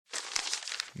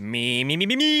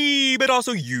Me, but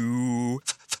also you.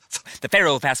 The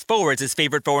Pharaoh fast forwards his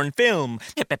favorite foreign film,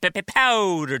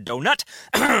 Powder Donut.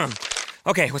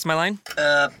 Okay, what's my line?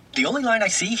 The only line I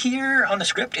see here on the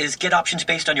script is get options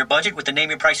based on your budget with the Name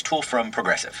Your Price tool from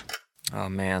Progressive. Oh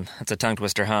man, that's a tongue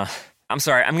twister, huh? I'm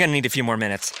sorry, I'm gonna need a few more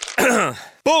minutes.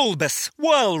 Bulbous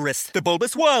Walrus, the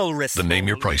Bulbous Walrus. The Name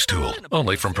Your Price tool,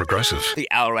 only from Progressive. The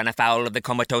owl ran afoul of the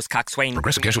comatose coxswain.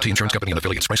 Progressive Casualty Insurance Company and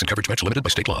affiliates. Price and coverage match limited by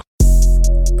state law.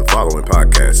 The following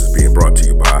podcast is being brought to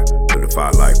you by the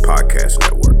Defy Life Podcast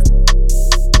Network.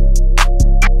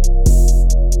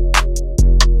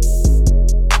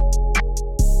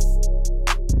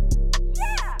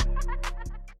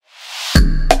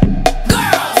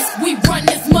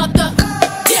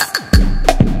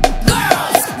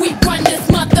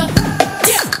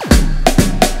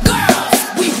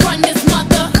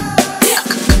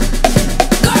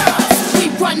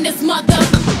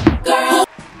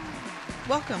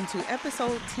 Welcome to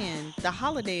episode 10, the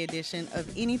holiday edition of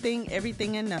Anything,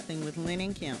 Everything, and Nothing with Lynn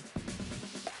and Kim.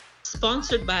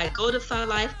 Sponsored by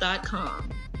GoDefyLife.com.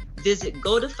 Visit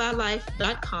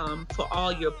GoDefyLife.com for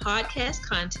all your podcast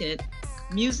content,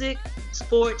 music,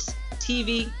 sports,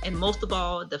 TV, and most of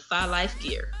all, Defy Life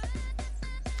gear.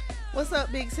 What's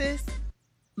up, big sis?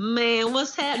 Man,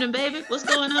 what's happening, baby? What's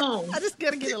going on? I just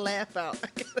gotta get a laugh out.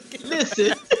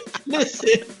 Listen.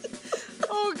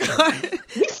 Oh, God.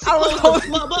 We supposed to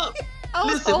flub up.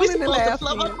 We supposed to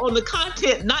flub up on the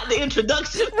content, not the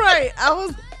introduction. Right. I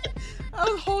was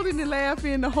holding the laugh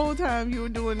in the whole time you were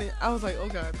doing it. I was like, oh,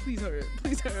 God, please hurry up,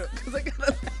 because I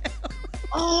gotta laugh.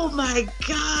 Oh, my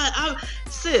God.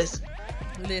 Sis,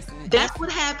 listen. That's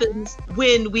what happens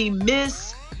when we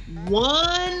miss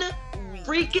one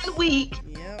freaking week.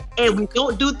 And we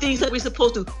don't do things that we're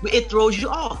supposed to. It throws you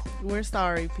off. We're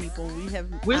sorry, people.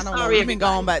 We're sorry. We've been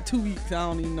gone about 2 weeks. I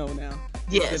don't even know now.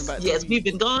 Yes. We've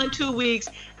been gone 2 weeks.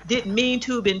 Didn't mean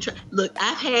to. Look,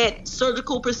 I've had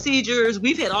surgical procedures.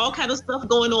 We've had all kind of stuff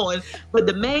going on. But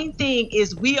the main thing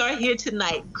is we are here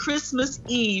tonight, Christmas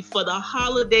Eve, for the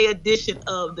holiday edition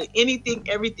of the Anything,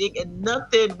 Everything, and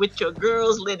Nothing with your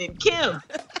girls, Lynn and Kim.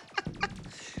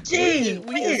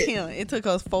 It took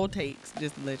us 4 takes,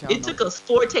 just to let y'all know. It took us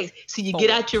 4 takes. So you get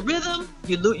out your rhythm,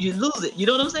 you lose it. You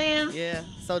know what I'm saying? Yeah.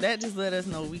 So that just let us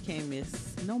know we can't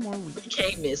miss no more weeks. We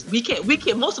can't miss. We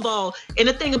can't. Most of all, and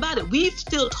the thing about it, we've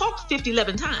still talked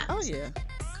 11 times. Oh, yeah.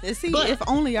 And see, if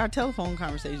only our telephone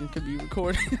conversation could be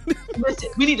recorded. Listen,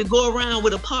 we need to go around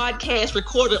with a podcast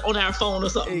recorder on our phone or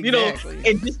something, exactly.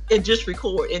 and just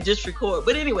record.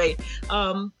 But anyway,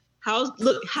 how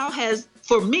has,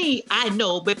 for me, I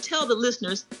know, but tell the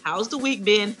listeners, how's the week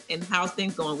been and how's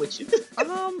things going with you?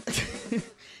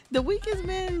 The week has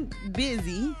been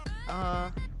busy,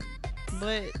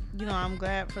 but I'm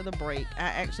glad for the break. I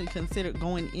actually considered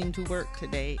going into work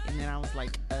today, and then I was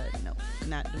like, no,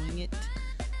 not doing it.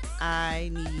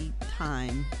 I need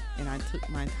time, and I took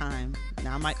my time.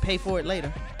 Now I might pay for it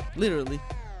later, literally,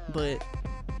 but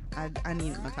I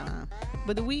needed my time.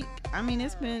 But the week,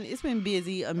 it's been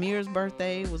busy. Amir's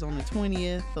birthday was on the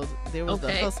 20th, so there was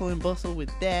the hustle and bustle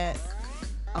with that.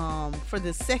 For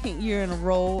the second year in a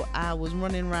row, I was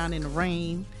running around in the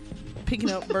rain, picking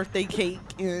up birthday cake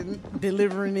and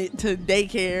delivering it to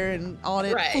daycare and all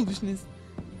that foolishness.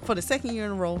 For the second year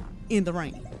in a row in the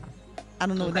rain. I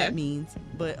don't know what that means,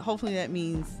 but hopefully that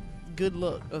means good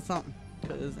luck or something,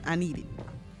 because I need it.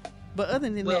 But other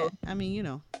than that,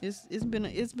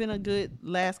 it's been a good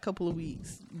last couple of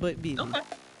weeks, but busy.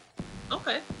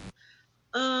 Okay.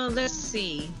 Let's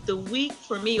see. The week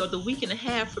for me, or the week and a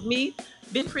half for me,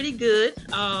 been pretty good.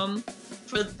 I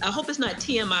hope it's not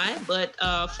TMI, but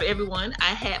for everyone,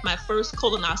 I had my first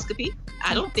colonoscopy.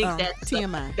 I don't think that's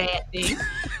TMI. A bad thing.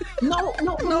 No,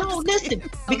 listen,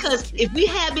 because if we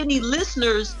have any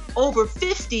listeners over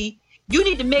 50, you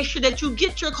need to make sure that you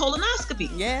get your colonoscopy.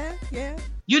 Yeah.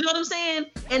 You know what I'm saying?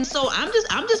 And so I'm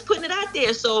just putting it out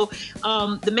there. So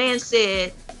the man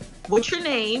said, "What's your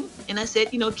name?" And I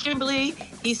said, Kimberly.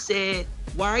 He said,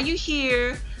 "Why are you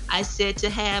here?" I said, "To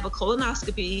have a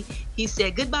colonoscopy." He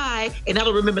said, "Goodbye." And I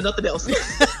don't remember nothing else.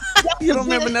 You don't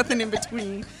remember nothing in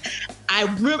between. I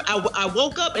remember I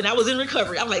woke up and I was in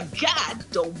recovery. I'm like,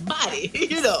 God almighty,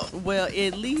 Well,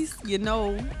 at least you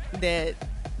know that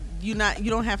you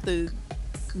don't have to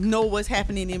know what's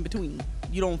happening in between.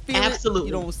 You don't feel it.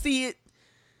 You don't see it.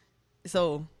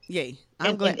 So, yay.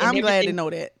 I'm glad to know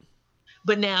that.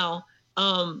 But now,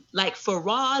 like for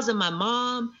Roz and my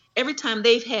mom, every time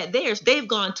they've had theirs, they've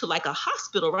gone to like a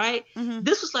hospital, right? Mm-hmm.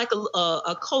 This was like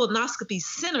a colonoscopy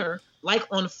center, like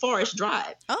on Forest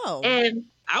Drive. Oh. And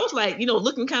I was like,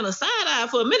 looking kind of side-eyed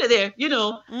for a minute there,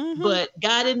 Mm-hmm. but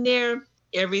got in there.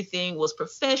 Everything was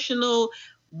professional.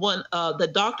 The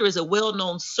doctor is a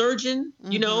well-known surgeon,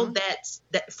 you know, that's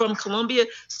from Colombia.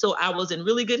 So I was in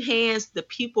really good hands. The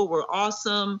people were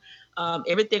awesome.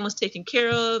 Everything was taken care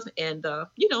of. And,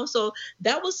 you know, so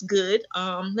that was good.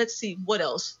 Let's see what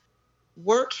else.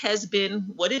 Work has been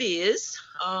what it is.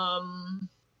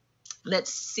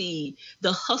 Let's see,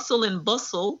 the hustle and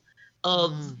bustle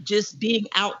of just being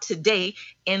out today.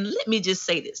 And let me just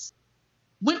say this.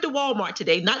 Went to Walmart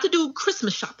today, not to do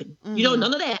Christmas shopping. You know,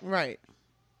 none of that. Right.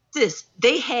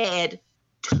 They had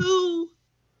 2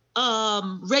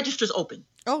 registers open.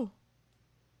 Oh.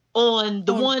 On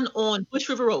the one on Bush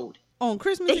River Road. On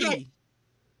Christmas They Eve. had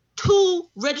 2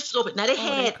 registers open. Now they Oh,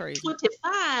 had that's crazy.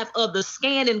 25 of the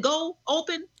scan and go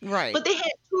open. Right. But they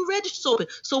had 2 registers open.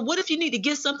 So what if you need to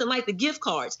get something like the gift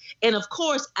cards? And of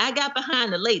course, I got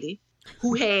behind the lady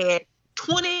who had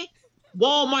 20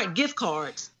 Walmart gift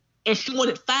cards, and she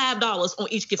wanted $5 on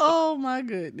each gift card. Oh my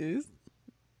goodness.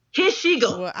 Here she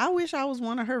go. Well, I wish I was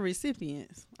one of her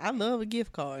recipients. I love a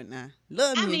gift card now.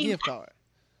 Love me a gift card.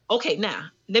 Okay, now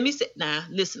let me say. Now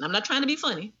listen, I'm not trying to be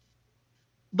funny,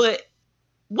 but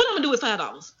what I'm gonna do with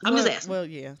 $5? I'm just asking. Well,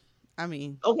 yeah. I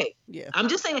mean, okay, yeah. I'm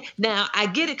just saying. Now I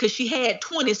get it because she had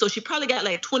 20, so she probably got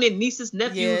like 20 nieces,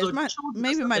 nephews, Yeah, or children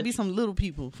maybe or it might something. be some little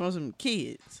people from some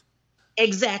kids.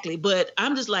 Exactly, but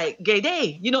I'm just like, gay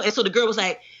day, you know. And so the girl was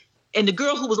like, and the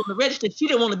girl who was on the register, she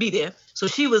didn't want to be there, so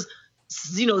she was,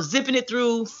 you know, zipping it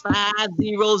through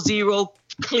 500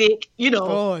 click, you know.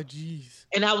 Oh, jeez.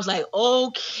 And I was like,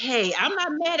 okay, I'm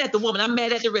not mad at the woman. I'm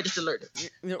mad at the register learner.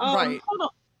 Right. Hold on.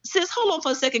 Sis, hold on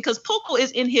for a second, because Poco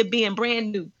is in here being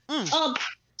brand new. Stop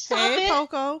Hey, it.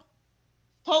 Poco.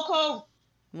 Poco.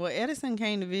 Well, Edison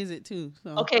came to visit too.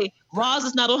 So. Okay, Roz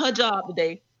is not on her job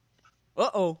today.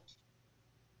 Uh-oh.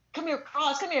 Come here,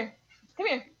 Roz, come here. Come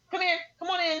here. Come here. Come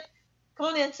on in. Come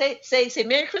on in. Say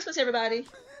Merry Christmas, everybody.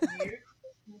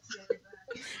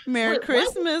 Merry What?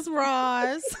 Christmas,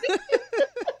 Roz.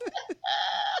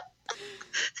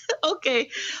 Okay.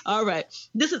 All right.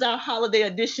 This is our holiday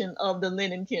edition of the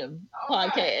Lynn and Kim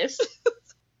podcast.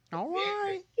 All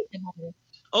right.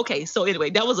 Okay, so anyway,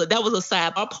 that was a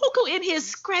sidebar. Poco in here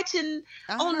scratching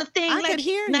on the thing. I like could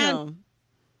hear now- him.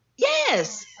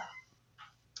 Yes.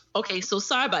 Okay, so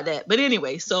sorry about that. But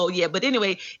anyway,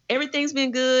 everything's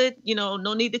been good. You know,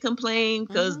 no need to complain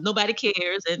because nobody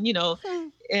cares. And, you know,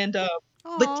 and, but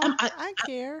I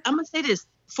care. I'm going to say this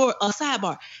for a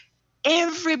sidebar.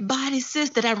 Everybody, sis,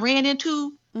 that I ran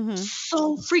into,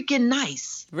 so freaking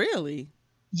nice. Really?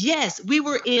 Yes, we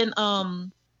were in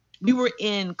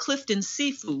Clifton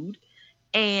Seafood,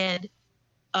 and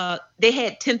they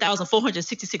had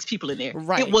 10,466 people in there.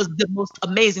 Right. It was the most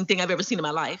amazing thing I've ever seen in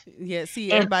my life. Yeah,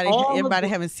 see, And everybody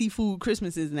having seafood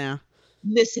Christmases now.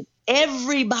 Listen,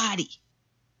 everybody.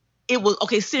 It was,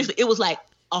 okay, seriously, it was like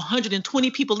 120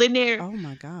 people in there. Oh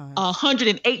my God.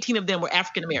 118 of them were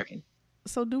African American.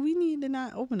 So do we need to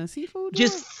not open a seafood?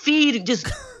 Just feed, just.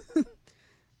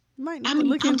 Might need I to mean,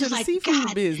 look I'm into just the like, seafood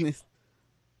God. business.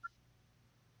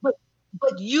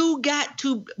 But you got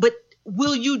to, but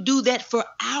will you do that for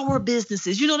our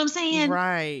businesses? You know what I'm saying?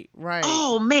 Right.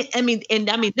 Oh man,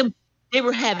 them, they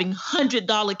were having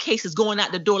 $100 cases going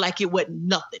out the door like it wasn't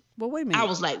nothing. Well, wait a minute. I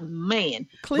was like, man.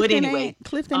 Clifton But anyway,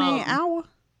 ain't our.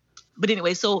 But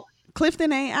anyway, so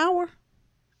Clifton ain't our.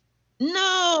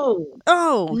 no,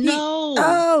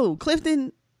 Oh,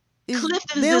 Clifton is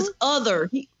Clifton them? is this other.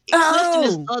 Clifton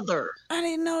is Oh. other. I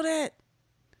didn't know that.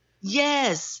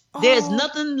 Yes, there's Oh.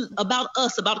 nothing about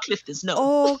us about Clifton's. No.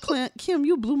 Oh, Kim,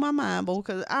 you blew my mind, boy,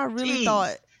 because I really Jeez.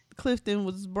 thought Clifton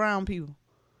was brown people.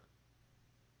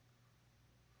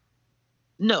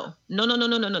 No.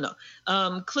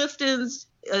 Clifton's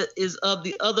is of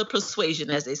the other persuasion,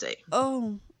 as they say.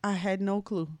 Oh, I had no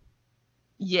clue.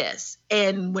 Yes.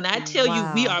 And when I tell you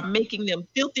we Wow. are making them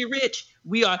filthy rich,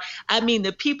 we are. I mean,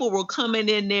 the people were coming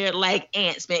in there like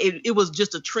ants, man. It was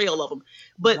just a trail of them.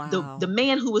 But Wow. the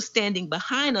man who was standing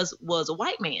behind us was a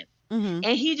white man. Mm-hmm.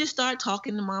 And he just started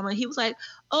talking to Mama. He was like,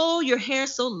 "Oh, your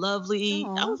hair's so lovely."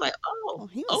 Aw. I was like, "Oh,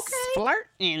 He was okay."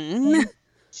 flirting.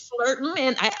 Flirting,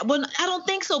 and I don't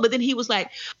think so. But then he was like,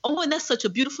 "Oh, and that's such a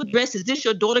beautiful dress. Is this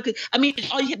your daughter?" 'Cause, I mean,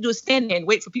 all you had to do is stand there and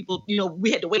wait for people. You know,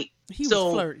 we had to wait. He So-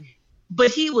 was flirting. But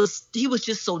he was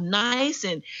just so nice,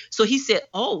 and so he said,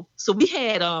 "Oh, so we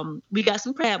had we got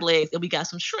some crab legs and we got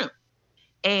some shrimp,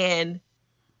 and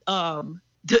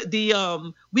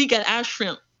we got our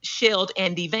shrimp shelled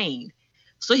and deveined."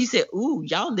 So he said, "Ooh,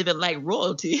 y'all living like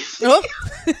royalty." Oh.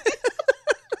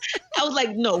 I was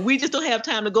like, "No, we just don't have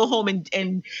time to go home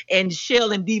and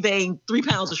shell and devein 3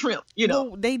 pounds of shrimp." You know.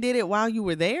 Well, they did it while you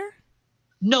were there?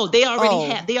 No, they already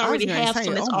I was already gonna have say,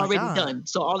 some that's oh my already God. done.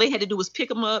 So all they had to do was pick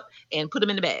them up and put them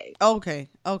in the bag. Okay.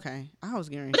 I was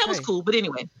going But to that was say. cool. But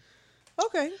anyway,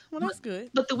 Okay. Well, that's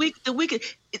good. but the week,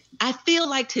 I feel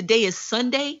like today is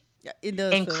Sunday, Yeah, it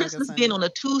does and feel like a Christmas Sunday. being on a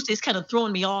Tuesday is kind of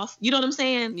throwing me off. You know what I'm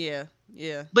saying? Yeah.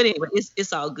 Yeah. But anyway,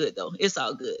 it's all good though. It's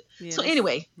all good. Yeah, So this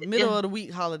anyway, middle of the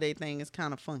week holiday thing is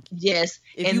kind of funky. yes,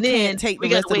 If and you then can't take we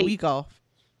the gotta rest of the wait. week off.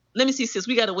 Let me see, sis.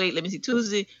 We gotta wait. Let me see.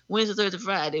 Tuesday, Wednesday, Thursday,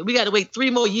 Friday. We gotta wait 3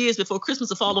 more years before Christmas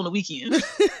will fall on the weekend.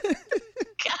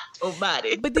 God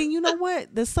almighty. But then you know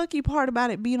what? The sucky part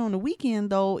about it being on the weekend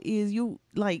though is you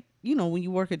like, when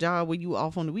you work a job where you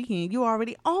off on the weekend, you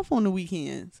already off on the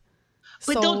weekends.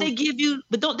 But So don't they give you?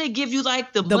 But don't they give you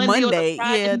like the the Monday, or Monday, the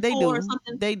Friday yeah, they before or do.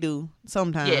 something? They do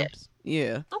sometimes.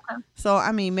 Yeah. Okay. So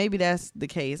I mean, maybe that's the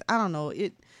case. I don't know.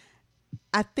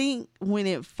 I think when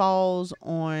it falls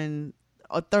on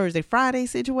a Thursday Friday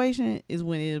situation is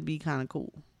when it'll be kind of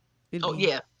cool. It'll Oh, be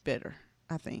yeah. better.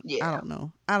 I think. Yeah. I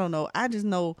don't know. I just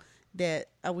know that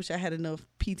I wish I had enough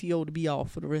PTO to be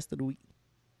off for the rest of the week.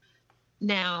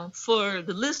 Now, for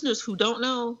the listeners who don't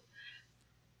know,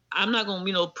 I'm not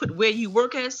gonna put where you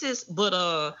work at, sis. But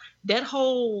that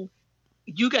whole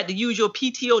you got to use your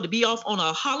PTO to be off on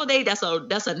a holiday. That's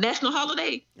a national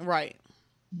holiday. Right.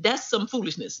 That's some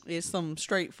foolishness. It's some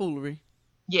straight foolery.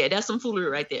 Yeah, that's some foolery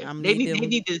right there. I They need them-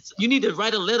 need to. You need to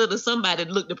write a letter to somebody.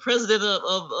 Look, the president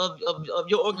of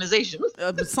your organization.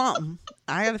 But something.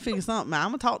 I got to figure something out. I'm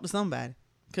gonna talk to somebody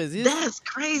because That's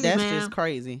crazy, that's man. just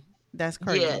crazy. That's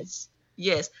crazy.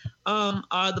 Yes.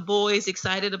 Are the boys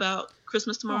excited about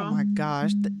Christmas tomorrow? Oh my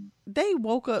gosh. They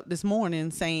woke up this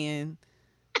morning saying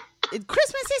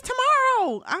Christmas is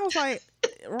tomorrow. I was like,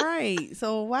 right.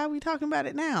 So why are we talking about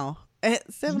it now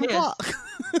at 7 Yes. o'clock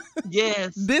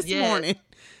Yes. this yes. morning?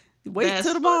 Wait That's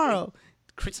till funny. tomorrow.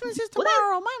 Christmas is Well, that-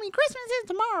 tomorrow, mommy. Christmas is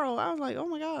tomorrow. I was like, oh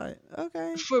my God.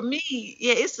 Okay. For me,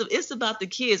 yeah, it's about the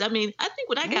kids. I mean, I think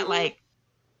when I got Mhm. like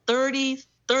 30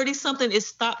 something, it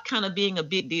stopped kind of being a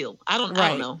big deal. I don't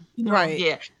Right. know. Right.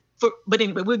 Yeah. But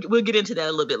anyway, we'll get into that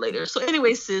a little bit later. So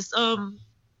anyway, sis, is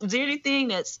there anything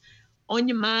that's on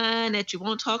your mind that you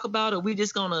want to talk about, or we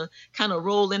just gonna kind of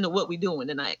roll into what we're doing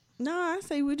tonight? No, I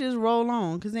say we just roll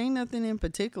on because ain't nothing in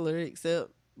particular except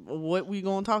what we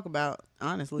gonna talk about,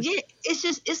 honestly. Yeah,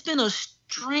 it's been a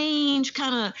strange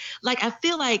kind of like, I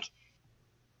feel like,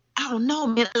 I don't know,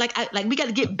 man. Like we got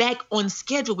to get back on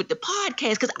schedule with the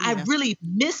podcast because I Yeah. really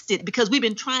missed it because we've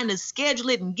been trying to schedule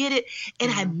it and get it,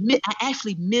 and I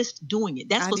actually missed doing it.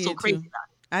 That's I what's so did crazy too. about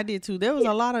it. I did too. There was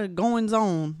a lot of goings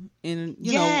on in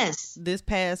Yes. this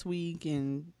past week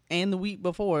and the week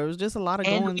before. It was just a lot of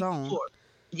And the goings week on. before.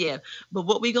 Yeah, but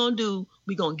what we gonna do?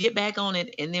 We gonna get back on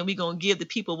it, and then we gonna give the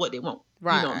people what they want. You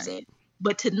know what I'm Right. saying?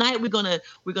 But tonight we're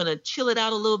gonna chill it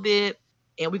out a little bit,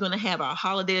 and we're gonna have our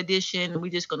holiday edition, and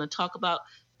we're just gonna talk about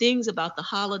things about the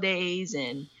holidays,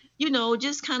 and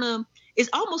just kind of, it's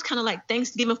almost kind of like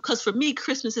Thanksgiving, because for me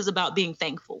Christmas is about being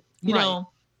thankful. You Right. know,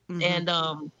 Mhm.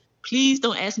 and please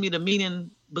don't ask me the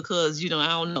meaning because I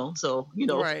don't know. So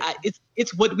Right.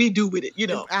 it's what we do with it. You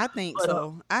know. I think But,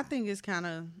 so. I think it's kind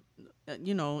of,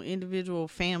 individual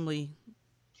family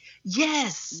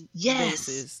Yes.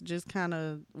 basis. Just kind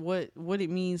of what it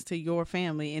means to your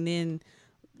family, and then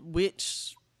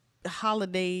which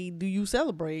holiday do you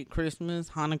celebrate? Christmas,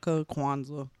 Hanukkah,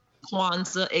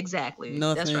 Kwanzaa, exactly.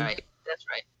 That's Nothing. right.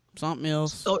 something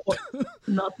else. So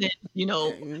nothing,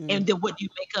 and then what do you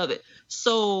make of it?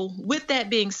 So with that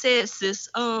being said, sis,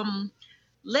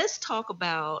 let's talk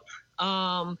about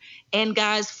and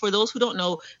guys, for those who don't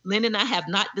know, Lynn and I have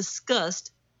not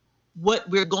discussed what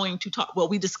we're going to talk. Well,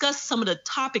 we discussed some of the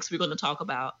topics we're going to talk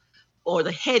about or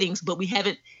the headings, but we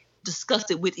haven't discussed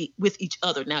it with each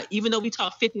other. Now, even though we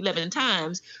talked 11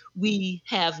 times, we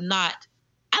have not,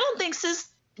 I don't think, sis,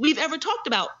 we've ever talked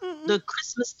about the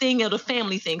Christmas thing or the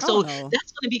family thing. So Oh, no.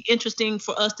 that's going to be interesting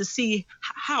for us to see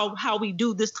how we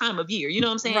do this time of year. You know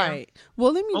what I'm saying? Right.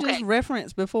 Well, let me just Okay.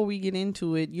 reference before we get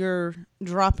into it your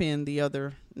drop-in the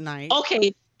other night.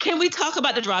 Okay. Can we talk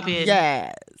about the drop-in?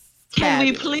 Yes. Can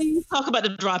we Fabulous. please talk about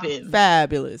the drop-in?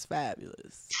 Fabulous.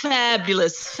 Fabulous.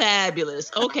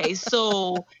 Okay,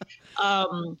 so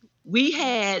we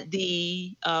had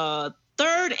the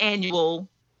third annual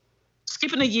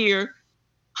Skipping a Year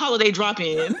holiday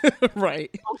drop-in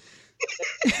Right.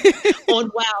 on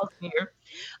Wild here.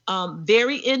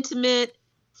 Very intimate,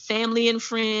 family and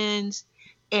friends,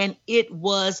 and it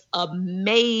was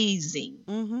amazing.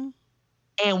 Mm-hmm.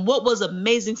 And what was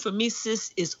amazing for me,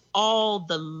 sis, is all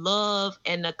the love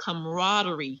and the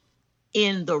camaraderie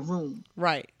in the room.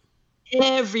 Right.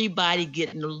 everybody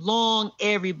getting along,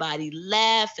 everybody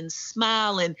laughing,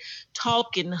 smiling,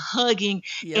 talking, hugging,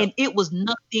 and it was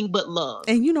nothing but love.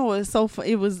 And you know, it's so fun.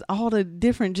 It was all the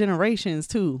different generations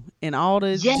too, and all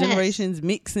the generations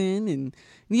mixing, and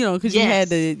you know, because you had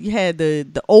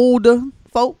the older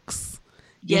folks.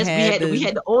 Yes, we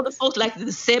had the older folks like the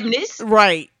 70s,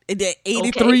 right? The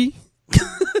 83. Okay.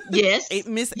 Yes,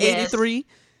 Miss 83.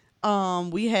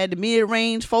 We had the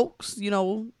mid-range folks. You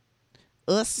know,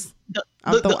 us.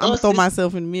 I'm gonna throw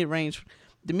myself in the mid-range.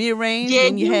 The mid-range,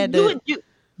 and you had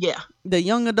the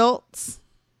young adults.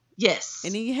 Yes,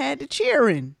 and then you had the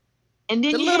cheering, and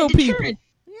then the you little had the people. cheering.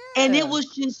 Yeah. And it was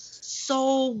just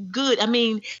so good. I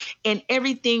mean, and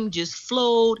everything just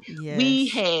flowed. Yes. We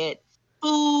had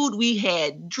food, we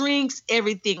had drinks.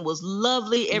 Everything was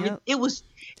lovely. It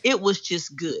was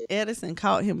just good. Edison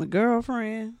caught him a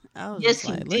girlfriend. I was yes,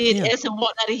 he did. Edison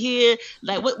walked out of here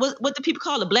like what do people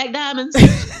call it? Black diamonds.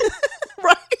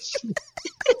 Right.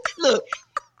 Look,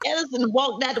 Edison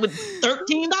walked out with $13.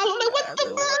 Like, what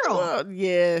the world?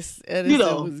 Yes,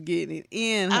 Edison was getting it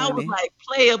in. Honey. I was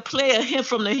like, player, him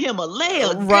from the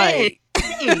Himalaya. Right.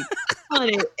 Hey,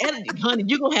 honey,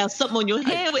 you're going to have something on your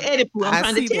hand with Eddie Pooh. I'm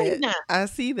trying to tell you now. I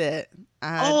see that.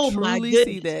 I truly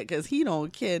see that because he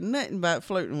don't care nothing about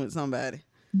flirting with somebody.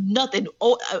 Nothing.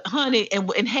 Oh, honey,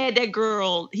 and had that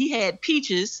girl, he had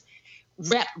peaches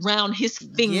wrapped around his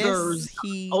fingers. Yes,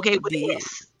 he with did. an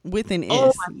S. With an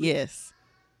S, yes.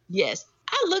 Yes.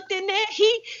 I looked in there,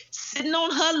 he sitting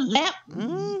on her lap, straight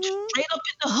up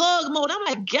in the hug mode. I'm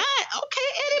like, God, okay,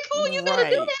 Eddie Pooh, you better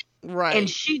do that. Right. And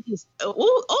she just, he's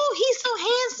so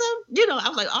handsome. You know, I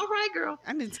was like, all right, girl.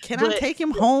 Can I take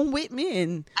him home with me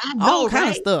and all kind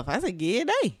of stuff? I said, yeah,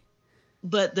 day.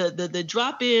 But the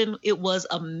drop in, it was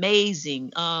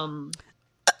amazing. It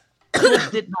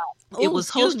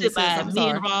was hosted by me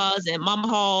and Roz and Mama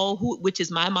Hall, which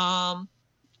is my mom.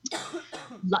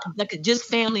 Like just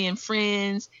family and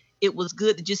friends. It was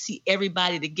good to just see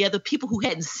everybody together, people who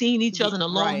hadn't seen each other in a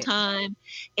long time.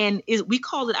 And we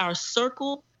call it our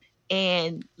circle.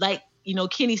 And like, you know,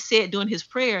 Kenny said during his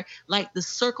prayer, like the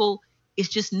circle is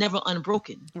just never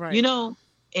unbroken, you know?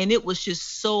 And it was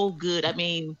just so good. I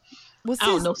mean, I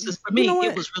don't know, sis, for me,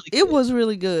 it was really good. It was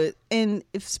really good. And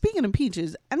speaking of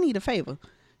peaches, I need a favor.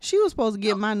 She was supposed to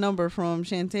get my number from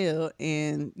Chantel,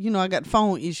 and, you know, I got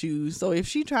phone issues. So if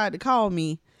she tried to call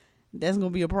me, that's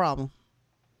going to be a problem.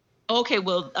 Okay,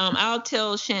 well, I'll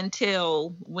tell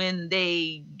Chantel when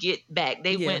they get back.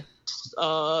 They went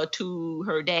to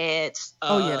her dad's.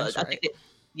 That's right.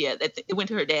 I think it went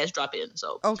to her dad's drop-in.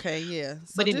 So okay, yeah.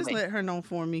 So but just let her know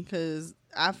for me, because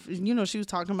she was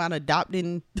talking about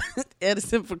adopting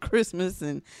Edison for Christmas,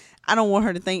 and I don't want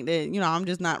her to think that, you know, I'm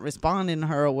just not responding to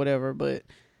her or whatever. But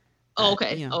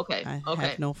okay. I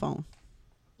have no phone.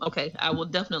 Okay, I will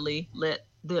definitely let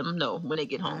them know when they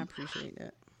get home. I appreciate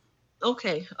that.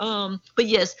 Okay. But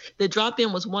yes, the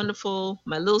drop-in was wonderful.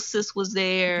 My little sis was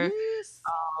there. Yes.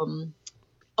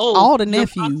 All the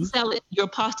nephews. Your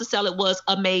pasta salad was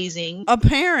amazing.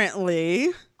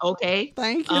 Apparently. Okay.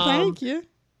 Thank you.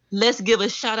 Let's give a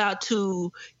shout out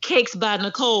to Cakes by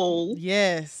Nicole.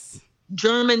 Yes.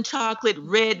 German chocolate,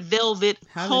 red velvet,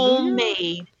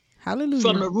 homemade. Hallelujah.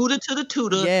 From the rooter to the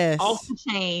tutor, yes. Off the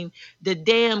chain. The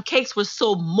damn cakes were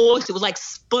so moist. It was like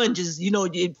sponges. You know,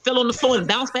 it fell on the floor and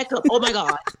bounced back up. Oh, my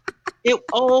God.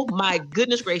 Oh, my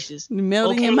goodness gracious.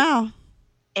 Melting in your mouth.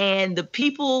 And the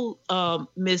people,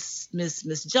 Miss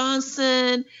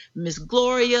Johnson, Miss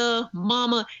Gloria,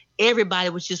 Mama, everybody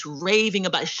was just raving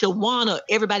about Shawana.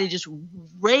 Everybody just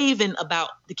raving about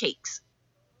the cakes.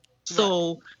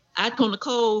 So I told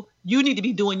Nicole, you need to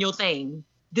be doing your thing.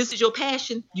 This is your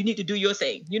passion. You need to do your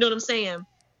thing. You know what I'm saying?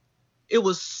 It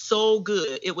was so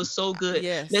good.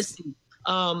 Yes. Let's see.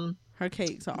 Her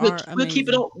cakes are amazing.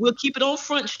 We'll keep it on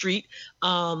Front Street.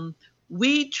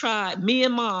 We tried, me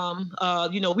and Mom,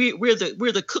 you know, we're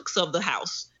the cooks of the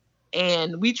house.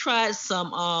 And we tried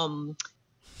some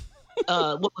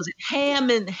what was it? Ham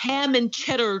and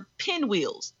cheddar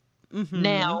pinwheels. Mm-hmm.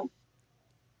 Now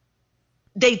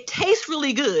they taste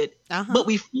really good, but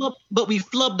we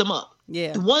flubbed them up.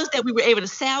 Yeah. The ones that we were able to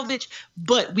salvage,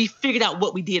 but we figured out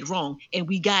what we did wrong, and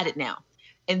we got it now.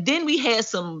 And then we had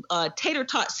some tater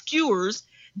tot skewers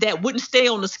that wouldn't stay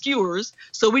on the skewers,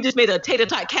 so we just made a tater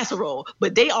tot casserole,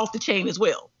 but they off the chain as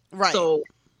well. Right. So,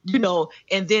 you know,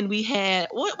 and then we had,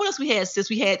 what else we had, sis?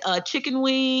 We had chicken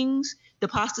wings, the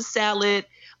pasta salad,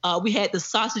 we had the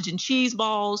sausage and cheese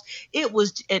balls. It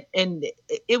was, and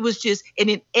it was just, and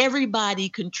then everybody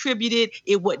contributed.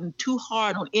 It wasn't too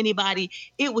hard on anybody.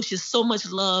 It was just so much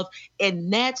love.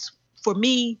 And that's, for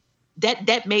me,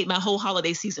 that made my whole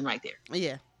holiday season right there.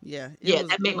 Yeah.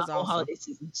 That made my whole awesome. holiday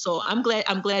season. So I'm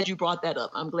glad you brought that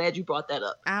up.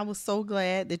 I was so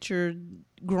glad that your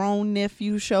grown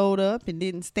nephew showed up and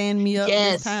didn't stand me up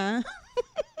this time.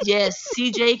 Yes,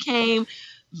 CJ came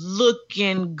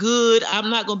looking good. I'm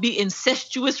not gonna be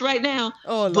incestuous right now.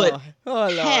 Oh Lord. But Oh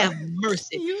Lord. have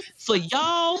mercy. For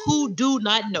y'all who do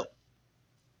not know,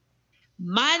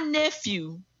 my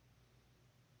nephew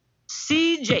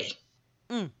CJ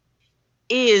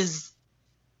is,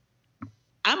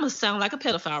 I'm gonna sound like a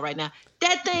pedophile right now.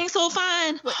 That thing's so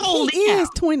fine. Holy he cow. is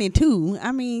 22.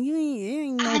 I mean, you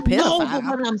ain't no I know, pedophile. but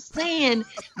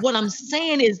what I'm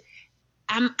saying is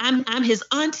I'm his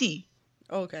auntie.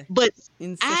 Okay. But I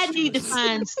Incestuous. need to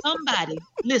find somebody.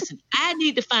 Listen, I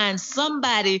need to find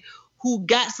somebody who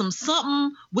got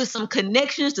something with some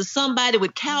connections to somebody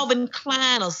with Calvin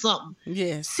Klein or something.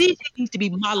 Yes. CJ needs to be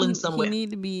modeling somewhere. He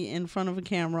need to be in front of a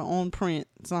camera on print,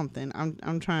 something.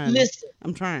 I'm trying. Listen,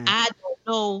 I'm trying. I don't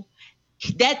know.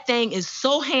 That thing is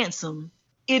so handsome.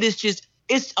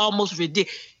 It's almost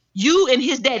ridiculous. You and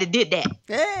his daddy did that.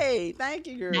 Hey, thank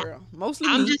you, girl. Now, Mostly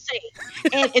I'm me. just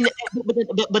saying.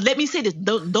 But let me say this.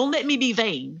 Don't let me be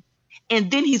vain. And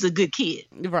then he's a good kid.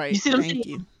 Right. You see what I'm Thank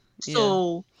saying? you.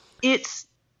 So it's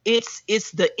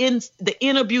the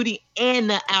inner beauty and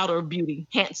the outer beauty,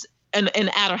 handsome and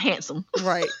the outer handsome.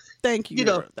 Right. Thank you. You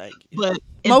girl. know, Thank you. But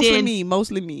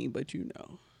Mostly me, but you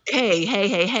know. Hey.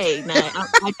 Now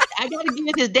I gotta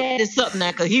give his daddy something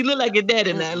now, cause he look like his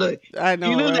daddy now. Look, I know,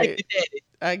 he look right? like his daddy.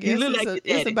 I guess look it's, like your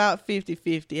it's daddy. about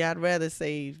 50-50. I'd rather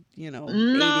say,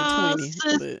 80-20. No,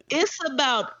 sis, but- it's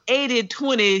about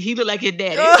 80-20. He look like his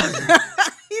daddy.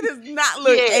 He does not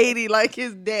look 80 like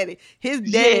his daddy. His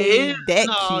daddy is that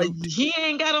cute. He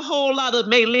ain't got a whole lot of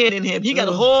Maylin in him. He got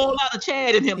a whole lot of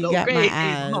Chad in him. He though. got Great.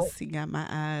 my eyes. He got my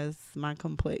eyes, my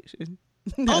complexion.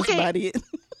 That's about it.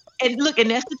 And look, and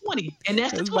that's the 20. And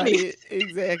that's the That's about 20. it.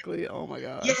 Exactly. Oh my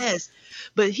God. Yes.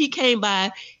 But he came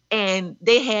by and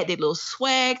they had their little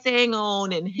swag thing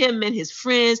on, and him and his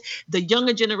friends, the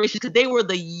younger generation, because they were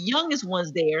the youngest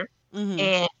ones there. Mm-hmm.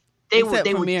 And Except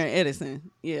they for were Mary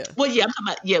Edison. Yeah. Well, yeah, I'm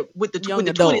talking about with the Young 20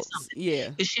 adults. something. Yeah.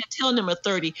 Because Chantel and them are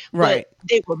 30. Right. But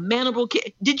they were mannerable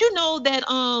kids. Did you know that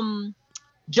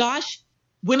Josh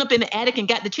went up in the attic and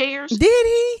got the chairs? Did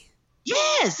he?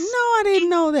 Yes. No, I didn't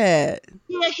know that.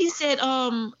 Yeah, he said,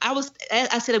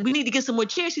 I said, we need to get some more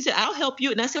chairs. He said, I'll help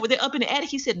you. And I said, well, they're up in the attic.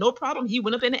 He said, no problem. He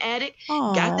went up in the attic,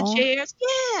 got the Aw. chairs.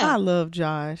 Yeah. I love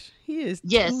Josh. He is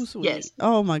too sweet. Yes.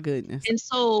 Oh my goodness.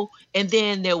 And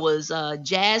then there was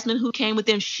Jasmine who came with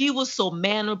them. She was so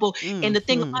mannerable. And the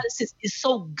thing about it is, it's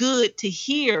so good to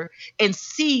hear and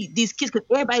see these kids, because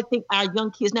everybody think our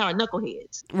young kids now are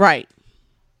knuckleheads. Right.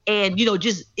 And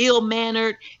just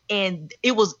ill-mannered, and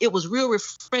it was real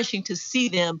refreshing to see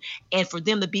them and for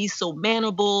them to be so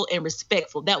mannerable and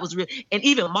respectful. That was real. And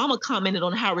even Mama commented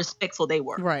on how respectful they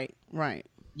were. Right.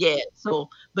 Yeah.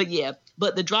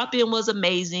 But the drop-in was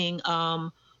amazing.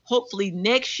 Hopefully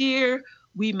next year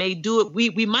we may do it.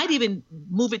 We might even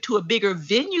move it to a bigger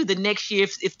venue the next year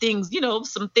if things,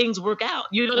 some things work out.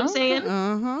 You know what I'm saying?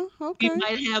 Okay. We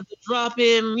might have the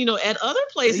drop-in, at other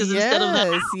places instead of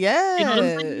the house. Yes. You know what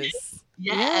I'm saying?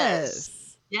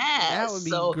 Yes. Yes. That would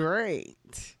be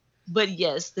great. But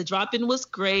yes, the drop-in was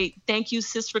great. Thank you,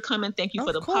 sis, for coming. Thank you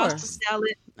for the pasta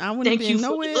salad. I wouldn't Thank be you for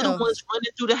nowhere the little else. ones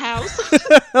running through the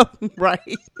house.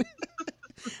 Right.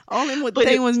 Only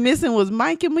thing was missing was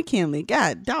Mike and McKinley.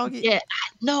 God dog it. Yeah, I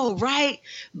know, right?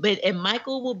 And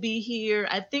Michael will be here.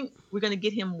 I think we're gonna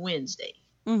get him Wednesday.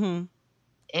 Mm-hmm.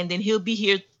 And then he'll be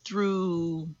here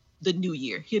through the new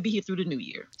year.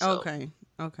 So, Okay.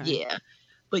 Yeah.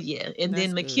 But yeah, and That's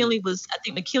then McKinley I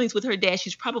think McKinley's with her dad.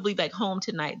 She's probably back home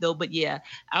tonight though. But yeah,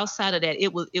 outside of that,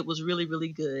 it was really, really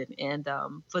good. And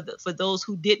for those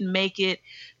who didn't make it,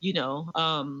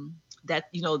 that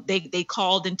they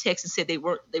called and texted and said they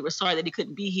were sorry that they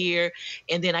couldn't be here.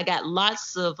 And then I got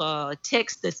lots of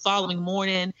texts the following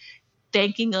morning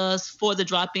thanking us for the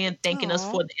drop-in, thanking us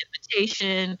for the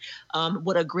invitation,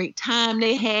 what a great time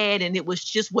they had, and it was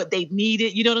just what they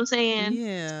needed. You know what I'm saying?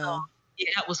 Yeah. So, yeah,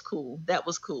 that was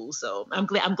cool. So I'm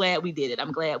glad we did it.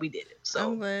 So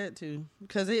I'm glad too,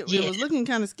 because it was looking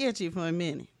kind of sketchy for a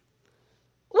minute.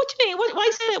 What you mean? Why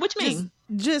you say that? What you mean?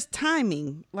 Just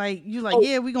timing. Like you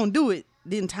yeah, we're gonna do it.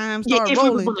 Then time Yeah, started if we were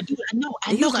rolling. gonna do it, I know.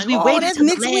 And he was Because like, we waited that's till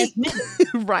next the last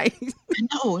week. minute. Right. I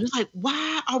know. It's like,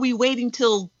 why are we waiting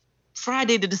till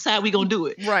Friday to decide we're gonna do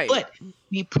it? Right. But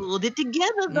we pulled it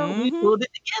together, though. Mm-hmm. We pulled it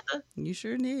together. You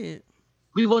sure did.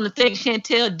 We want to thank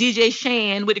Chantel, DJ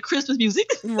Shan, with the Christmas music.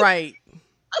 Right.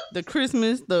 The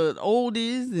Christmas, the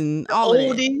oldies, and The all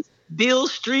oldies, that. Bill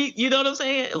Street. You know what I'm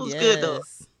saying? It was good though.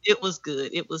 Yes. It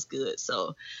was good.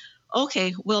 So,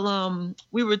 Okay, well,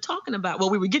 we were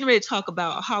getting ready to talk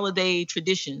about holiday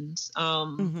traditions.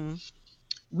 Mm-hmm.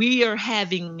 We are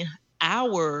having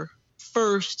our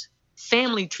first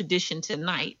family tradition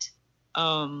tonight.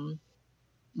 When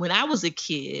I was a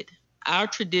kid, our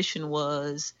tradition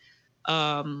was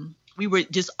we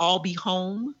would just all be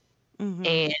home, Mm-hmm.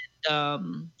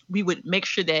 and we would make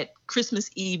sure that Christmas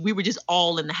Eve we were just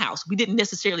all in the house. We didn't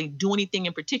necessarily do anything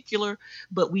in particular,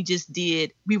 but we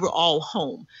were all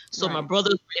home. So my Right.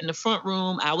 brothers were in the front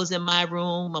room, I was in my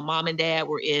room, my mom and dad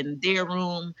were in their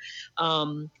room.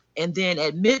 And then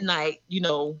at midnight,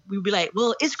 we'd be like,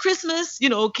 well, it's Christmas,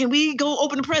 can we go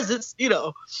open the presents,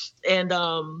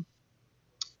 And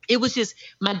it was just,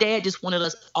 my dad just wanted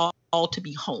us all to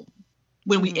be home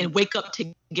when and wake up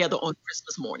together on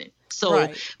Christmas morning. So,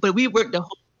 Right. but we worked the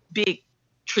whole big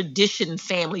tradition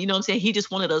family, you know what I'm saying? He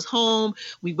just wanted us home.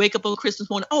 We wake up on Christmas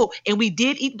morning. Oh, and we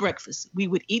did eat breakfast. We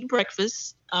would eat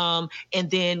breakfast, and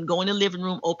then go in the living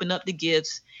room, open up the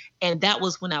gifts. And that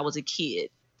was when I was a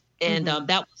kid. And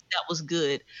that was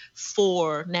good.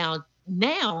 For now,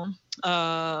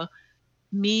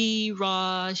 me,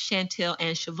 Raj, Chantel,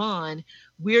 and Siobhan,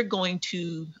 we're going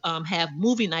to have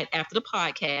movie night after the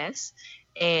podcast,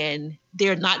 and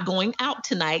they're not going out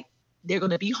tonight. They're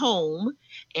going to be home,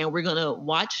 and we're going to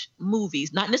watch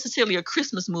movies. Not necessarily a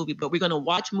Christmas movie, but we're going to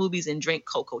watch movies and drink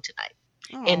cocoa tonight.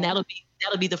 Oh. And that'll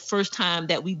be the first time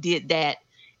that we did that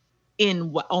on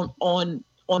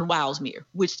Wildsmere,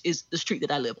 which is the street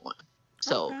that I live on.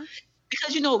 So, Okay.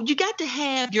 because you got to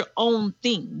have your own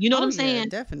thing. You know what I'm saying? Yeah,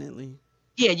 definitely.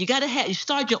 Yeah, you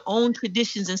start your own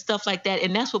traditions and stuff like that.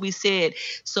 And that's what we said.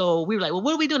 So we were like, well,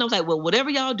 what are we doing? I was like, well,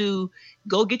 whatever y'all do,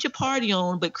 go get your party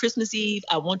on. But Christmas Eve,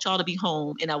 I want y'all to be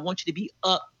home, and I want you to be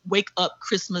wake up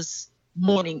Christmas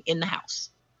morning in the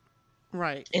house.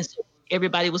 Right. And so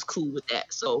everybody was cool with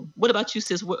that. So what about you,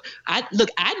 sis?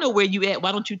 I know where you at.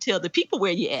 Why don't you tell the people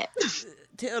where you at?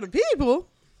 Tell the people.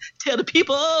 Tell the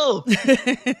people.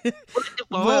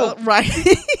 Well, right.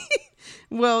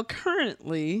 Well,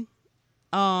 currently,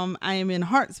 I am in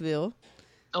Hartsville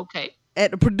Okay.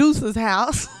 at the producer's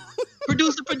house.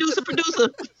 Producer.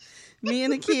 Me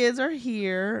and the kids are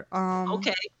here.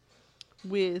 Okay.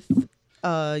 With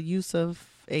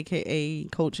Yusuf, aka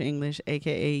Coach English,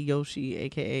 aka Yoshi,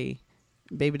 aka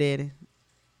Baby Daddy.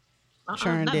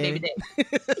 Churn not Daddy. Baby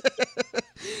Daddy.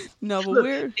 No, but Look,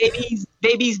 we're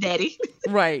baby's daddy.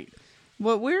 right.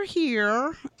 But we're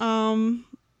here.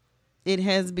 It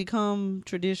has become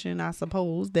tradition, I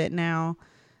suppose, that now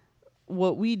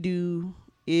what we do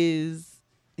is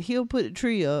he'll put a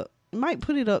tree up. Might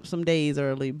put it up some days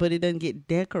early, but it doesn't get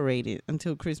decorated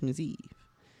until Christmas Eve.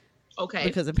 Okay.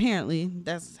 Because apparently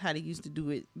that's how they used to do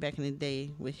it back in the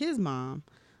day with his mom.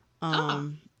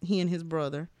 He and his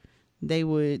brother, they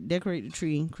would decorate the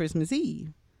tree Christmas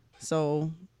Eve.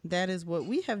 So that is what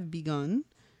we have begun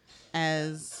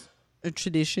as a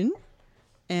tradition.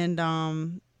 And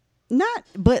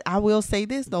but I will say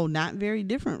this though, not very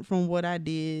different from what I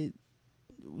did,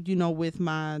 with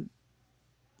my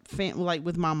like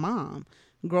with my mom,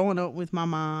 growing up with my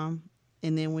mom.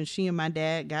 And then when she and my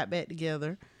dad got back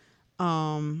together,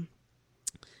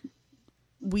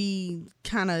 we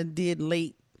kind of did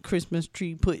late Christmas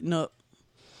tree putting up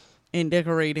and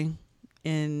decorating,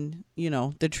 and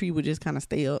the tree would just kind of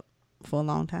stay up for a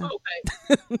long time.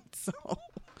 Okay. So,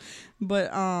 but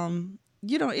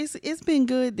it's been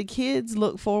good. The kids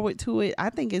look forward to it. I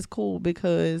think it's cool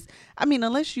because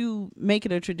unless you make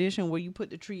it a tradition where you put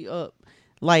the tree up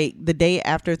like the day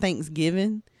after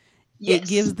Thanksgiving, Yes. it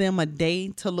gives them a day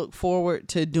to look forward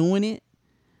to doing it.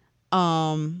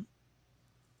 But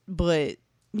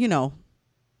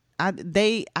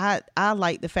I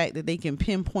like the fact that they can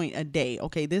pinpoint a day.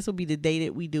 Okay, this will be the day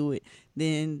that we do it.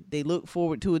 Then they look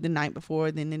forward to it the night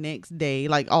before, then the next day,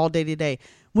 like all day today.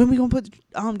 When we gonna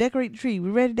decorate the tree? We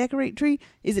ready to decorate the tree?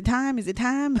 Is it time?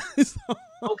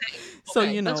 Okay.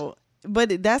 So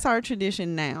but that's our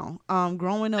tradition now.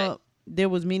 Growing up, there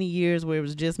was many years where it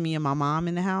was just me and my mom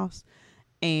in the house,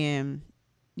 and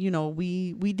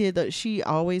we did she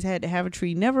always had to have a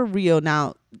tree, never real.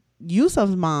 Now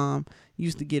Yusuf's mom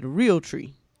used to get a real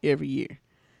tree every year.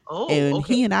 Oh, and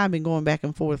okay. he and I have been going back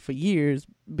and forth for years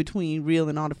between real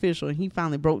and artificial, and he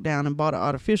finally broke down and bought an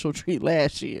artificial tree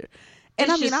last year. And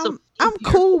It's just so I'm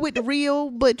easier. cool with the real,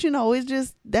 but it's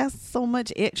just that's so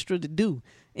much extra to do,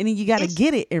 and then you got to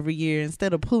get it every year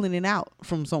instead of pulling it out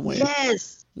from somewhere.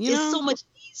 Yes. You know? It's so much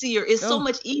easier. It's so Oh.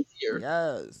 much easier.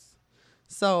 Yes.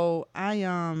 So my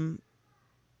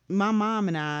mom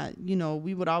and I,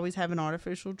 we would always have an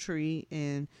artificial tree,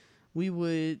 and we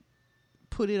would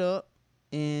put it up,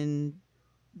 and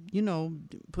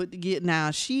put together.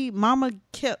 Now mama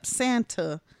kept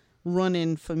Santa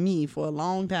running for me for a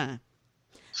long time.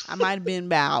 I might have been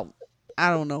about, I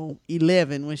don't know,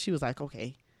 11 when she was like,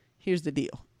 okay, here's the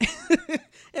deal.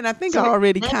 And I think I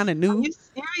already kind of knew. Are you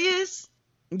serious?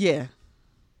 Yeah.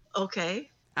 Okay.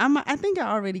 I think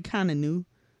I already kind of knew.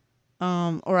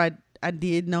 Or I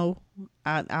did know.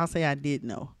 I'll say I did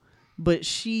know. But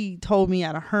she told me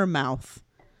out of her mouth,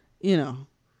 in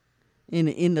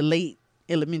the late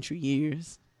elementary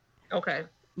years. Okay.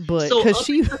 But So because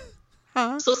she...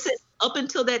 Huh? So since up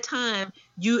until that time,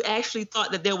 you actually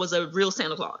thought that there was a real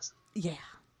Santa Claus? Yeah.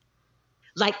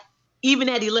 Like, even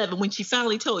at 11, when she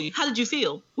finally told you, how did you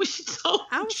feel when she told you?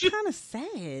 I was kind of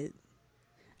sad.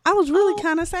 I was really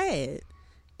kind of sad.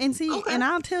 And see, Okay. and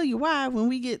I'll tell you why when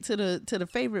we get to the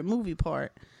favorite movie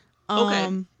part.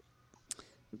 Okay.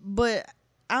 But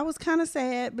I was kind of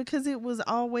sad because it was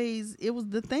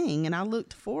the thing, and I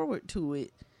looked forward to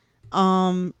it.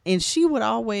 And she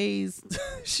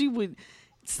would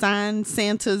sign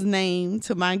Santa's name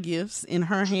to my gifts in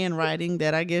her handwriting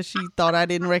that I guess she thought I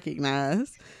didn't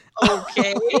recognize.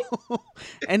 Okay.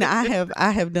 And I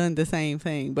have done the same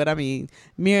thing, but I mean,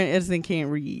 Mir Edison can't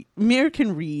read. Mir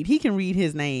can read. He can read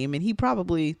his name, and he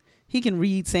can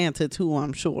read Santa too,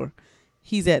 I'm sure.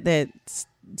 He's at that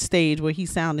stage where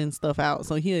he's sounding stuff out,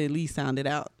 so he'll at least sound it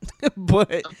out.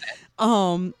 But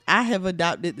I have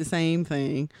adopted the same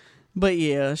thing. But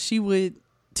yeah, she would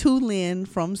tool in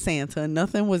from Santa.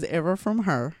 Nothing was ever from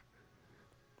her.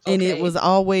 And it was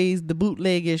always the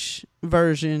bootleggish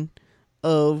version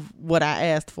of what I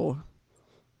asked for.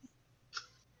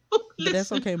 But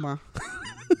that's okay, Ma.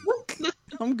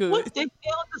 I'm good. What the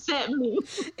hell does that mean?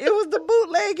 It was the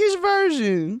bootleggish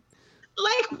version.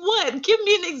 Like what? Give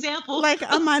me an example. Like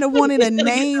I might have wanted a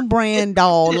name brand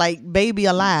doll like Baby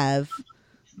Alive.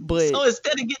 But so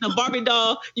instead of getting a Barbie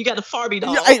doll, you got a Farbie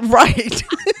doll. Right.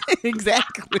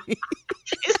 Exactly.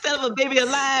 Instead of a Baby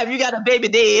Alive, you got a Baby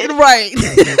Dead. Right.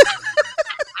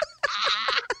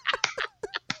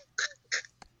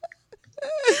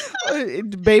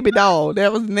 Baby doll.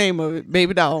 That was the name of it.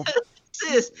 Baby doll.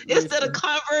 Sis, instead of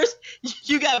Converse,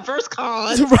 you got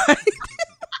VerseCon. Right.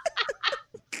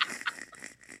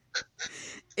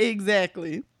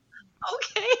 Exactly.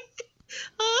 Okay.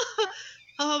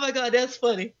 Oh my God, that's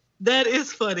funny. That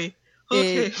is funny.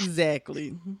 Okay.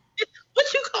 Exactly.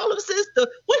 What you call them, sister?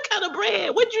 What kind of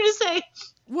bread? What did you just say?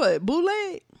 What,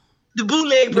 bootleg? The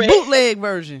bootleg bread. The bootleg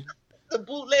version. The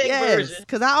bootleg version.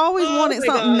 Because I always wanted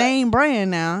something God. name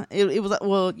brand now. It was,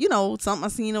 something I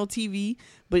seen on TV,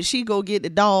 but she go get the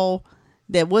doll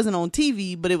that wasn't on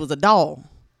TV, but it was a doll.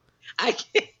 I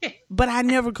can't. But I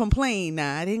never complained.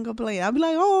 Nah, I didn't complain. I'd be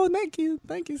like, oh, thank you,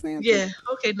 Santa. Yeah.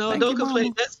 Okay. No, Thank don't you, complain.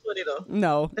 Mama. That's funny though.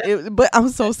 No, but I'm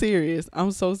so serious. I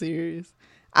was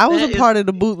a part of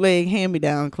the bootleg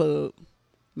hand-me-down club.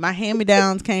 My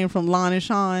hand-me-downs came from Lon and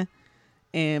Sean,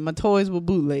 and my toys were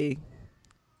bootleg.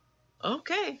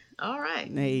 Okay. All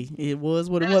right. Hey, it was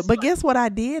what it was. But guess what I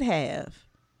did have?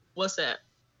 What's that?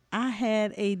 I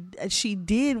had she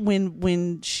did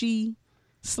when she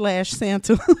 /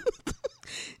 Santa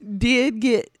did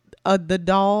get the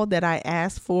doll that I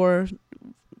asked for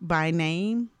by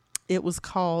name. It was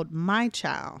called My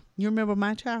Child. You remember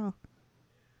My Child?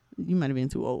 You might have been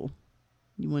too old.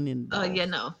 You went in. Yeah,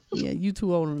 no. Yeah, you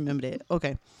too old to remember that.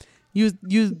 Okay. You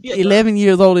 11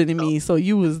 years older than me, so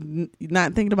you was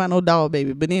not thinking about no doll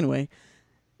baby. But anyway,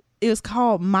 it was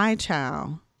called My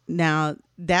Child. Now,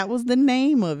 that was the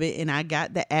name of it, and I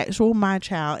got the actual My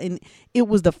Child, and it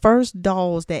was the first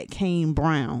dolls that came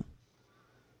brown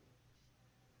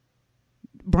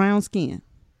skin.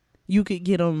 You could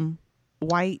get them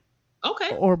white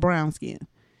or brown skin.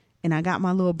 And I got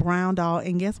my little brown doll,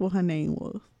 and guess what her name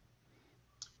was?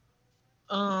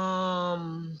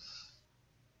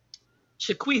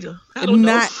 Shaquita. I don't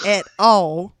know. Not at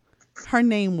all. Her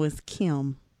name was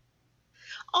Kim.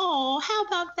 Oh, how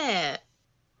about that?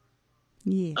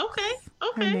 Yeah. Okay.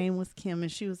 Her name was Kim,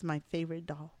 and she was my favorite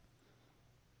doll.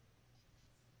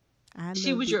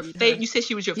 She was your favorite. You said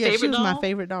she was your favorite doll? Yeah, she was my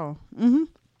favorite doll. Mm-hmm.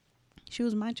 She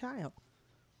was my child.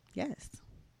 Yes.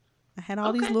 I had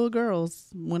all these little girls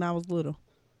when I was little.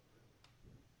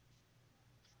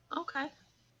 Okay.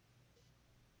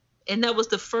 And that was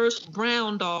the first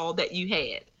brown doll that you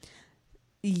had?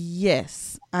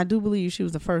 Yes. I do believe she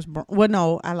was the first. Well,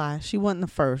 no, I lied. She wasn't the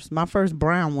first. My first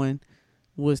brown one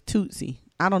was Tootsie.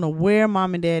 I don't know where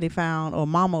Mom and Daddy found, or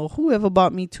Mama, or whoever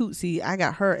bought me Tootsie. I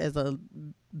got her as a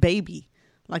baby,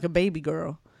 like a baby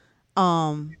girl.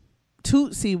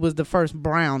 Tootsie was the first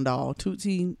brown doll.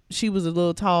 Tootsie, she was a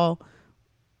little tall.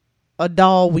 A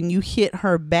doll, when you hit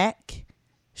her back,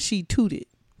 she tooted.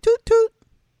 Toot, toot.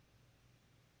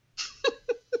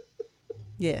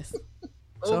 Yes.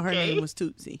 So her Okay. name was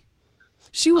Tootsie.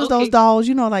 She was those dolls,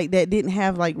 you know, like that didn't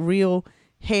have like real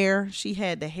hair. She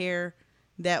had the hair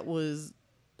that was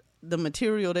the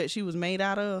material that she was made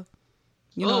out of.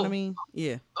 You know what I mean?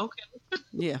 Yeah. Okay.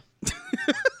 Yeah.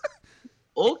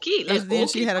 Okay. And then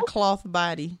she had a cloth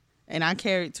body, and I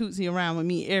carried Tootsie around with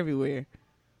me everywhere.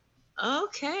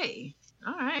 Okay.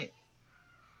 All right.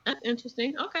 That's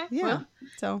interesting. Okay. Yeah. Well,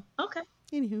 So, okay.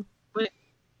 anywho, But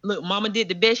look, Mama did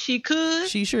the best she could.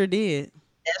 she sure did.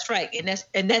 That's right,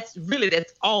 and that's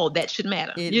all that should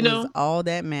matter. It you know, was all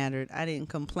that mattered. I didn't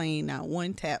complain, not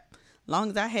one tap. Long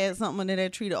as I had something under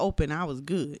that tree to open, I was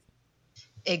good.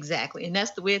 exactly, and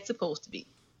that's the way it's supposed to be.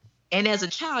 And as a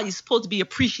child, you're supposed to be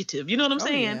appreciative. You know what I'm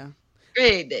saying? Yeah.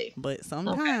 Great day. But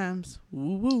sometimes,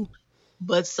 woo woo.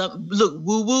 But look,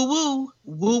 woo woo woo,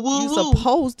 woo woo You're woo.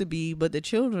 supposed to be, but the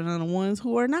children are the ones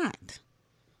who are not.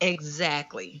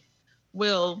 Exactly.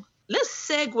 Well, let's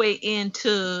segue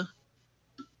into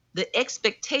the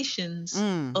expectations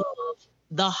of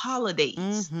the holidays.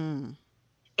 Mm-hmm.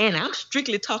 And I'm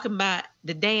strictly talking about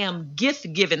the damn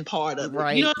gift giving part of it.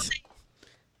 Right. You know what I'm saying?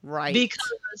 Right. Because,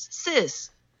 sis,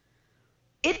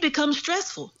 it becomes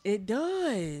stressful. It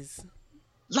does.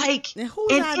 Like, And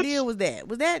whose idea was that?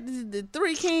 Was that the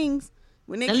Three Kings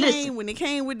when they Now came? listen. When they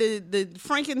came with the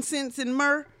frankincense and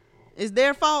myrrh, is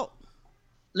their fault?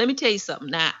 let me tell you something.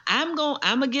 Now, I'm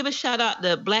gonna give a shout out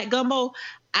to Black Gumbo.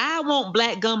 I want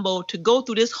Black Gumbo to go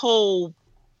through this whole,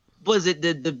 was it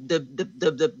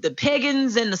the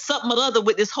pagans and the something or the other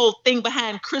with this whole thing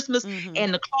behind Christmas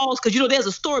and the clause, because you know there's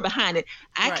a story behind it.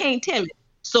 I can't tell it,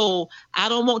 so I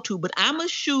don't want to. But I'm gonna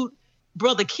shoot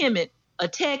Brother Kemet a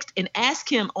text and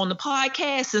ask him on the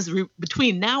podcast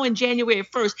between now and January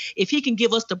 1st if he can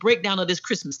give us the breakdown of this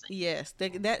Christmas thing. Yes,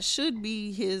 that should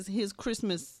be his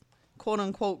Christmas, quote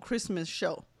unquote, Christmas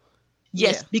show.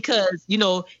 Yes, Yeah. because you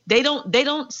know they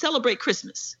don't celebrate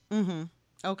Christmas. Mm-hmm.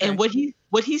 Okay. And what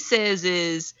he says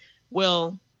is,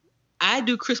 well, I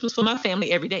do Christmas for my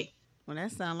family every day. Well,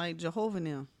 that sounds like Jehovah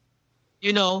now.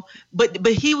 You know, but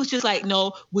he was just like,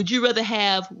 no, would you rather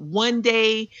have one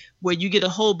day where you get a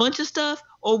whole bunch of stuff,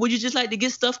 or would you just like to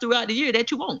get stuff throughout the year that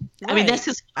you want? I mean, that's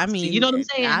his philosophy. You know what I'm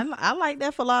saying? I like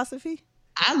that philosophy.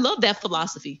 I love that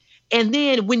philosophy. And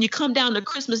then when you come down to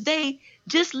Christmas Day,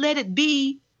 just let it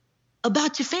be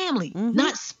about your family,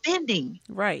 not spending.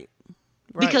 Right.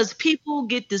 Because people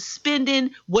get to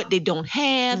spending what they don't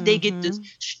have. They get to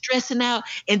stressing out.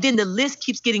 And then the list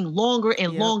keeps getting longer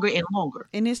and longer and longer.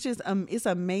 And it's just it's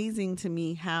amazing to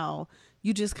me how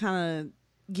you just kind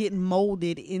of get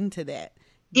molded into that.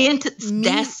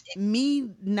 Me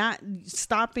not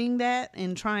stopping that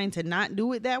and trying to not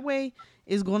do it that way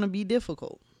is going to be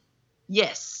difficult.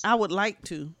 Yes. I would like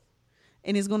to.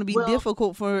 And it's going to be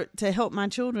difficult to help my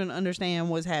children understand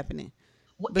what's happening.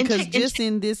 Because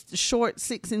in this short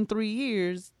 6 and 3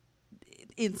 years,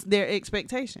 it's their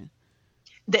expectation.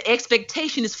 The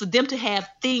expectation is for them to have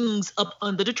things up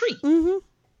under the tree. Mm-hmm.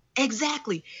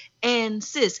 Exactly. And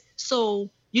sis, so,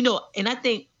 you know, and I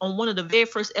think on one of the very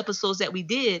first episodes that we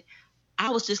did, I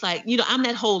was just like, you know, I'm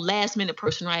that whole last minute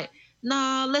person, right?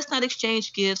 Nah, let's not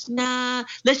exchange gifts. Nah,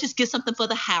 let's just get something for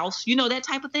the house. You know, that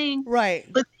type of thing. Right.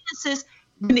 But then, sis,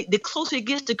 the closer it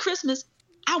gets to Christmas,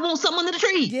 I want something under the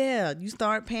tree. Yeah, you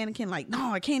start panicking like,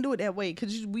 no, I can't do it that way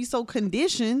because we so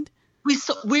conditioned.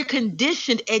 We're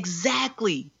conditioned,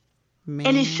 exactly. Man.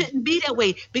 And it shouldn't be that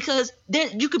way because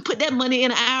you can put that money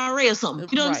in an IRA or something.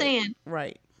 You know what I'm saying?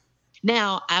 Right.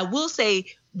 Now, I will say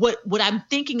what I'm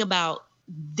thinking about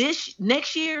this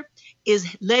next year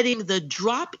is letting the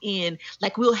drop in,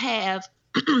 like we'll have,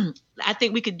 I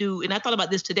think we could do, and I thought about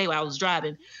this today while I was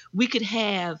driving, we could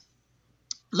have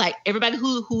like everybody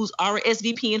who's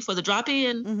RSVPing for the drop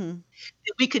in,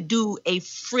 we could do a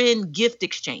friend gift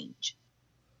exchange.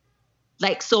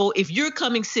 Like, so if you're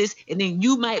coming, sis, and then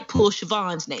you might pull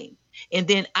Siobhan's name, and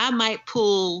then I might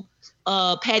pull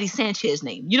Patty Sanchez's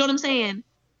name. You know what I'm saying?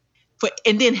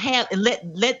 And then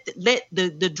let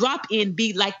the drop in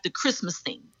be like the Christmas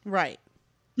thing. Right.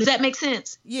 Does that make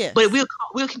sense? Yeah. But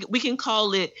we can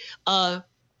call it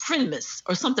Friendmas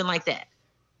or something like that.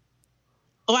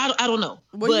 Oh, I don't know.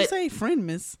 What do you say,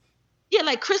 Friendmas? Yeah,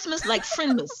 like Christmas, like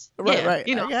Friendmas. Right, yeah, right.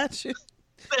 You know. I got you.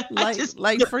 Like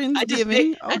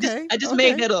Friendsgiving. I just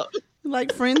made that up.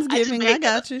 Like Friendsgiving. I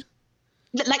got you.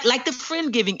 Like the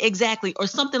friend giving, exactly, or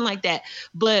something like that.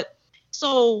 But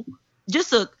so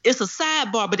it's a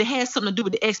sidebar, but it has something to do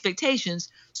with the expectations.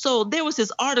 So there was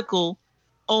this article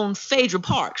on Phaedra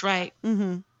Parks, right?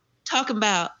 Mm-hmm. Talking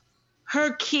about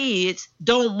her kids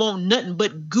don't want nothing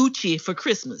but Gucci for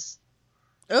Christmas.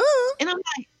 Oh. And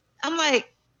I'm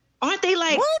like, aren't they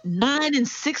like 9 and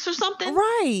 6 or something?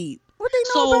 Right. What they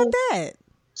know about that?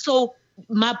 So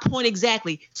my point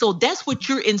exactly. So that's what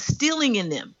you're instilling in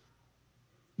them.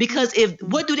 Because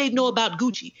what do they know about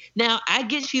Gucci? Now, I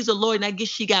get she's a lawyer and I get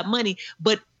she got money,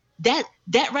 but that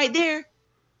right there,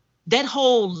 that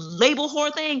whole label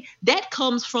whore thing, that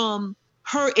comes from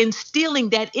her instilling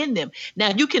that in them. Now,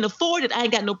 you can afford it. I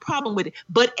ain't got no problem with it.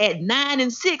 But at 9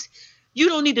 and 6, you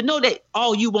don't need to know that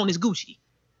all you want is Gucci.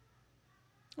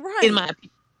 Right. In my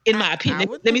opinion.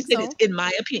 Let me say this. In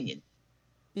my opinion.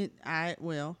 I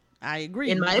agree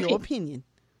in my with your opinion.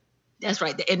 That's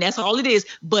right. And that's all it is.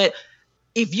 But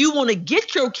if you want to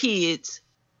get your kids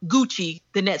Gucci,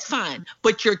 then that's fine.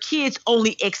 But your kids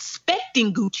only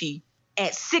expecting Gucci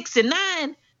at 6 and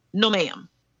 9, no ma'am.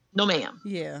 No ma'am.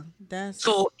 Yeah, that's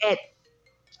so at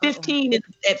 15 and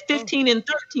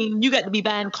 13, you got to be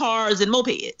buying cars and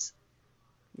mopeds.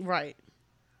 Right.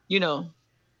 You know.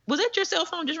 Was that your cell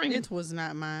phone just ringing? It was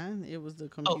not mine. It was the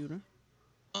computer.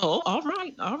 Oh, all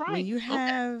right. When you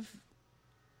have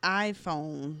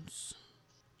iPhones,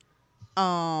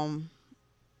 iPhone,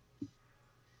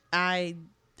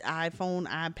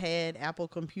 iPad, Apple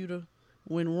computer,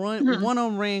 when one of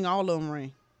them ring, all of them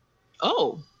ring.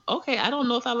 Oh, okay. I don't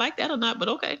know if I like that or not, but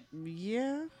okay.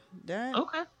 Yeah, that.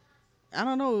 Okay. I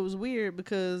don't know. It was weird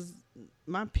because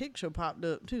my picture popped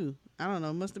up too. I don't know.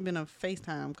 It must have been a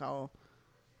FaceTime call.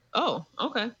 Oh,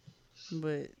 okay.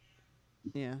 But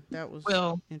yeah, that was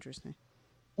interesting.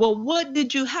 Well, what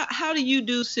did you? How do you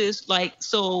do, sis? Like,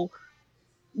 so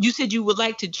you said you would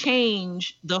like to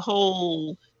change the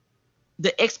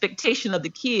expectation of the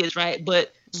kids, right?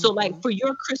 But so, like, for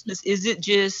your Christmas, is it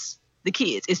just the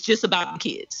kids? It's just about the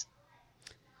kids.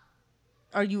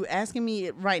 Are you asking me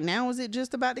right now? Is it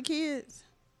just about the kids?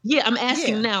 Yeah, I'm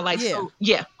asking now. Like, so,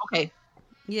 yeah, okay.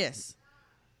 Yes.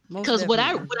 Because what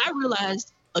I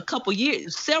realized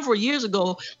several years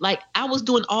ago, like I was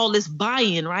doing all this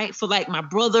buy-in, right? For like my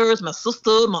brothers, my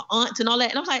sister, my aunts and all that.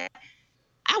 And I was like,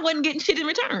 I wasn't getting shit in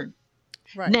return.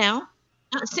 Right. Now,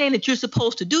 not saying that you're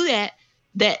supposed to do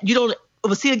that you don't,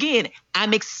 but see again,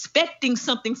 I'm expecting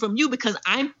something from you because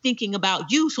I'm thinking about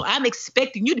you. So I'm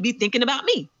expecting you to be thinking about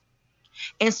me.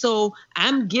 And so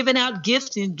I'm giving out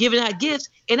gifts, and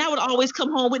I would always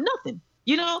come home with nothing,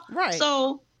 you know? Right.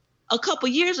 So a couple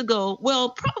years ago,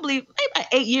 probably maybe about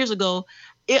 8 years ago,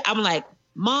 I'm like,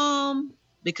 Mom,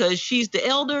 because she's the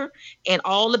elder, and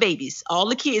all the babies, all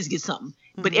the kids get something.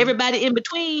 But everybody in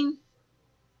between,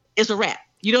 it's a wrap.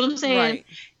 You know what I'm saying? Right.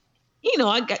 You know,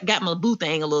 I got my boo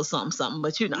thing a little something,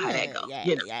 but you know how that goes. Yeah,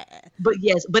 you know? yeah.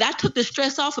 But I took the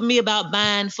stress off of me about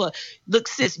buying look,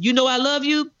 sis, you know I love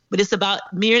you, but it's about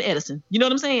me and Edison. You know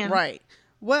what I'm saying? Right.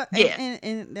 Well, yeah.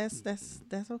 and that's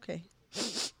okay.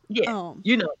 Yeah.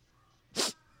 You know.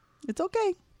 It's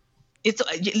okay.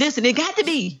 Listen, it got to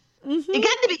be. Mm-hmm. It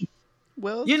got to be.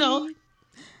 Well, you know.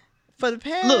 For the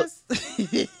past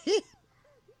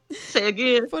say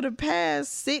again. For the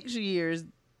past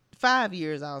 5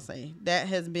 years, I'll say, that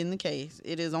has been the case.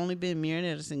 It has only been me and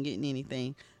Edison getting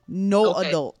anything. No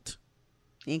adult,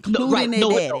 including their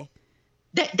daddy. Adult.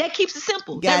 That keeps it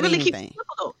simple. Got that really anything. Keeps it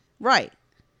simple, though. Right.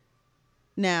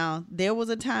 Now, there was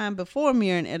a time before me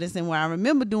and Edison where I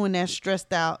remember doing that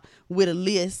stressed out with a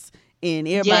list and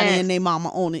everybody and their mama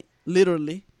on it,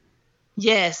 literally.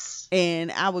 Yes.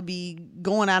 And I would be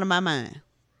going out of my mind.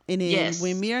 And then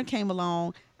when Mira came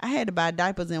along, I had to buy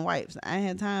diapers and wipes. I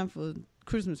had time for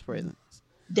Christmas presents.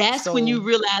 That's when you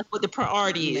realize what the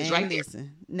priority is, right?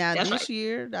 Listen. Now, this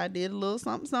year, I did a little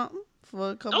something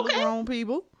for a couple of grown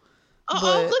people. Look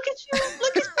at you.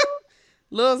 Look at you.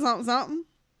 Little something.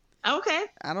 Okay.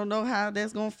 I don't know how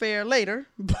that's going to fare later.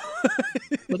 But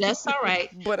that's all right.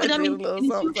 But I mean, did a little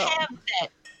something.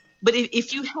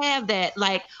 If you have that,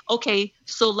 like, okay,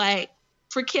 so like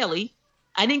for Kelly,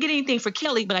 I didn't get anything for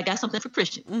Kelly, but I got something for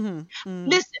Christian.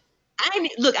 Listen,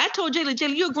 I told Jayla,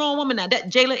 you're a grown woman now.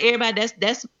 That Jayla, everybody,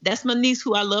 that's my niece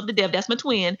who I love to death. That's my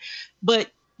twin.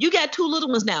 But you got 2 little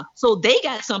ones now, so they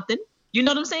got something. You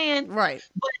know what I'm saying? Right.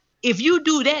 But if you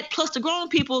do that plus the grown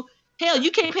people, hell, you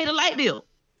can't pay the light bill.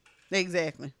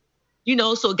 Exactly. You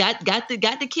know, so got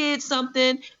the kids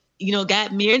something. You know,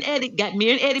 got Mir and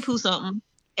Eddie Pooh something,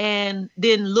 and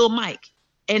then Lil Mike,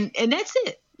 and that's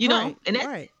it. You know, and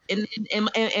that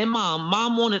and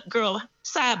mom wanted, girl,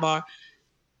 sidebar,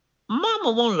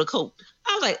 mama wanted a coat.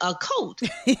 I was like, a coat?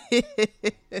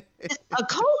 A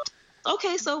coat?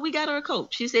 Okay, so we got her a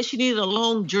coat. She said she needed a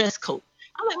long dress coat.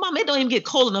 I'm like, Mom, it don't even get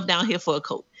cold enough down here for a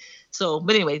coat. So,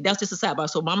 but anyway, that's just a sidebar.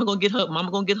 So mama gonna get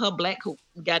her black coat.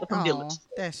 Got it from Dillard's.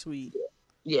 That's sweet.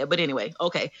 Yeah, but anyway,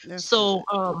 okay. That's so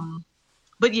good.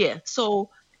 But yeah, so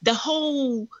the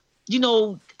whole, you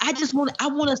know, I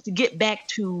want us to get back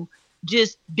to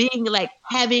just being like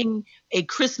having a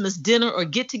Christmas dinner or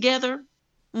get together,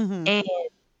 and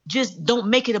just don't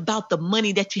make it about the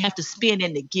money that you have to spend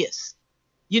and the gifts.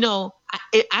 You know,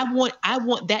 I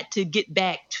want that to get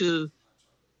back to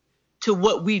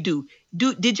what we do.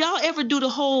 Did y'all ever do the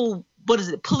whole, what is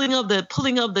it, pulling of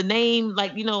the name,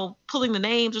 like, you know, pulling the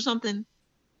names or something?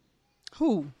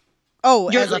 Who? Oh,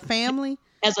 You're as like, a family?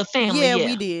 As a family, Yeah, yeah.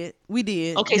 we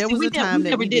did. Okay, there see, was a time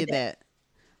that we did that.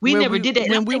 We Where never did that.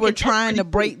 When we were trying to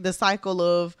break the cycle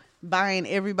of buying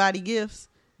everybody gifts,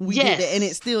 we did that, and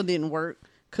it still didn't work.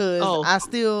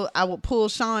 Cause I would pull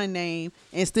Sean's name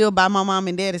and still buy my mom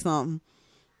and daddy something.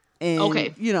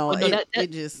 And you know,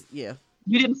 it just You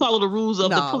didn't follow the rules of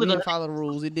the pulling. We didn't follow the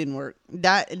rules. It didn't work.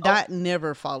 Dot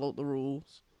never followed the rules.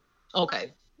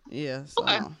 Okay. Yeah. So.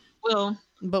 Okay. Well,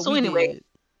 but so anyway,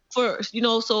 first, you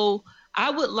know, so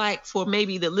I would like for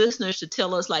maybe the listeners to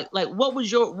tell us like what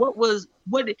is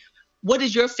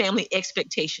your family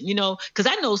expectation? You know, because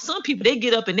I know some people, they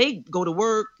get up and they go to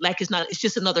work like it's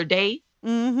just another day.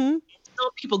 Mm-hmm.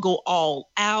 Some people go all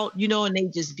out, you know, and they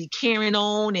just be carrying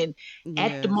on and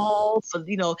at the mall for,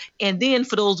 you know, and then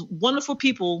for those wonderful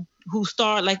people who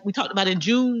start, like we talked about in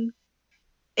June,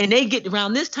 and they get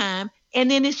around this time,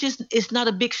 and then it's not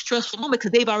a big stressful moment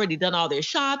because they've already done all their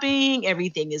shopping,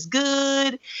 everything is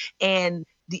good, and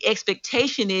the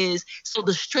expectation is, so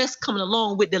the stress coming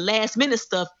along with the last minute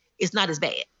stuff is not as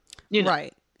bad, you know?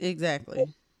 Right, exactly.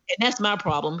 And that's my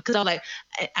problem, because I'm like,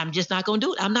 I'm just not going to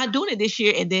do it. I'm not doing it this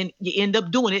year. And then you end up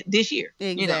doing it this year.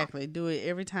 Exactly. You know? Do it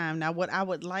every time. Now, what I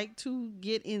would like to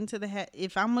get into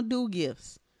if I'm going to do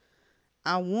gifts,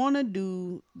 I want to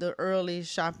do the early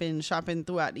shopping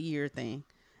throughout the year thing.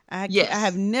 I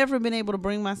have never been able to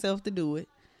bring myself to do it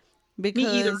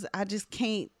because I just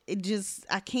can't,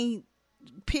 I can't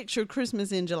picture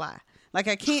Christmas in July. Like,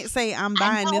 I can't say I'm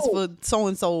buying this for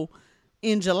so-and-so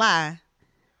in July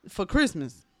for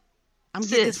Christmas. I'm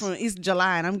getting this it's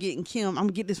July, and I'm getting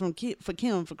this for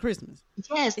Kim for Christmas.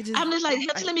 Yes, I'm just like,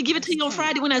 let me give it to you on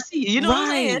Friday when I see you. You know what I'm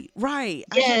saying? Right.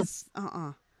 Yes.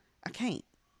 I can't.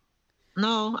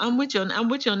 No, I'm with you. I'm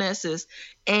with you on that, sis.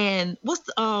 And what's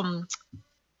the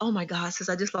oh my God, sis,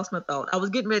 I just lost my thought. I was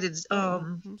getting ready to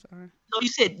I'm sorry. No, you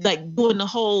said like doing the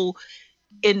whole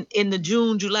in the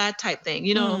June, July type thing,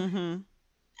 you know.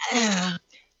 Mm-hmm.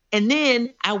 And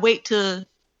then I wait to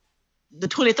the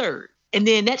 23rd. And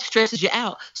then that stresses you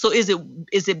out. So is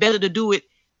it better to do it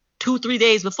 2-3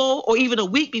 days before, or even a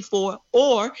week before,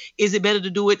 or is it better to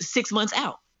do it 6 months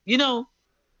out? You know,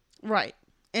 right?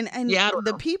 And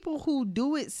the people who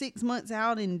do it 6 months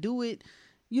out and do it,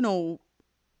 you know,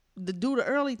 do the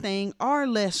early thing are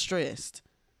less stressed.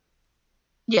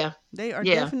 Yeah, they are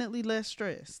definitely less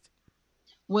stressed.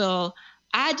 Well,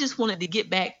 I just wanted to get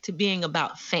back to being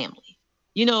about family.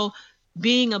 You know,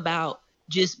 being about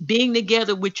just being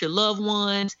together with your loved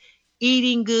ones,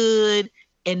 eating good,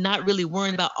 and not really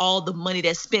worrying about all the money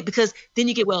that's spent. Because then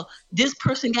you get, well, this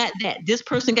person got that, this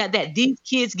person got that, these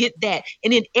kids get that.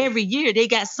 And then every year they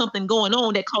got something going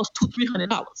on that costs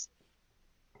 $200-$300.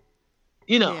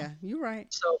 You know? Yeah, you're right.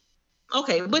 So,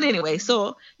 okay. But anyway,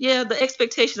 so yeah, the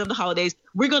expectation of the holidays,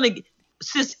 we're going to,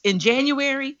 since in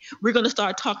January, we're going to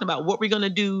start talking about what we're going to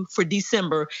do for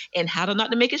December and how to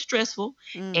not to make it stressful,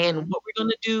 and what we're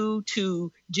going to do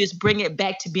to just bring it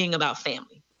back to being about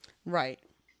family. Right.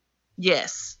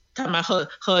 Yes. Talking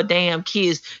about her damn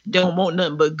kids don't want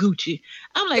nothing but Gucci.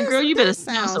 I'm like, girl, you better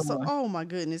sound somewhere. Oh my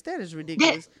goodness, that is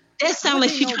ridiculous. That sounds like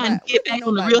she's trying to get back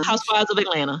on the Real Housewives of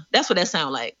Atlanta. That's what that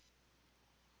sounds like.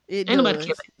 Ain't nobody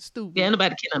care. Stupid. Yeah, ain't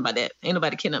nobody care about that. Ain't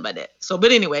nobody care about that. So,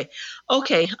 but anyway,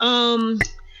 okay.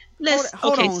 Let's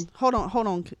hold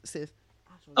on, sis.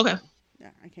 Okay. Yeah,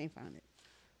 I can't find it.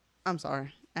 I'm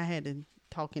sorry. I had to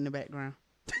talk in the background.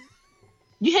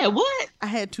 You had what? I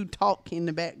had to talk in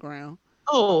the background.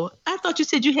 Oh, I thought you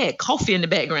said you had coffee in the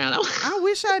background. I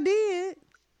wish I did.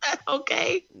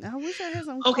 Okay. I wish I had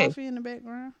some coffee in the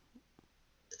background.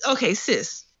 Okay,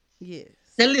 sis. Yes.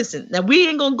 Now listen. Now we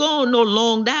ain't gonna go on no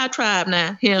long diatribe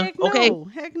now. Here, Heck no. Okay.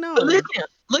 Heck no. But look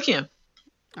here.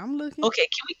 I'm looking. Okay.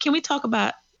 Can we talk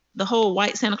about the whole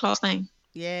white Santa Claus thing?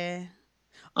 Yeah.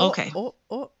 Okay.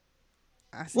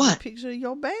 I see a picture of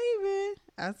your baby.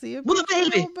 I see a picture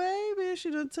of your baby. She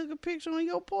done took a picture on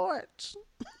your porch.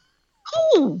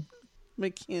 Who?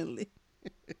 McKinley.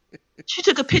 She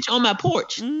took a picture on my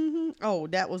porch. Mm-hmm. Oh,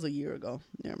 that was a year ago.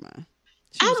 Never mind.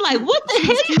 I'm like, cute. What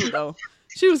the hell?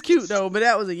 She was cute though, but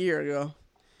that was a year ago.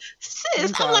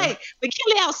 Sis, I'm like,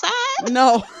 McKinley outside?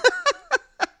 No.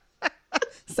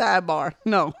 Sidebar.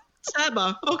 No.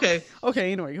 Sidebar. Okay.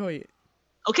 Okay. Anyway, go ahead.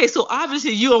 Okay, so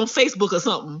obviously you on Facebook or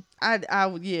something.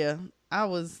 Yeah. I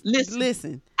was Listen,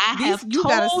 listen. have You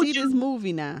gotta told see you. this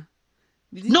movie now.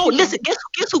 No, listen.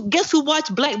 Guess who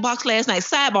watched Black Box last night?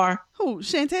 Sidebar. Who?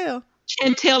 Chantel.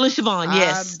 Chantel and Siobhan.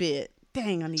 Yes. I bet.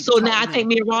 Dang, I need. So to now talk I to think them.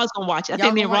 me and Roz gonna watch it. I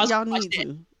think me and Roz y'all gonna watch need that.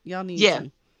 to. Y'all need Yeah.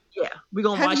 to. Yeah, we're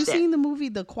gonna Have watch you that. seen the movie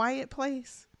The Quiet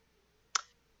Place?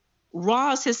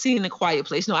 Roz has seen The Quiet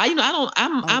Place. No,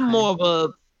 I'm Okay. more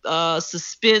of a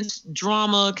suspense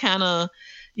drama kind of,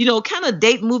 kind of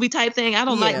date movie type thing. I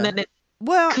don't like Yeah. nothing that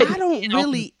Well, couldn't, I don't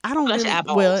really. flush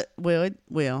eyeballs.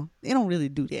 Well, they don't really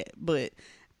do that, but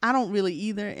I don't really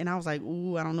either. And I was like,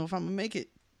 ooh, I don't know if I'm gonna make it.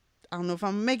 I don't know if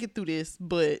I'm gonna make it through this,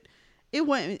 but it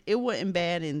wasn't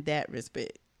bad in that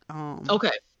respect.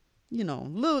 Okay.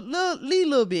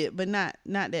 Little bit, but not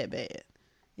that bad.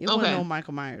 It wasn't no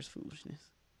Michael Myers foolishness.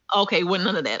 Okay, well,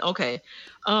 none of that. Okay.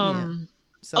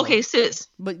 So, Okay, sis.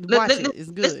 but watch it.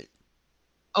 It's good.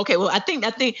 Okay, well, I think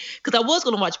because I was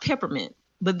gonna watch Peppermint,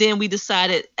 but then we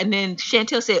decided, and then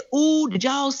Chantel said, "Ooh, did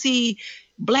y'all see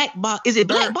Black Box? Is it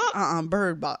Black Box?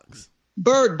 Bird Box.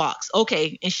 Bird Box."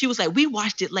 Okay, and she was like, "We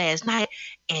watched it last night,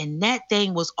 and that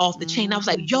thing was off the chain." I was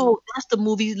like, "Yo, that's the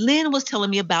movie Lynn was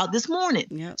telling me about this morning."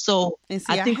 Yep. So And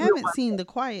see, I think haven't seen The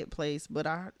Quiet Place, but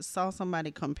I saw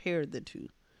somebody compare the two.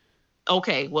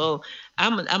 Okay, well,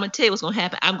 I'm gonna tell you what's gonna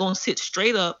happen. I'm gonna sit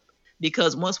straight up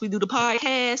because once we do the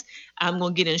podcast, I'm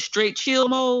gonna get in straight chill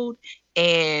mode,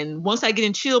 and once I get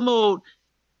in chill mode,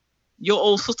 your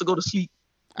old sister go to sleep.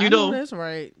 I know that's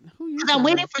right. Who you? Because I'm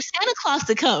waiting for Santa Claus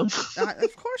to come.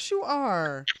 Of course you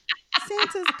are.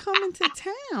 Santa's coming to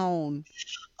town.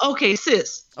 Okay,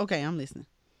 sis. Okay, I'm listening.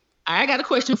 I got a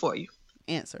question for you.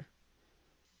 Answer.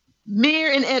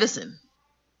 Mir and Edison,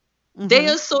 they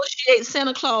associate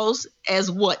Santa Claus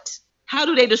as what? How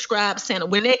do they describe Santa?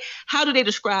 How do they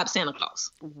describe Santa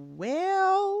Claus?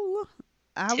 Well,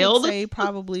 I Tell would the say truth.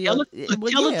 probably Tell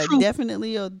the truth.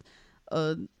 definitely a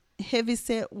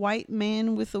heavyset white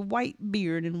man with a white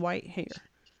beard and white hair.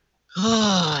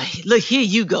 Oh, look, here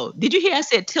you go. Did you hear I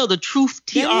said tell the truth?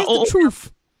 That is the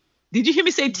truth. Did you hear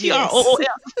me say TROOF?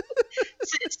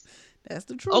 Sis, That's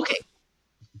the truth. okay.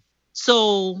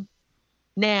 So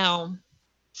now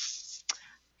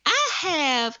I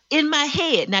have in my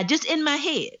head, just in my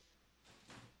head,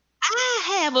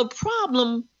 I have a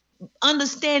problem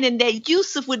understanding that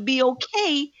Yusuf would be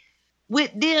okay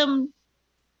with them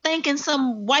thanking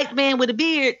some white man with a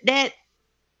beard that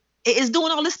is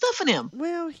doing all this stuff for them.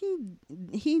 Well,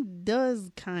 he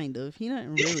does kind of. He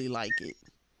doesn't really like it.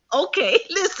 Okay,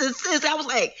 listen, sis, I was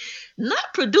like,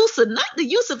 not producer, not the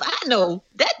Yusuf I know.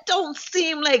 That don't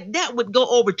seem like that would go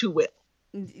over too well.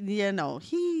 Yeah, no,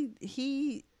 he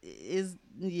is.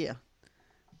 Yeah,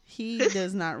 he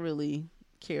does not really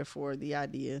care for the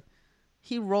idea.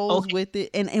 He rolls with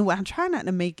it, and I try not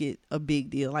to make it a big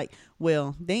deal. Like,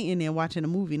 well, they in there watching a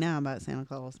movie now about Santa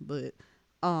Claus, but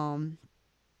I'm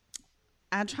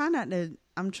trying not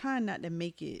to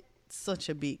make it such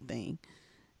a big thing.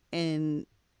 And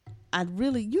I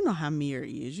really, how Mir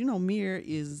is. Mir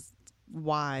is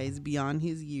wise beyond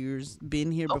his years,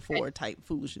 been here before type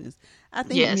foolishness. I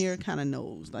think Mir kind of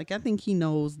knows. Like, I think he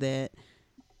knows that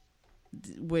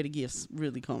where the gifts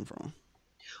really come from.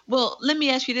 Well, let me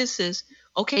ask you this, sis.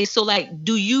 Okay, so like,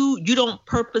 do you don't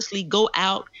purposely go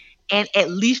out and at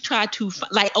least try to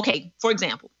like, okay, for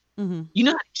example, you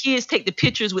know how kids take the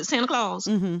pictures with Santa Claus?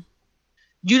 Mm-hmm.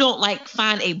 You don't like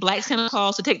find a black Santa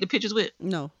Claus to take the pictures with?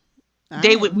 No.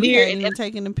 We hadn't even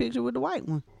taken the picture with the white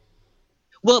one.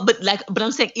 Well, but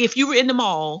I'm saying if you were in the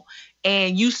mall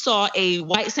and you saw a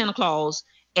white Santa Claus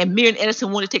and Mir and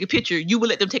Edison wanted to take a picture, you would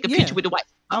let them take a picture with the white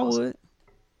Santa Claus? I would.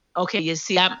 Okay, you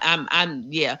see, I'm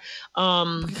yeah.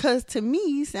 Because to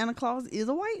me, Santa Claus is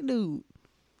a white dude.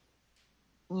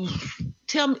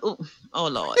 Tell me, oh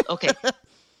Lord, okay.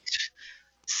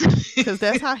 Because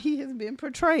that's how he has been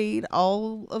portrayed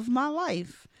all of my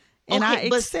life, and I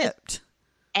accept.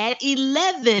 At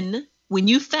 11, when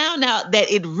you found out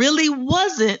that it really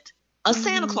wasn't a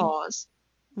Santa Claus,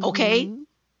 okay,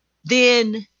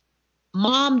 then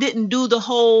Mom didn't do the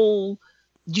whole,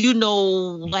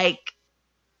 like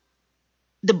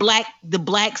the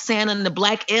black Santa and the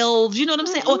black elves. You know what I'm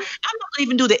saying? Or I'm not gonna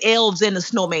even do the elves and the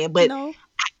snowman, but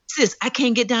sis, I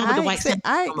can't get down with the white Santa.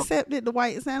 I accepted the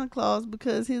white Santa Claus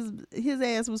because his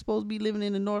ass was supposed to be living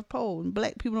in the North Pole, and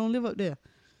black people don't live up there.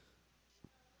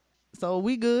 So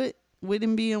we good with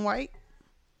him being white.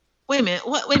 Wait a minute.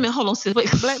 What? Wait a minute. Hold on, sis.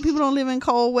 Wait. Black people don't live in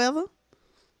cold weather.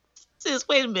 Sis,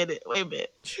 wait a minute.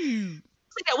 Say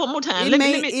that one more time.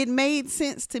 It made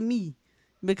sense to me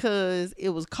because it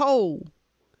was cold.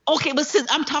 Okay, but sis,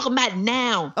 I'm talking about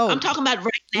now. I'm talking about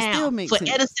right now. It still makes for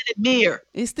sense. Edison and Mir.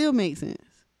 It still makes sense.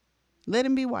 Let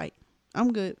him be white.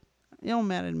 I'm good. It don't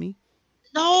matter to me.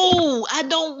 No, I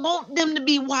don't want them to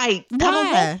be white.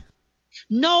 Why?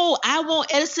 No, I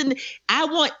want Edison.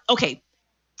 Okay.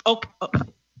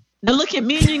 Now look at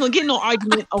me and you ain't gonna get no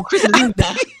argument on Christmas Eve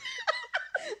now.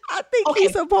 I think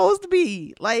he's supposed to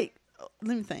be like.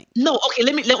 Let me think. No,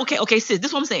 okay, okay, sis. This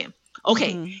is what I'm saying.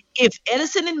 Okay, if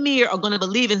Edison and Mir are going to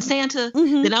believe in Santa,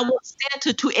 then I want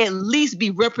Santa to at least be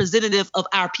representative of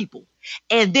our people.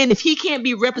 And then if he can't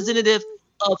be representative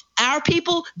of our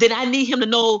people, then I need him to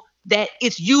know that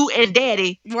it's you and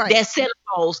Daddy that's Santa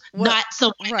Claus, not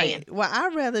some white man. Well,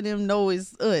 I'd rather them know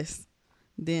it's us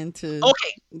than to.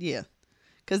 Okay. Yeah,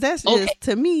 because that's just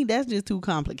to me. That's just too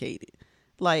complicated.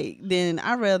 Like, then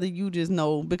I'd rather you just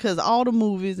know, because all the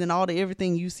movies and all the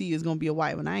everything you see is gonna be a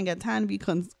white one. I ain't got time to be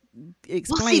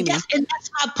explaining. Well, see,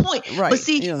 that's my point. Right. But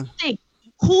see, think,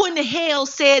 who in the hell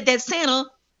said that Santa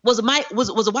was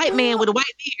a white man with a white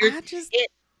beard? I just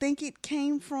think it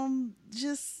came from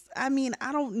I mean,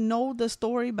 I don't know the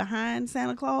story behind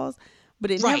Santa Claus, but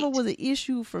it never was an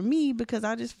issue for me, because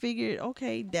I just figured,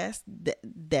 okay, that's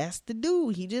the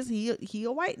dude. He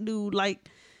a white dude. Like,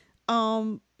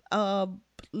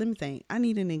 let me think. I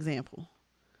need an example.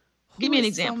 Give me an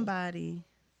example.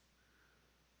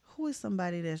 Who is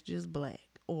somebody that's just black,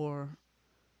 or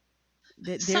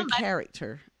that their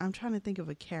character? I'm trying to think of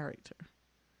a character.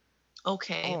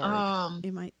 Okay.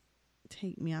 It might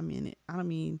take me a minute. I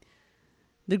mean,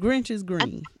 the Grinch is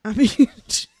green. I mean,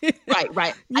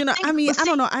 right. You know, I mean, I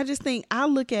don't know. I just think I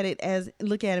look at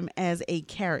him as a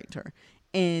character,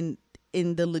 and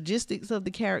in the logistics of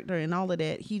the character and all of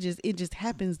that, it just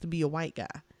happens to be a white guy.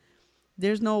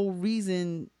 There's no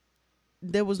reason.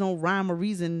 There was no rhyme or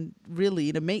reason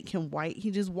really to make him white.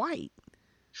 He just white.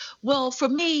 Well, for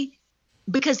me,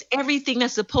 because everything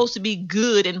that's supposed to be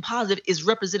good and positive is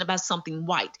represented by something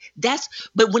white.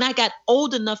 But when I got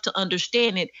old enough to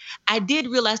understand it, I did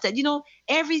realize that,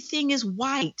 everything is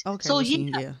white. Okay. So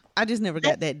yeah. I just never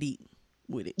got that deep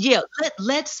with it. Yeah.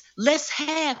 Let's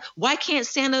have, why can't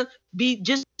Santa be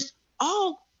just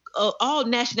all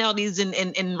nationalities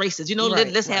and races?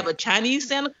 Let's have a Chinese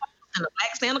Santa Claus and a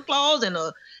black Santa Claus and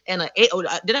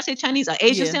did I say Chinese? An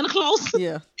Asian Santa Claus?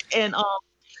 Yeah. And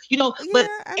but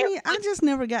I mean, I just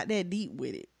never got that deep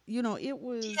with it. It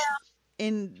was,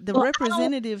 and the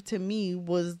representative to me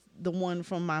was the one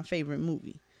from my favorite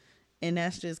movie, and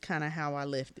that's just kind of how I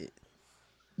left it.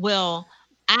 Well,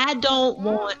 I don't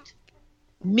want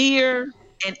Mir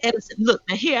and Edison. Look,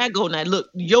 now here I go. Now look,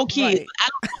 your kids. Right. I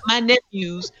don't want my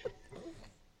nephews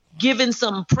giving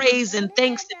some praise and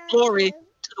thanks and glory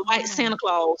to the white Santa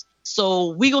Claus. So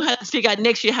we gonna have to figure out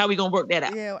next year how we gonna work that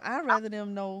out. Yeah, I'd rather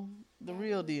them know the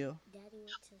real deal.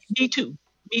 Me too.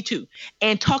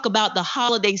 And talk about the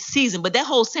holiday season. But that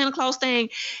whole Santa Claus thing,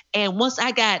 and once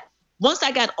I got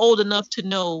old enough to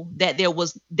know that there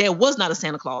was not a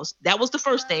Santa Claus, that was the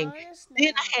first thing.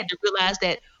 Then I had to realize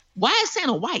that, why is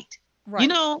Santa white? Right.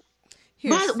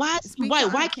 Why is he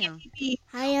white? Why can't he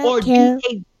be or do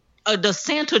the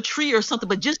Santa tree or something,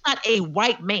 but just not a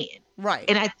white man? Right.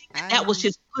 And I think that was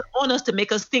just put on us to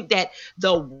make us think that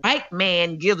the white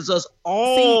man gives us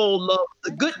all of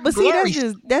the good. But glory.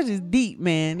 See, that's just deep,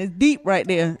 man. It's deep right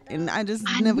there, and I just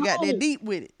never got that deep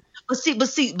with it. But see,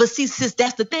 sis,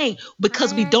 that's the thing.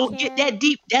 Because we don't get that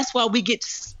deep, that's why we get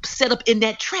set up in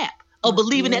that trap of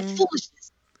believing that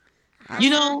foolishness.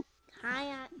 Hi,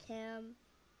 Aunt Kim.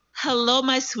 Hello,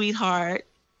 my sweetheart.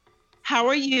 How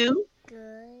are you?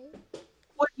 Good.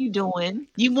 What are you doing?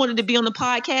 You wanted to be on the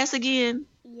podcast again?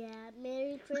 Yeah.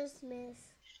 Merry Christmas.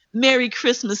 Merry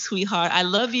Christmas, sweetheart. I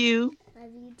love you.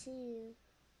 Love you too.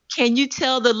 Can you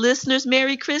tell the listeners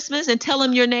Merry Christmas and tell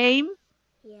them your name?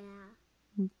 Yeah.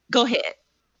 Go ahead.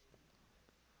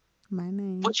 My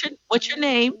name. What's your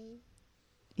name?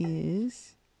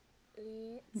 Is.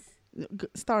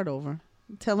 Start over.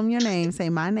 Tell them your name. Say,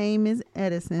 my name is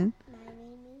Edison. My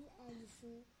name is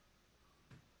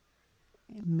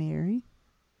Edison. Merry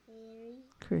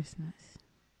Christmas.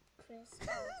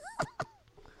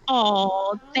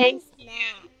 Oh, thank you.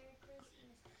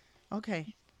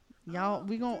 Okay. Y'all,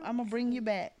 I'm gonna bring you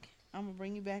back. I'm gonna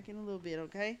bring you back in a little bit,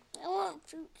 okay? I want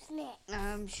fruit snacks.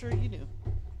 I'm sure you do.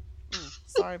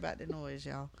 Sorry about the noise,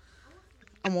 y'all.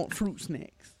 I want fruit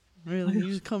snacks. Really? You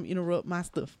just come interrupt my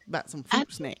stuff about some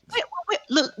fruit snacks. Wait,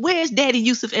 look, where's Daddy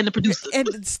Yusuf and the producer? At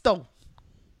the store.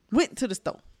 Went to the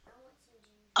store.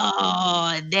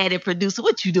 Oh, Daddy producer,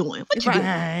 what you doing? What you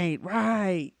doing?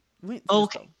 Right. Went to the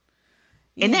store.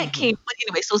 And that came, but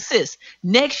anyway, so sis,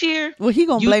 next year. Well, he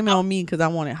gonna blame it on me because I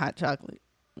wanted hot chocolate.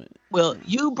 Well,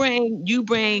 you bring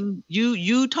in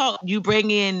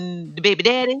the baby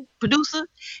daddy producer.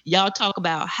 Y'all talk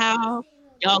about how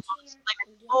y'all gonna explain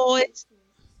to the boys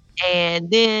and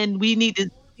then we need to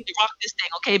rock this thing,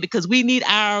 okay? Because we need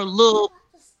our little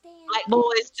black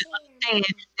boys to understand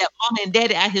that mama and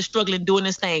daddy out here struggling doing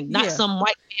this thing, not Yeah. some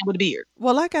white man with a beard.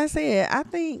 Well, like I said, I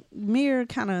think Mir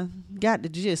kind of got the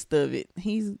gist of it.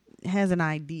 He has an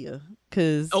idea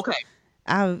because Okay.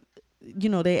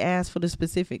 they ask for the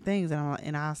specific things,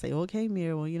 and I'll say, okay,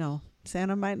 Mir, well,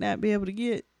 Santa might not be able to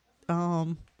get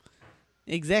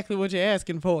exactly what you're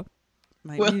asking for.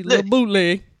 Might Well, be a little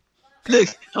bootleg. Look,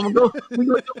 we gonna do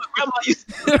what grandma used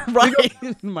to do.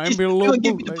 Right. Might be a We little gonna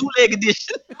give you the bootleg. bootleg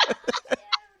edition. The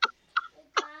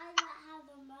guy that have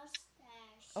a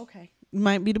mustache. Okay.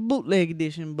 Might be the bootleg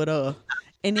edition, but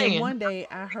and then Man. one day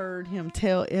I heard him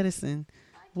tell Edison,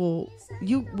 well,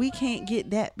 we can't get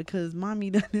that because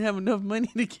mommy doesn't have enough money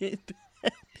to get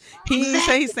that. He didn't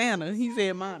say Santa, he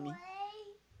said mommy.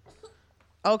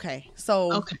 Okay,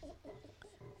 so Okay.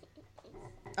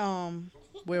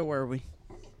 where were we?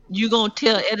 You gonna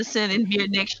tell Edison in here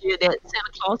next year that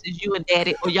Santa Claus is you and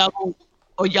Daddy, or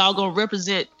y'all gonna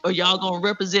represent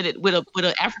it with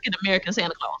a African American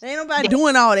Santa Claus. Ain't nobody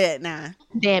doing all that now.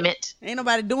 Damn it! Ain't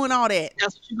nobody doing all that.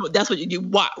 That's what you do.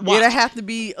 Watch. It'll have to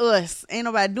be us. Ain't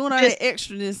nobody doing all that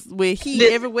extraness where Listen.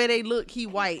 everywhere they look, he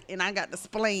white, and I got the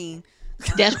spleen.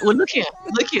 Well, look here.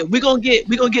 We gonna get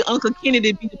Uncle Kenny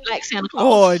to be the black Santa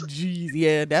Claus. Oh, jeez,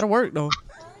 yeah, that'll work though.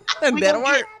 That'll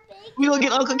work. We gonna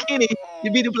get Uncle Kenny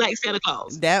to be the black Santa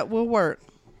Claus. That will work.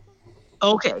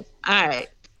 Okay. All right.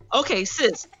 Okay,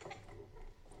 sis.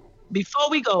 Before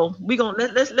we go,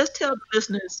 let's tell the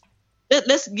listeners.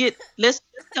 Let's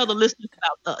tell the listeners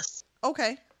about us.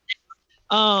 Okay.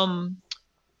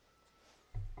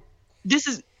 This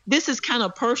is kind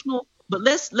of personal, but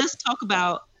let's talk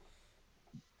about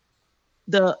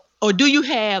do you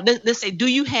have, let's say, do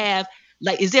you have,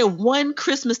 like, is there one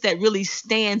Christmas that really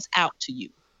stands out to you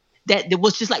that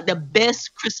was just like the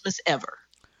best Christmas ever?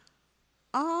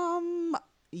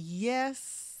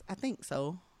 Yes, I think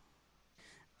so.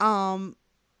 When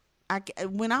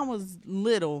I was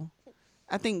little,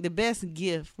 I think the best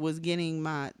gift was getting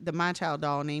my child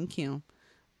doll named Kim.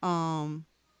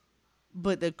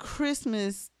 But the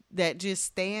Christmas that just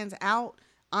stands out,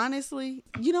 honestly,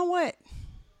 you know what?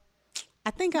 I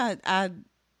think I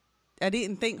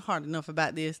didn't think hard enough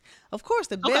about this. Of course,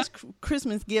 the best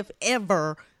Christmas gift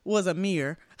ever was a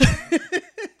mirror.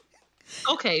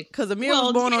 Okay. Because Amir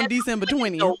was born on December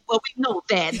 20th. Well, we know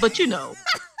that, but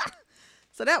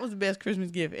So that was the best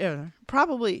Christmas gift ever.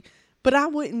 Probably. But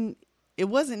it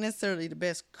wasn't necessarily the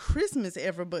best Christmas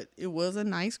ever, but it was a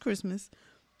nice Christmas.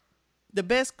 The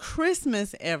best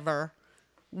Christmas ever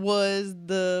was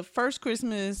the first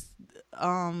Christmas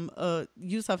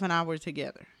Yusuf and I were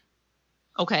together.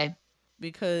 Okay.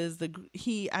 Because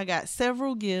I got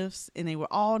several gifts and they were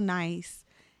all nice,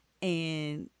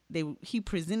 and he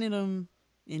presented them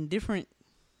in different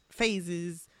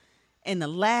phases, and the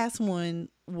last one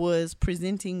was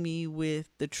presenting me with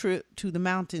the trip to the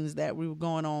mountains that we were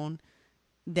going on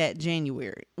that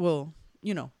January. Well,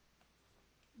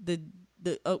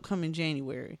 the upcoming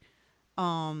January.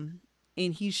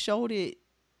 And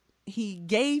he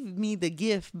gave me the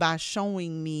gift by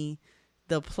showing me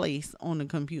the place on the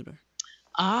computer.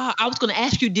 I was going to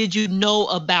ask you, did you know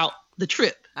about the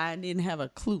trip? I didn't have a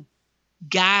clue.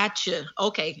 Gotcha.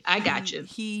 Okay, I got you.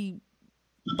 He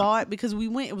bought, because we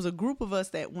went, it was a group of us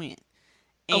that went.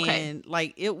 And Okay.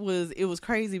 like it was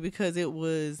crazy because it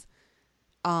was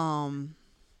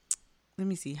let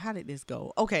me see, how did this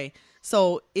go? Okay.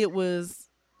 So it was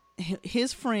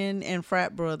his friend and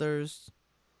frat brother's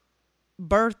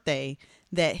birthday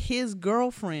that his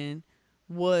girlfriend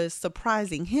was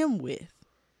surprising him with.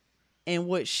 And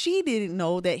what she didn't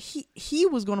know, that he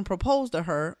was going to propose to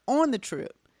her on the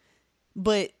trip.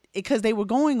 But because they were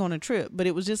going on a trip, but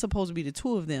it was just supposed to be the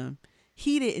two of them.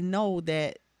 He didn't know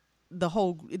that there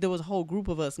was a whole group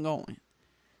of us going.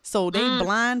 So they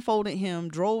blindfolded him,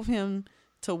 drove him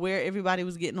to where everybody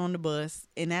was getting on the bus,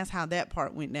 and that's how that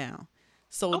part went down.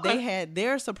 So they had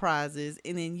their surprises,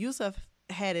 and then Yusuf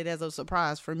had it as a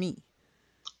surprise for me.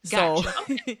 Gotcha.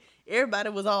 So everybody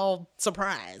was all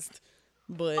surprised.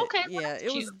 But Okay, well, yeah,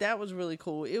 that's cute. that was really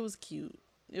cool. It was cute.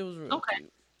 It was really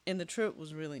cute. And the trip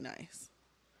was really nice.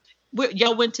 Where'd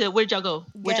y'all go? Where'd y'all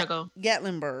go?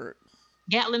 Gatlinburg,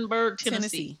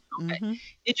 Tennessee. Okay. Mhm.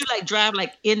 Did you drive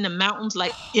in the mountains,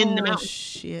 in the mountains?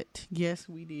 Shit. Yes,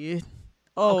 we did.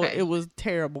 Oh, Okay. it was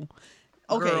terrible.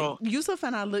 Okay. Girl. Yusuf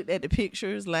and I looked at the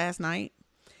pictures last night,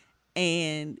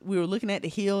 and we were looking at the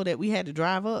hill that we had to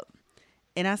drive up.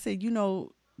 And I said,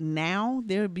 now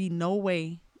there would be no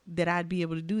way that I'd be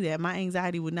able to do that. My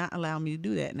anxiety would not allow me to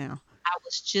do that now. I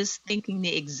was just thinking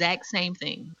the exact same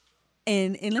thing.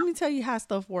 And let me tell you how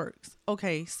stuff works.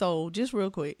 Okay, so just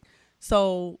real quick.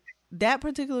 So that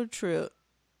particular trip,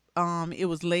 it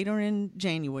was later in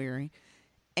January,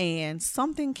 and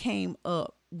something came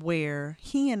up where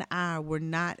he and I were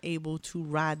not able to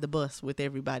ride the bus with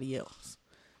everybody else.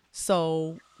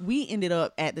 So we ended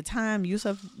up, at the time,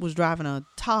 Yusuf was driving a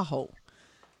Tahoe.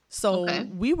 So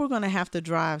we were going to have to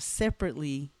drive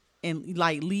separately and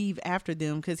like leave after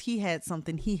them because he had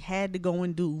something he had to go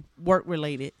and do work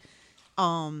related.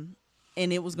 And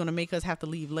it was going to make us have to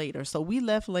leave later. So we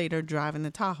left later driving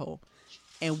the Tahoe,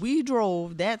 and we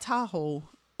drove that Tahoe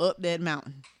up that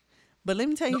mountain. But let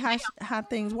me tell you how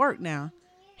things work now.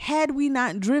 Had we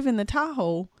not driven the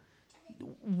Tahoe,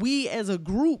 we as a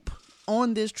group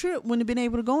on this trip wouldn't have been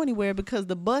able to go anywhere because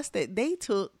the bus that they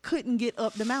took couldn't get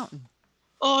up the mountain.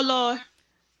 Oh, Lord.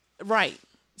 Right.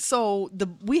 So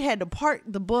we had to park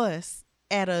the bus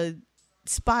at a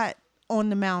spot on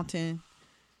the mountain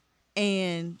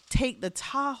and take the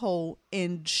Tahoe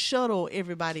and shuttle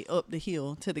everybody up the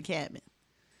hill to the cabin.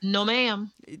 No,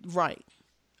 ma'am. Right.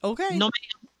 Okay. No,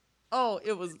 ma'am. Oh,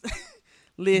 it was.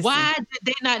 Listen. Why did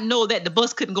they not know that the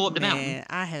bus couldn't go up the mountain?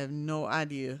 I have no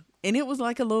idea. And it was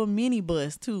like a little mini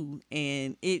bus too,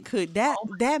 and it could that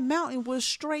mountain was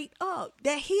straight up.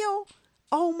 That hill,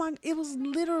 oh my! It was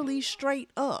literally straight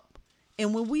up.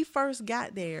 And when we first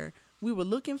got there, we were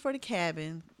looking for the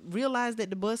cabin, realized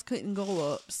that the bus couldn't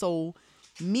go up. So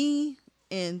me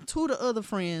and two of the other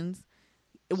friends,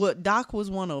 Doc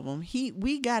was one of them.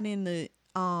 We got in the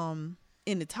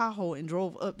Tahoe and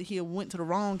drove up the hill, went to the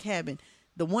wrong cabin.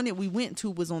 The one that we went to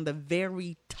was on the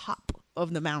very top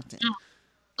of the mountain.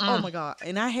 Oh my God.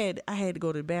 And I had to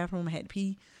go to the bathroom, I had to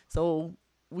pee. So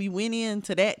we went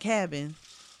into that cabin,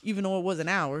 even though it wasn't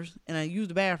ours, and I used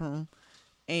the bathroom.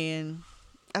 And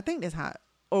I think that's how,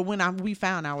 or when we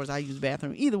found ours, I used the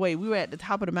bathroom. Either way, we were at the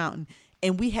top of the mountain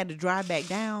and we had to drive back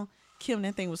down. Kim,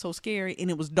 that thing was so scary, and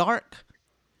it was dark.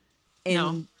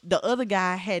 And the other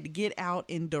guy had to get out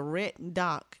and direct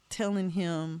Doc, telling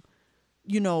him,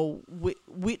 you know,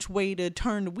 which way to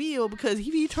turn the wheel, because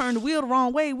if he turned the wheel the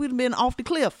wrong way, we'd have been off the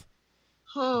cliff.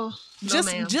 Oh,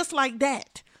 no, just like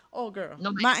that. Oh, girl,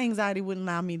 no, my anxiety wouldn't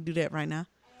allow me to do that right now.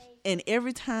 And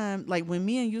every time, like when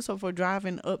me and Yusuf were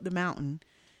driving up the mountain,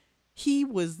 he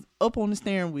was up on the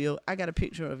steering wheel. I got a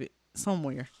picture of it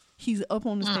somewhere. He's up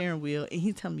on the steering wheel and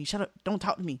he's telling me, "Shut up! Don't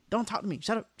talk to me! Don't talk to me!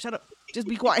 Shut up! Shut up! Just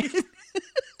be quiet."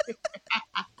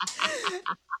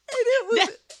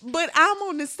 But I'm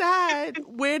on the side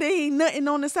where there ain't nothing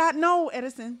on the side. No,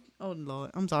 Edison. Oh,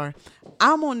 Lord. I'm sorry.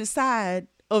 I'm on the side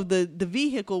of the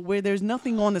vehicle where there's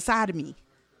nothing on the side of me.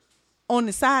 On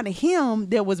the side of him,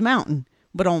 there was mountain.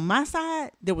 But on my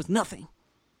side, there was nothing.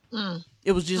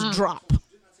 It was just drop.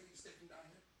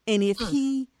 And if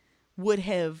he would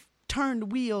have turned the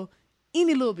wheel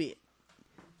any little bit,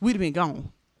 we'd have been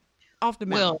gone off the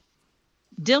mountain. Well,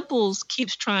 Dimples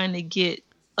keeps trying to get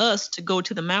us to go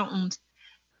to the mountains,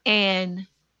 and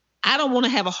I don't want to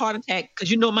have a heart attack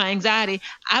because you know my anxiety.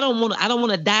 I don't want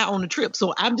to die on the trip,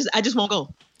 so I just won't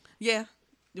go. Yeah,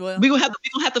 well, we're gonna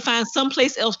have to find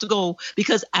someplace else to go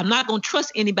because I'm not gonna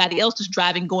trust anybody else that's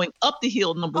driving going up the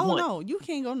hill. Number one. Oh no, you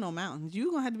can't go to no mountains.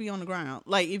 You're gonna have to be on the ground.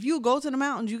 Like if you go to the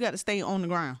mountains, you got to stay on the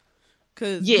ground.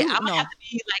 Cause I'm gonna have to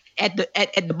be like at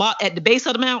the base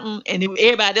of the mountain, and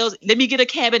everybody else. Let me get a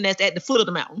cabin that's at the foot of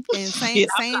the mountain. And same here.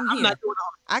 I'm not doing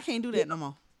all I can't do that no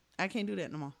more. I can't do that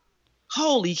no more.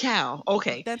 Holy cow!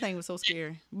 Okay, that thing was so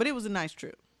scary, but it was a nice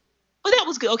trip. Well, that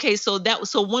was good. Okay, so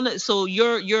so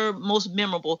your most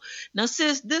memorable. Now,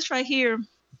 sis, this right here,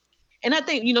 and I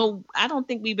think I don't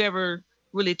think we've ever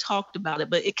really talked about it,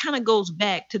 but it kind of goes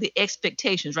back to the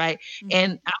expectations, right? Mm-hmm.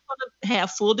 And I'm going to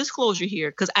have full disclosure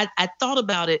here because I thought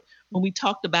about it when we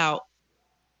talked about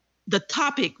the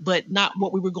topic, but not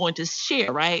what we were going to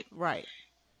share, right? Right.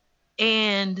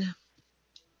 And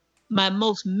my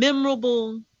most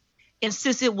memorable, and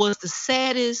since it was the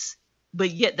saddest,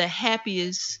 but yet the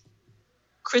happiest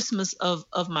Christmas of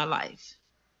my life.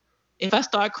 If I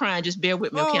start crying, just bear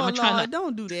with me, okay? I'm trying not.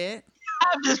 Don't do that.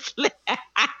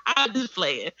 I'm just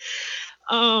playing.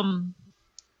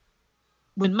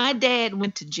 When my dad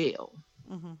went to jail,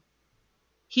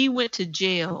 he went to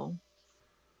jail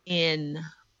in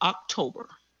October.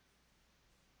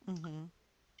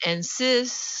 And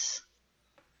sis,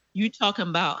 you talking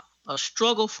about a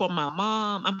struggle for my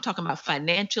mom. I'm talking about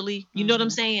financially. You know what I'm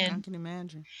saying? I can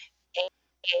imagine.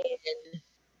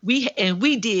 And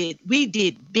we did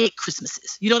big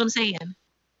Christmases. You know what I'm saying?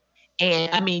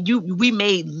 And I mean, we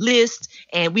made lists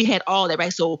and we had all that,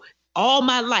 right? So all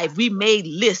my life we made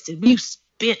lists and we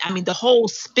spent. I mean, the whole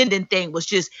spending thing was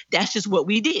that's just what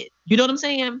we did. You know what I'm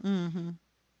saying?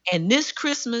 And this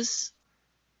Christmas,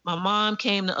 My mom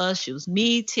came to us. She was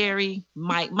me, Terry,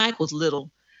 Mike. Mike was little,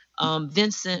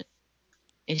 Vincent,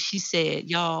 and she said,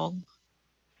 "Y'all,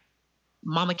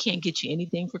 Mama can't get you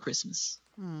anything for Christmas.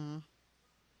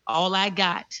 All I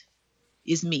got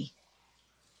is me,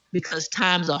 because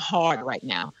times are hard right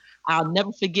now." I'll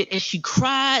never forget. And she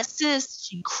cried, sis.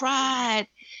 She cried,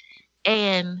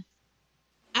 and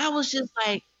I was just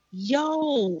like,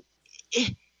 "Yo,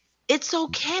 it's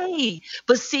okay."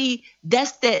 But see,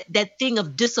 that's that thing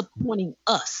of disappointing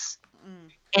us.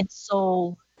 And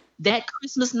so that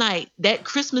Christmas night, that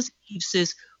Christmas Eve,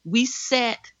 sis, we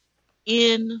sat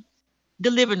in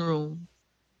the living room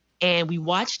and we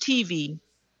watched TV.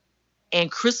 And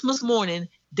Christmas morning,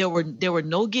 there were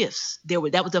no gifts. That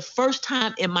was the first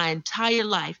time in my entire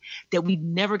life that we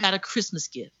never got a Christmas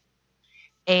gift.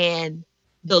 And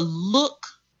the look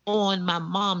on my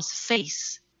mom's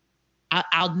face,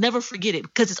 I'll never forget it,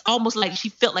 because it's almost like she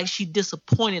felt like she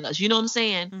disappointed us. You know what I'm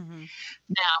saying?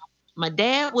 Now, my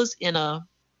dad was in a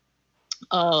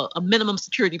minimum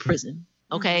security prison.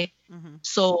 Okay.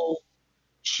 So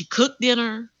she cooked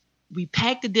dinner. We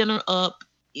packed the dinner up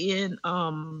in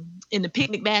the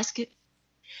picnic basket,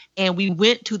 and we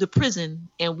went to the prison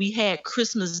and we had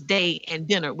Christmas Day and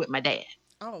dinner with my dad.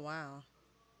 Oh, wow.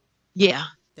 Yeah.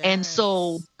 And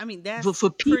so, I mean, that's for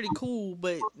people, pretty cool,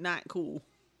 but not cool.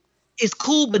 It's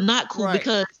cool, but not cool, Right.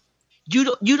 because you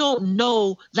don't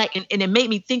know, like, and it made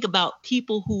me think about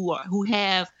people who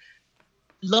have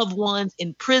loved ones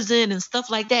in prison and stuff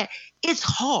like that. It's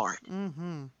hard.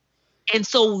 And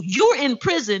so you're in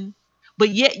prison, but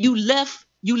yet you left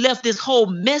this whole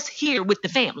mess here with the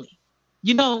family,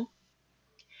 you know?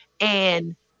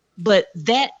 But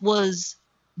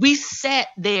we sat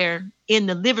there in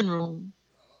the living room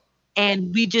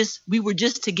and we were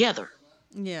just together.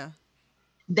 Yeah.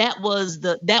 That was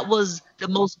the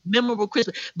most memorable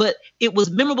Christmas. But it was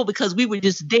memorable because we were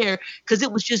just there, because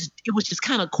it was just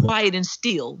kind of quiet and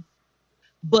still.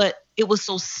 But it was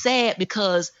so sad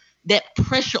because that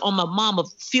pressure on my mom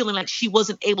of feeling like she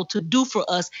wasn't able to do for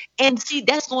us. And see,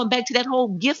 that's going back to that whole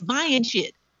gift buying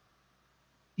shit.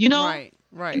 You know?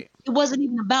 Right. It wasn't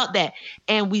even about that.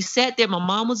 And we sat there. My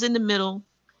mom was in the middle.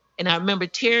 And I remember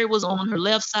Terry was on her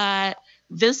left side.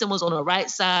 Vincent was on her right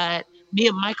side. Me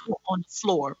and Michael were on the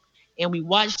floor. And we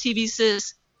watched TV,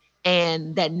 sis.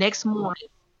 And that next morning,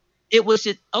 it was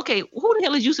just, okay, who the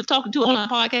hell is Yusuf talking to on our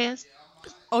podcast?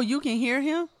 Oh, you can hear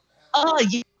him?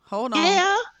 Yeah. Hold on.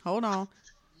 Yeah. Hold on.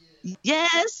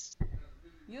 Yes.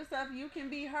 Yusuf, you can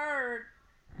be heard.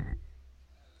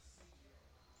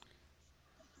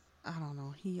 I don't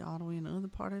know. He all the way in the other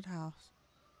part of the house.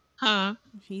 Huh?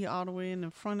 He all the way in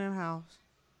the front of the house.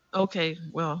 Okay.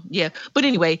 Well, yeah. But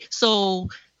anyway, so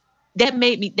that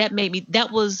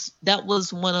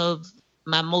was one of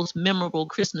my most memorable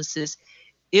Christmases.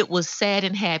 It was sad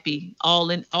and happy, all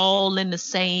in the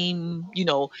same, you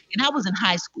know. And I was in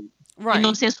high school. Right. You know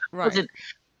what I'm saying? So right.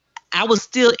 I was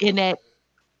still in that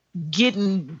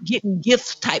getting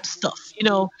gifts type stuff, you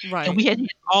know. Right. And we had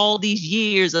all these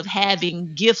years of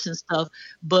having gifts and stuff,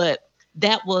 but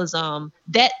that was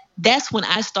that's when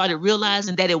I started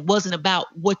realizing that it wasn't about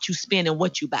what you spend and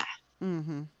what you buy.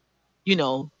 You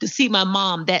know, to see my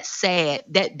mom that sad,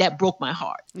 that broke my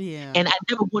heart. Yeah. And I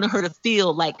never wanted her to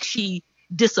feel like she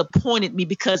disappointed me,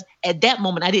 because at that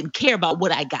moment I didn't care about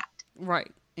what I got.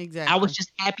 Right. Exactly. I was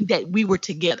just happy that we were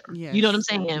together. Yes. You know what I'm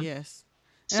saying? Yes.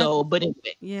 So, but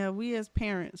anyway. Yeah, we as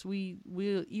parents, we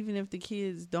even if the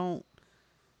kids don't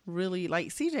really, like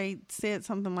CJ said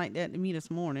something like that to me this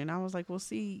morning. I was like, well,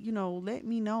 see, you know, let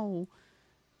me know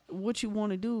what you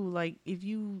want to do. Like, if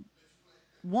you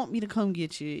want me to come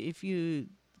get you, if you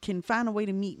can find a way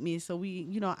to meet me, so we,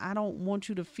 you know, I don't want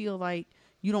you to feel like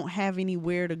you don't have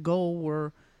anywhere to go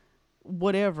or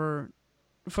whatever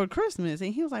for Christmas.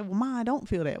 And he was like, well, Ma, I don't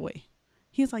feel that way.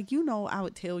 He's like, you know, I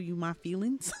would tell you my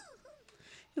feelings.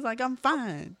 He's like, I'm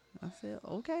fine. I said,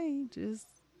 okay, just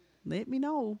let me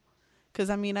know. Because,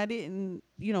 I mean, I didn't,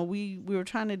 you know, we were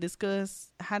trying to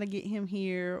discuss how to get him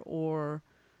here, or,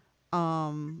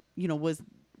 you know, was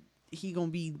he going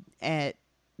to be at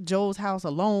Joe's house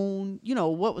alone? You know,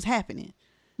 what was happening.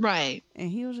 Right. And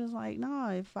he was just like,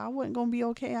 nah, if I wasn't going to be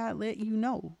okay, I'd let you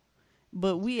know.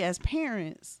 But we as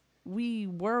parents, we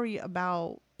worry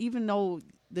about, even though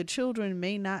the children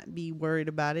may not be worried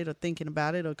about it or thinking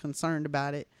about it or concerned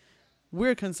about it,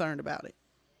 we're concerned about it.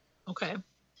 Okay.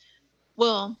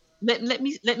 Well, let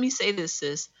me say this,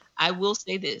 sis. I will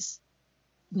say this.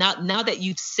 Now that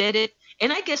you've said it,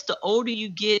 and I guess the older you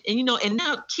get, and you know, and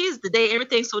now kids today,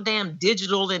 everything's so damn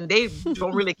digital, and they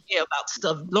don't really care about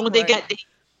stuff. As long as they got the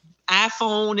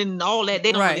iPhone and all that,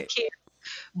 they don't really care.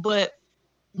 But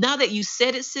now that you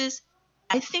said it, sis,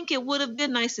 I think it would have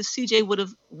been nice if CJ would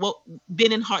have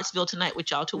been in Hartsville tonight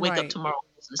with y'all to wake up Right. tomorrow.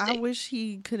 on Christmas I Day. wish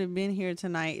he could have been here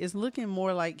tonight. It's looking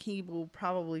more like he will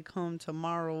probably come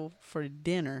tomorrow for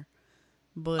dinner.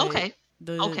 But Okay.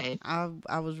 Okay.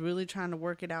 I was really trying to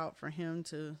work it out for him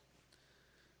to,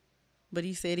 but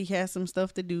he said he had some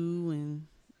stuff to do and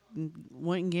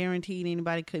wasn't guaranteed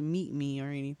anybody could meet me or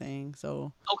anything.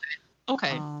 So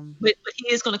Okay. Um, but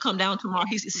he is going to come down tomorrow.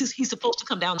 He's supposed to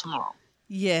come down tomorrow.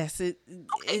 yes,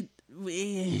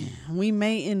 we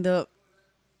may end up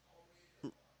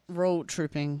road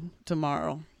tripping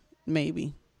tomorrow,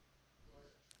 maybe,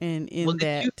 and in Well,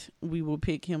 that we will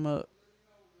pick him up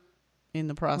in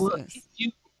the process. Well,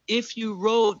 if you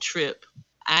road trip,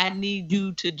 I need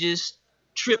you to just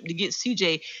trip to get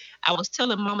CJ. I was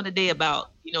telling Mama today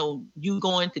about, you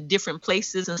going to different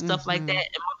places and stuff like that. And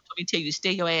Mama told me to tell you to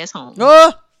stay your ass home.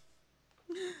 Oh!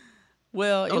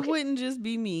 Well, it Okay. wouldn't just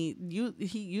be me.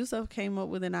 Yusuf came up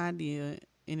with an idea,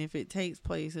 and if it takes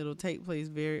place, it'll take place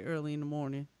very early in the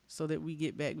morning so that we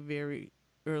get back very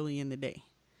early in the day.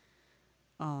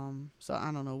 So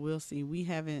I don't know. We'll see. We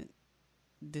haven't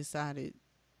decided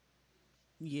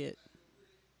yet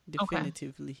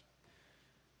definitively.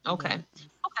 Okay.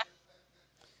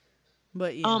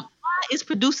 But yeah. Why is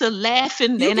producer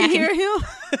laughing? You and can I hear him?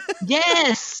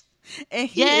 Yes. And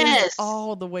he Yes. is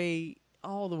all the way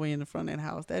in the front of the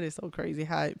house. That is so crazy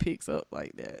how it picks up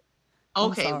like that.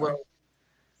 I'm Okay. sorry. Well,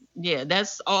 yeah,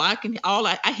 that's all I can.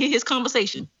 I hear his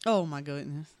conversation. Oh my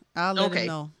goodness. I'll let Okay. him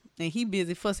know. And he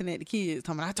busy fussing at the kids,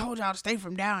 talking about, I told y'all to stay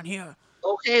from down here.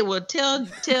 Okay. Well, tell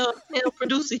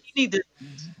producer he need to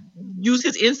use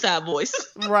his inside voice.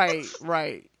 Right.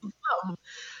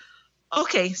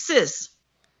 Okay, sis.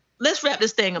 Let's wrap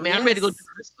this thing up, man. I'm ready to go Yes. do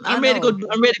Christmas. I I'm ready know.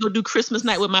 to go do Christmas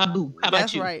night with my boo. How about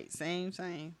That's you? right. Same.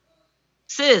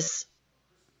 Sis,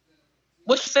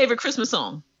 what's your favorite Christmas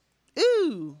song?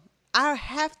 Ooh. I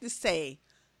have to say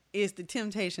it's the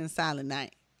Temptations Silent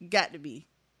Night. Got to be.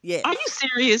 Yes. Are you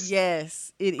serious?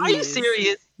 Yes, it is. Are you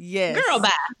serious? Yes. Girl, bye.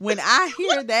 When I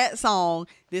hear that song,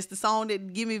 this the song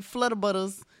that give me flutter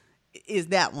butters, is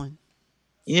that one.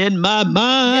 In my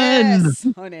mind. Yes,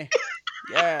 honey.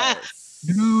 Yes.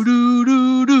 Do, do,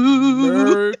 do, do.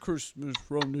 Merry Christmas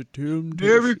from the Temptations.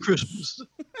 Merry Christmas.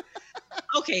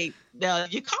 Okay, now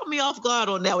you caught me off guard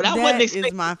on that one. I wasn't That expecting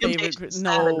is my favorite. Temptations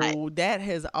Silent Night. No, that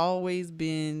has always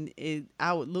been it.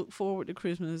 I would look forward to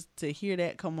Christmas to hear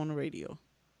that come on the radio.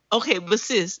 Okay, but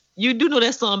sis, you do know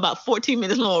that song about 14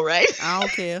 minutes long, right? I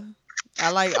don't care.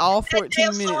 I like all 14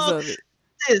 damn minutes song. of it.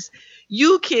 Sis,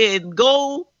 you can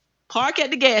go park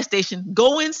at the gas station,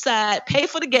 go inside, pay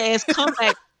for the gas, come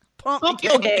back, pump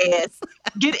your gas,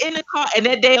 get in the car, and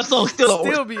that damn song still on.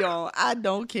 Still be on. I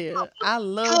don't care. I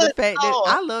love Good the fact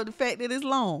Lord. that it's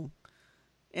long,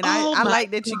 and Oh I my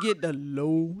like that you get the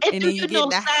low, And and do then you you know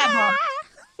get the sidebar?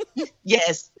 high.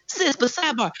 Yes, sis, but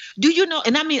sidebar, do you know?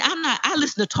 And I mean, I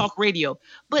listen to talk radio,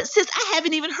 but sis, I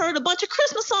haven't even heard a bunch of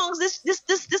Christmas songs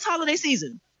this holiday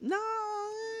season No,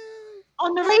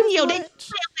 on the not as radio. They play much.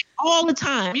 like all the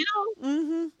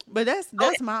time, But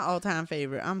that's my all time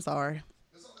favorite. I'm sorry,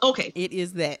 Okay. it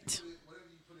is that, Sis,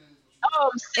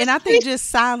 and I think please, just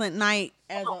Silent Night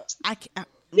as a I can't.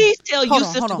 please tell Hold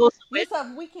Yusuf on. to go somewhere, Yusuf,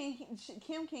 we can.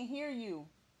 Kim can hear you,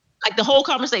 like the whole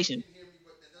conversation.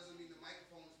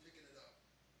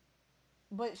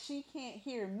 but she can't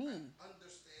hear me.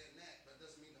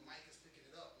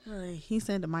 He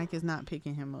said the mic is not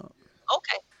picking him up.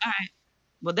 Okay, all right.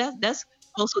 Well, that's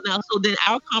also now. So then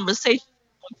our conversation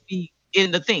is going to be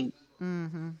in the thing.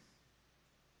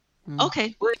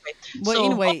 Okay. Well, But so,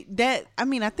 anyway,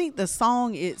 I think the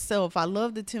song itself, I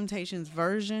love the Temptations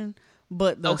version,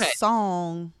 but the Okay.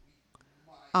 song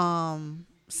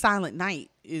Silent Night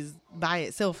is by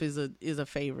itself is a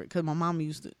favorite because my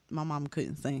mom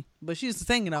couldn't sing, but she used to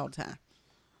sing it all the time.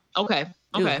 Okay.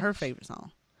 It was Okay. her favorite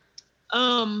song.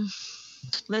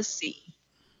 Let's see.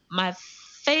 My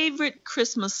favorite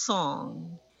Christmas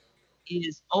song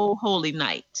is "Oh Holy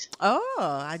Night." Oh,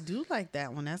 I do like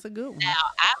that one. That's a good one. Now,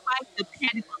 I like the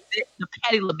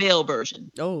Patti LaBelle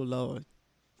version. Oh Lord.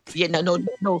 Yeah, no,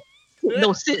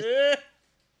 sis,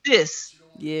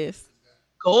 Yes.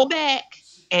 go back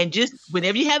and just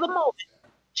whenever you have a moment,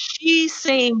 she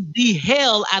sings the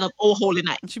hell out of "Oh Holy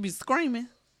Night." She be screaming.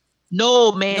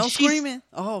 No, man, No she's screaming.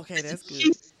 Oh, okay, that's good.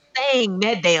 She sang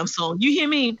that damn song. You hear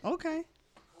me? Okay.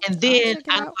 And then check it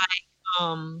out.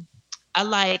 I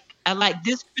like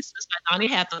 "This Christmas" by Donny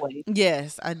Hathaway.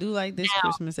 Yes, I do like this Now-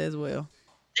 Christmas as well.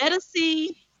 Edison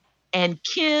and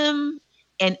Kim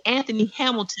and Anthony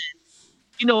Hamilton,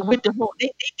 with the whole they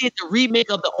did the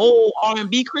remake of the old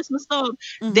R&B Christmas song.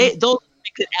 Mm-hmm. Those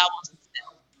are good albums and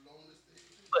stuff.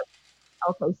 But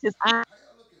Okay, since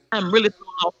I'm really thrown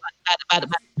off by the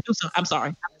producer. I'm sorry.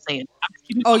 I'm just saying. I'm just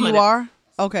keeping Oh, it you are?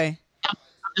 Okay. I'm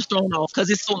just thrown off because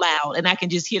it's so loud and I can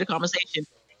just hear the conversation.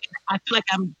 I feel like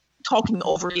I'm talking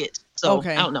over it. So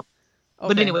Okay. I don't know.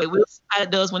 But Okay. anyway, we'll see how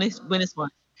it does when it's fun.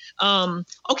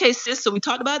 Okay, sis. So we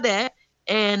talked about that.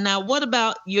 And now, what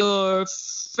about your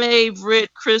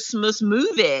favorite Christmas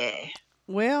movie?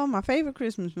 Well, my favorite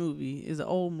Christmas movie is an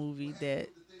old movie that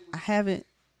I haven't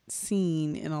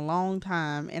seen in a long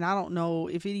time, and I don't know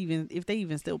if they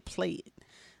even still play it.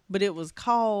 But it was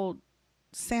called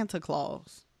Santa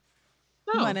Claus.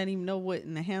 You Oh, might not even know what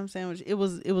in the ham sandwich. It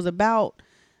was about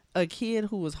a kid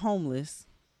who was homeless,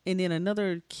 and then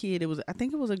another kid. I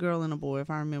think it was a girl and a boy, if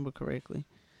I remember correctly.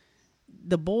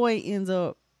 The boy ends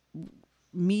up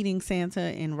meeting Santa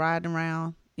and riding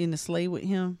around in the sleigh with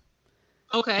him.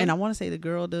 okay. And I want to say the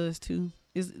girl does too.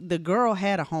 The girl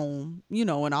had a home, and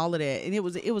all of that, and it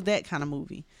was that kind of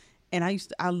movie. And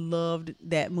I loved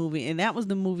that movie, and that was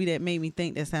the movie that made me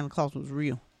think that Santa Claus was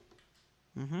real.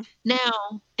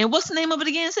 Now, and what's the name of it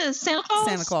again? It says Santa Claus.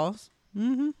 Santa Claus.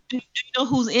 Mm-hmm. Do you know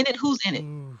who's in it? Who's in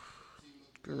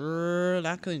it? Girl,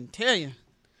 I couldn't tell you.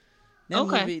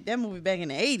 That movie back in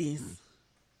the 80s.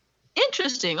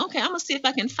 Interesting. Okay, I'm gonna see if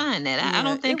I can find that. I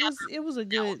don't think it was a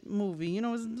good movie. It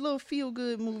was a little feel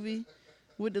good movie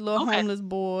with the little homeless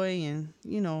boy, and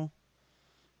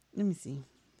let me see.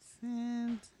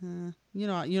 Santa.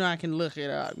 I can look it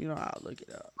up. I'll look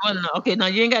it up. Oh no. Okay, no,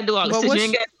 you ain't gotta do all But this. what's-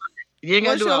 You ain't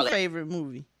gotta What's do all your that. favorite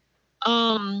movie?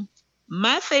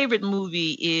 My favorite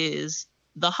movie is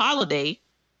The Holiday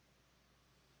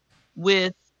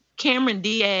with Cameron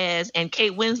Diaz and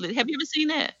Kate Winslet. Have you ever seen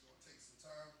that?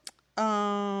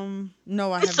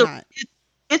 No, I have It's not.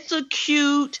 It's a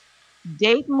cute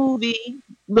date movie.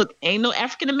 Look, ain't no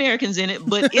African Americans in it,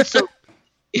 but it's a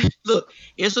look.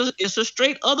 It's a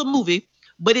straight other movie,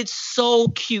 but it's so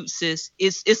cute, sis.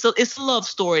 It's a love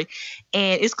story,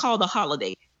 and it's called The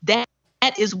Holiday. That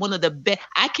is one of the best.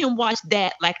 I can watch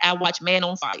that like I watch Man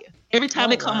on Fire. Every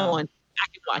time it come wow. on, I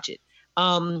can watch it.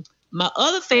 My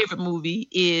other favorite movie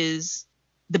is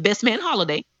The Best Man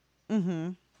Holiday.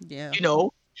 Mm-hmm. Yeah.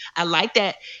 I like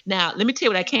that. Now, let me tell you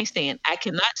what I can't stand. I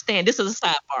cannot stand. This is a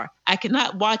sidebar. I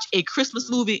cannot watch a Christmas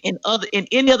movie in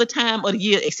any other time of the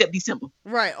year except December.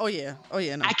 Right. Oh yeah.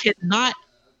 No. I cannot.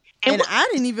 And I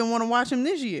didn't even want to watch him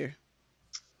this year.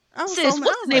 I was Sis,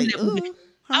 what's the name of that movie?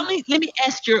 Let me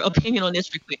ask your opinion on this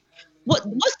real quick. What's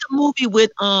the movie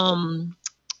with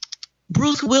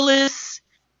Bruce Willis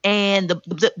and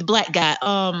the black guy?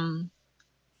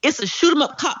 It's a shoot 'em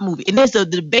up cop movie, and there's a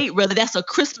debate whether that's a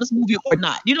Christmas movie or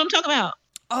not. You know what I'm talking about?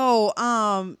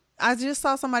 Oh, I just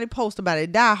saw somebody post about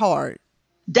it. Die Hard.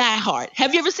 Die Hard.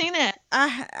 Have you ever seen that?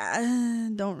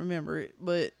 I don't remember it,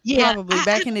 but Yeah, probably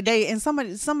back in the day. And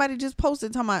somebody just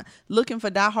posted talking about looking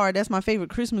for Die Hard. That's my favorite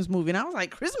Christmas movie, and I was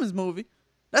like, Christmas movie?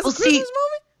 That's a Christmas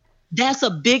movie? That's a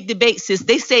big debate, sis.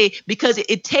 They say because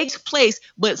it takes place,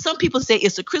 but some people say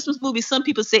it's a Christmas movie. Some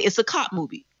people say it's a cop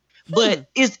movie. But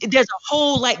there's a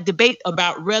whole debate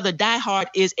about whether Die Hard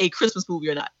is a Christmas movie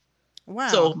or not. Wow.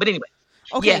 So, but anyway.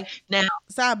 Okay. Yeah. Now,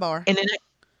 Sidebar. and then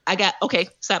I got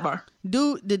sidebar.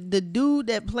 The dude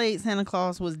that played Santa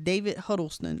Claus was David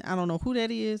Huddleston. I don't know who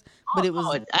that is, but it was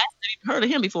I haven't even heard of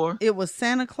him before. it was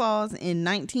Santa Claus in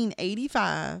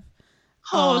 1985.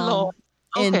 Oh Lord.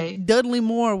 Okay. And Dudley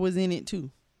Moore was in it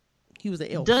too. He was an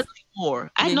elf. Dudley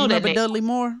Moore. I Yeah, know you that remember name. Dudley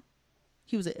Moore?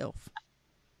 He was an elf.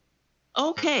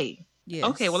 Okay. Yes.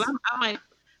 Okay. Well,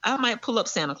 I might pull up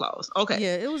Santa Claus. Okay.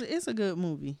 Yeah, it's a good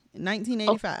movie.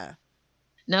 1985.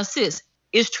 Now, sis,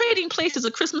 is Trading Places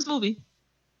a Christmas movie?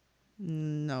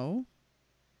 No.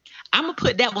 I'm gonna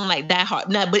put that one like Die Hard.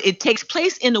 Now, but it takes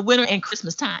place in the winter and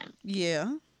Christmas time.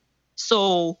 Yeah.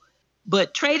 So,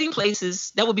 but Trading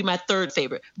Places, that would be my third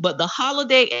favorite. But The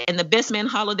Holiday and The Best Man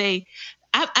Holiday,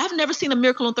 I've never seen A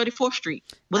Miracle on 34th Street.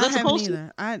 Was I supposed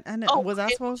to? Was I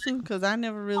supposed to? Because I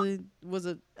never really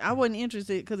I wasn't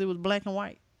interested because it was black and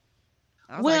white.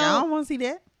 I was like, I don't want to see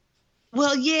that.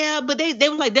 Well, yeah, but they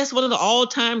were like, that's one of the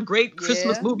all-time great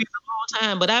Christmas Yeah. movies of all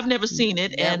time. But I've never seen it.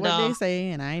 That's And what they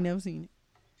say, and I ain't never seen it.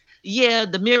 yeah,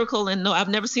 The Miracle, and no, I've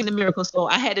never seen The Miracle, so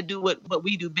I had to do what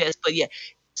we do best. But yeah,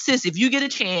 sis, if you get a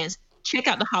chance, check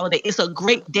out The Holiday. It's a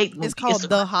great date movie. It's called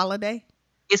The Holiday.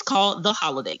 It's called The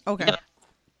Holiday. Okay. Yep.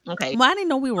 Okay. Well, I didn't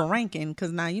know we were ranking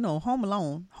because now Home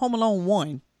Alone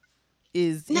 1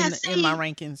 is Now, in my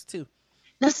rankings too.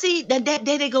 Now see that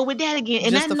they go with that again,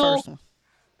 and Just I the know, first one.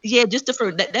 yeah, just the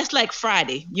first. That's like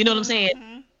Friday. You know what I'm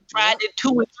saying? Friday 2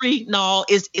 and 3. No,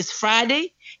 it's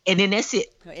Friday, and then that's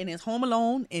it. And it's Home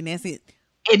Alone, and that's it.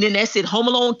 And then that's it. Home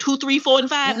Alone 2, 3, 4, and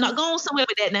 5. Not going somewhere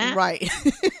with that now. Right.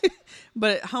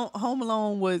 But Home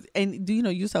Alone was, and do you know,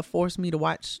 you used to force me to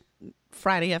watch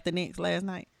Friday After Next last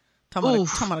night. Talking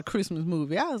about a Christmas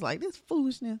movie. I was like, this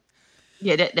foolishness.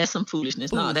 Yeah, that's some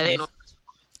foolishness. No, that ain't no.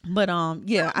 But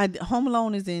yeah, Home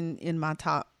Alone is in my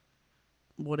top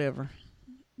whatever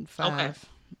 5.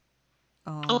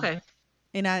 Okay.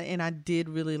 And I did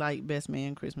really like Best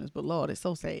Man Christmas, but Lord, it's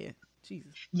so sad.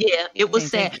 Jesus. Yeah, it was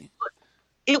sad.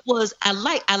 It was. I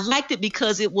liked it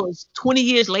because it was 20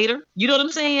 years later. You know what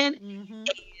I'm saying? Mm-hmm.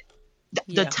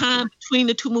 The time between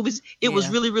the two movies, it was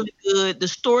really, really good. The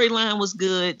storyline was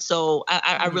good, so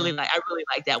I really like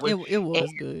that one. It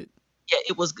was good. Yeah,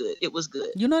 it was good. It was good.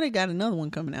 You know they got another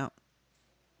one coming out.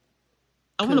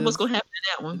 I wonder what's gonna happen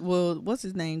to that one. Well, what's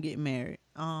his name getting married?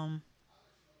 Oh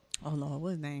Lord,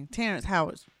 what's his name? Terrence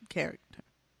Howard's character.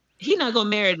 He not gonna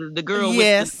marry the girl.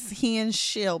 Yes, he and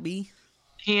Shelby.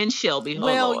 Oh,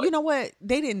 well, Lord. you know what?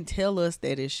 They didn't tell us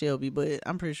that it's Shelby, but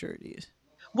I'm pretty sure it is.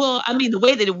 Well, I mean, the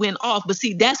way that it went off, but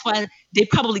see, that's why they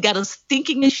probably got us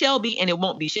thinking it's Shelby, and it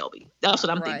won't be Shelby. That's what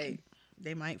I'm thinking.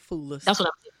 They might fool us. That's what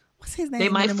I'm thinking. What's his name? They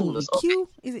might in the fool movie? us. Okay. Q?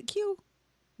 Is it Q?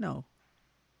 No.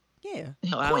 Yeah.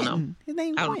 Hell, I don't know. His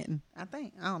name's Quentin. I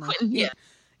think. I don't know. Quentin, yeah.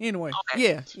 Anyway.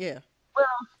 Okay. Yeah. Well,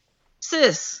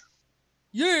 sis.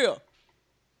 Yeah.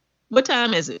 What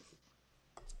time is it?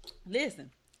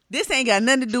 Listen, this ain't got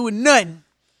nothing to do with nothing,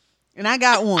 and I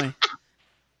got one.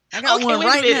 I got one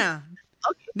right now.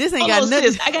 Okay. This ain't got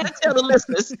nothing. Sis, I gotta tell the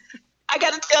listeners.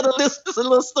 a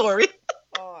little story.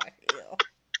 Oh, hell.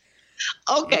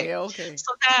 Okay. Yeah, okay.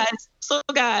 So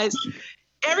guys,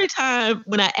 every time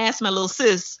when I ask my little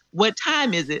sis, what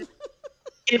time is it?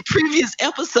 In previous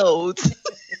episodes,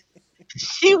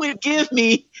 she would give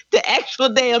me the actual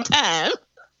damn time.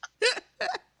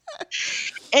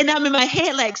 And I'm in my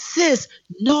head like, sis,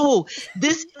 no,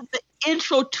 this is the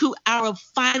intro to our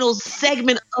final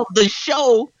segment of the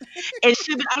show. And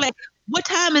I'm like, what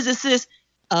time is it, sis?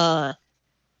 1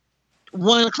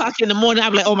 o'clock in the morning.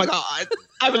 I'm like, oh my God.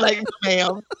 I'd be like,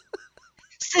 ma'am.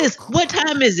 Sis, what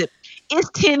time is it? It's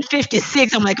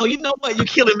 10:56. I'm like, oh, you know what? You're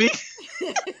killing me.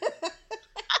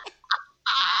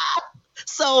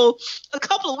 So a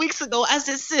couple of weeks ago, I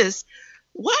said, sis,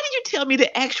 why did you tell me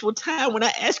the actual time when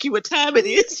I ask you what time it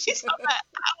is? She's like, I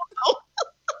don't know.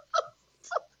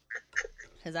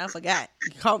 Because I forgot.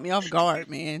 You caught me off guard,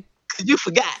 man. You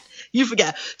forgot.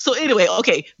 So anyway,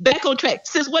 okay, back on track.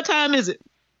 Sis, what time is it?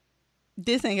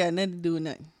 This ain't got nothing to do with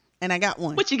nothing. And I got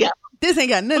one. What you got? This ain't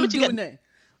got nothing to do with nothing.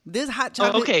 This hot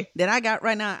chocolate that I got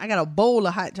right now, I got a bowl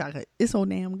of hot chocolate. It's so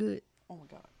damn good. Oh my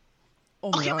God. Oh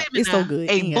my God. It's so good.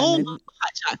 A bowl of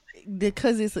hot chocolate.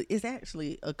 Because it's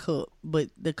actually a cup, but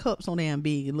the cup's so damn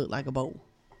big, it look like a bowl.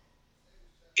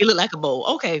 It look like a bowl.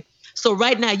 Okay. So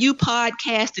right now you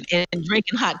podcasting and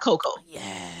drinking hot cocoa.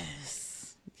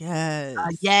 Yes.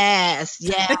 Yes.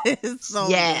 It's so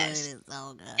good. It's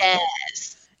so good.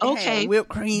 Yes. Okay. Whipped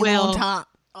cream on top.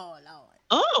 Oh Lord.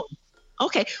 Oh.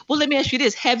 Okay. Well, let me ask you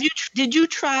this: did you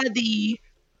try the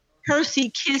Hershey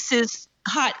Kisses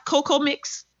hot cocoa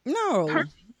mix? No.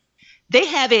 They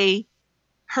have a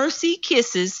Hershey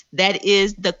Kisses that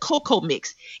is the cocoa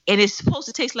mix, and it's supposed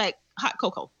to taste like hot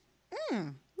cocoa.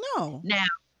 No. Now,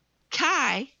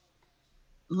 Kai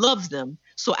loves them,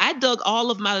 so I dug all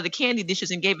of them out of the candy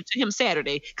dishes and gave it to him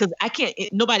Saturday because I can't.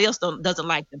 Nobody else doesn't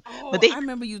like them. Oh, but I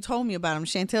remember you told me about them.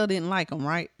 Chantel didn't like them,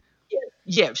 right?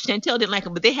 Yeah, Chantel didn't like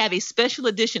them, but they have a special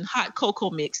edition hot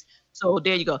cocoa mix. So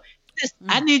there you go.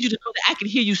 I need you to know that I can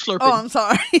hear you slurping. Oh, I'm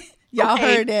sorry. Y'all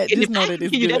heard that. Just know that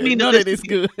it's good. Know that it's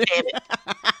good.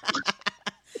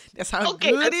 That's how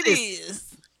good it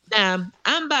is. Now,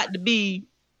 I'm about to be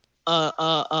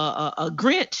a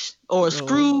Grinch or a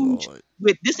Scrooge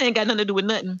with this ain't got nothing to do with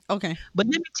nothing. Okay. But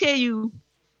let me tell you,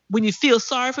 when you feel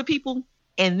sorry for people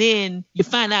and then you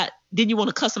find out, then you want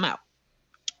to cuss them out.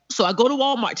 So I go to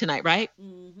Walmart tonight, right?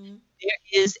 Mm-hmm.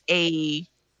 There is a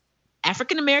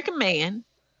African-American man.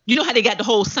 You know how they got the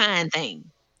whole sign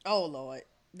thing. Oh, Lord.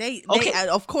 They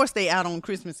of course they out on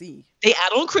Christmas Eve. They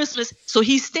out on Christmas. So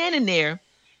he's standing there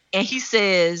and he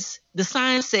says, the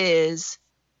sign says,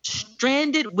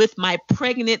 stranded with my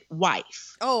pregnant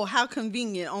wife. Oh, how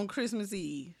convenient on Christmas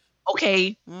Eve.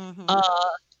 Okay. Mm-hmm.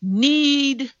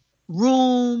 Need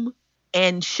room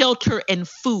and shelter and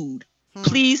food.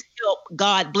 Please help.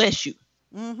 God bless you.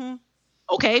 Mm-hmm.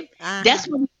 Okay. Uh-huh.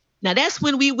 That's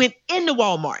when we went into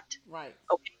Walmart. Right.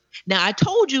 Okay. Now I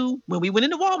told you when we went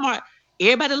into Walmart,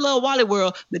 everybody loved Wally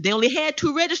World, but they only had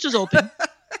 2 registers open.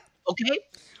 Okay.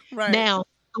 Right. Now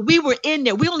we were in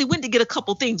there. We only went to get a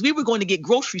couple things. We were going to get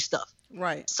grocery stuff.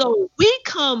 Right. So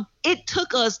it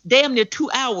took us damn near 2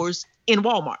 hours in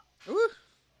Walmart. Ooh.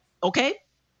 Okay.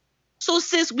 So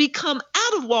since we come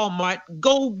out of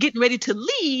Walmart, getting ready to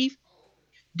leave.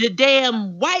 The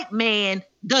damn white man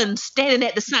done standing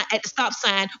at the stop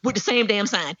sign with the same damn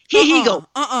sign. Here he go.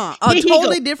 A Here he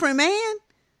totally go. different man?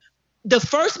 The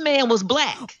first man was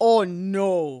black. Oh,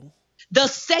 no. The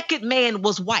second man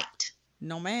was white.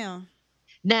 No, ma'am.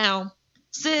 Now,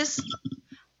 sis,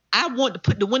 I want to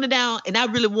put the window down, and I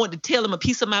really want to tell him a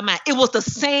piece of my mind. It was the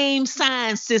same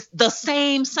sign, sis. The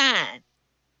same sign.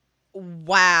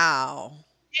 Wow.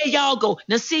 There y'all go.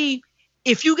 Now, see,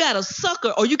 if you got a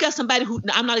sucker, or you got somebody who,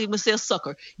 I'm not even going to say a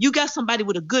sucker, you got somebody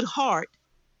with a good heart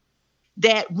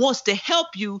that wants to help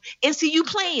you, and see you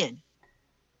playing.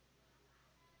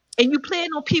 And you playing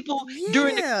on people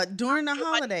during the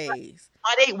holidays.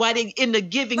 Why they in the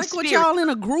giving like spirit. What, y'all in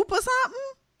a group or something?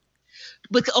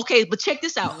 But check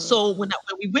this out. So when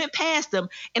we went past them,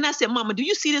 and I said, Mama, do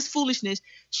you see this foolishness?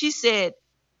 She said,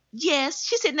 yes.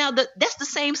 She said, now that's the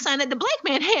same sign that the black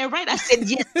man had, right? I said,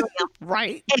 yes, ma'am.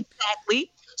 Right.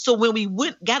 Exactly. So when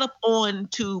we got up on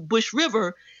to Bush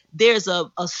River, there's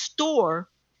a store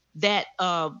that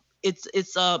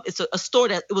it's a store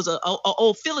that it was a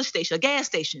old filling station, a gas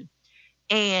station,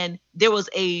 and there was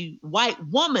a white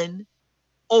woman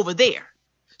over there.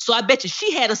 So I bet you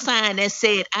she had a sign that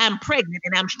said, I'm pregnant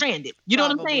and I'm stranded. You know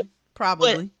what I'm saying?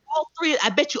 Probably. But I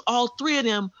bet you all three of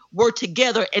them were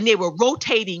together and they were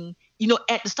rotating,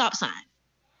 at the stop sign.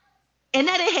 And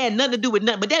that ain't had nothing to do with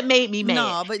nothing, but that made me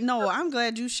mad. No, I'm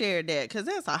glad you shared that, because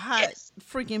that's a hot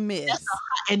freaking mess.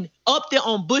 And up there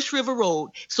on Bush River Road.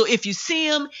 So if you see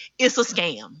him, it's a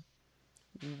scam.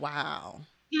 Wow.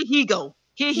 Here he go.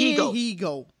 Here he go. He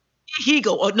go. Here he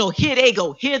go. Oh, no, here they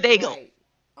go. Here they go. Right.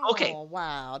 Okay. Oh,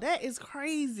 wow. That is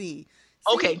crazy.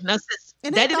 Okay. Now, sis,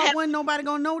 and that didn't wasn't nobody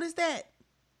going to notice that.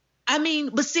 I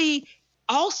mean, but see,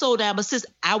 also now, but sis,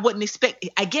 I wasn't expecting,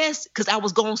 I guess, because I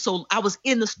was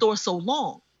in the store so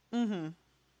long. Mm-hmm.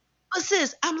 But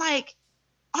sis, I'm like,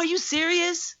 are you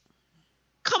serious?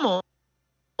 Come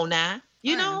on now.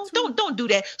 Don't do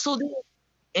that. So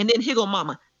then here go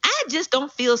Mama. I just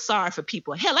don't feel sorry for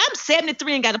people. Hell, I'm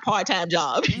 73 and got a part-time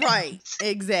job. Right.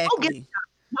 Exactly.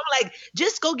 I'm like,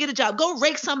 just go get a job. Go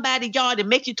rake somebody's yard and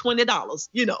make you $20,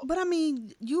 But I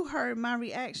mean, you heard my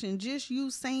reaction. Just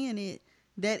you saying it,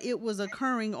 that it was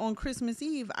occurring on Christmas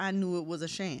Eve, I knew it was a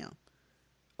sham.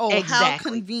 Oh, exactly. How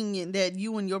convenient that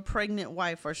you and your pregnant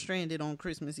wife are stranded on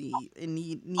Christmas Eve and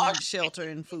need shelter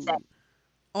and food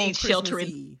on Christmas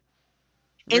Eve.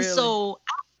 And so,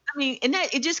 I mean, and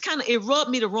that it just kind of, it rubbed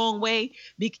me the wrong way,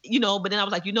 but then I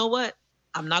was like, you know what?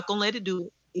 I'm not going to let it do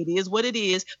it. It is what it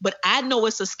is, but I know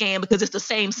it's a scam because it's the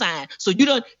same sign. So you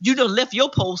done left your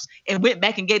post and went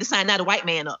back and gave the sign, now the white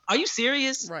man up. Are you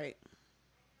serious? Right.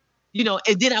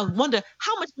 And then I wonder,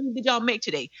 how much money did y'all make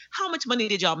today? How much money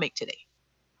did y'all make today?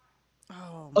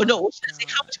 Oh no, what should I say?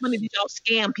 How much money did y'all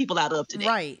scam people out of today?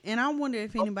 Right. And I wonder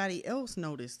if anybody else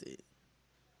noticed it.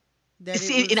 That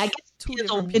see, and I guess two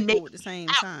different people at the same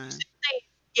time.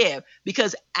 Yeah,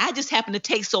 because I just happened to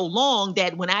take so long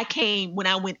that when I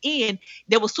went in,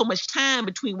 there was so much time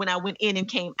between when I went in and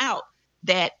came out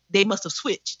that they must have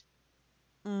switched.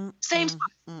 Same spot,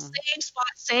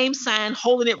 same sign,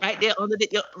 holding it right there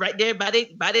right there by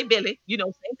their belly.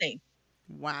 Same thing.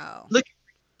 Wow.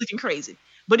 Looking crazy.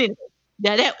 But anyway,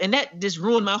 that just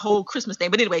ruined my whole Christmas thing.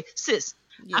 But anyway, sis,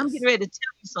 yes. I'm getting ready to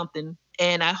tell you something,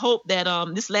 and I hope that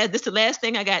this the last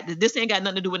thing I got. This ain't got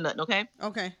nothing to do with nothing. Okay.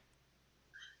 Okay.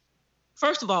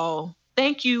 First of all,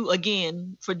 thank you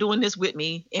again for doing this with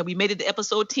me. And we made it to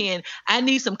episode 10. I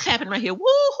need some clapping right here.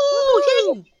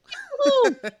 Woo-hoo!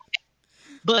 Woo-hoo!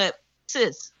 But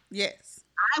sis, yes,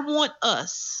 I want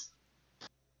us,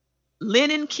 Lynn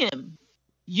and Kim,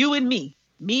 you and me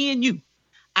and you,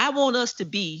 I want us to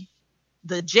be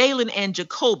the Jalen and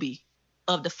Jacoby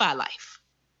of the Phi Life.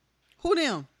 Who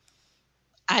them?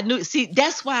 I knew. See,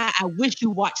 that's why I wish you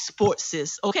watched sports,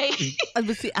 sis. Okay.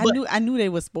 But see, I knew they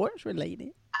were sports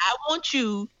related. I want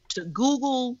you to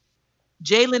Google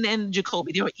Jalen and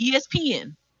Jacoby. They're on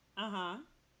ESPN.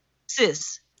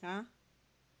 Sis. Huh?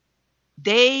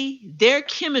 Their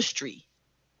chemistry.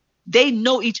 They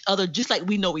know each other just like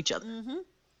we know each other. Mm-hmm.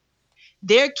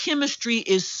 Their chemistry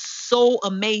is so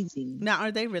amazing. Now,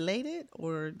 are they related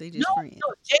or they just friends?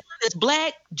 No, Jalen is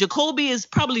black. Jacoby is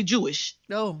probably Jewish.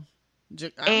 No.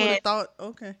 I would have thought,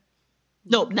 okay.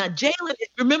 No, now Jalen,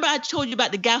 remember I told you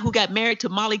about the guy who got married to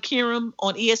Molly Qerim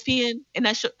on ESPN? And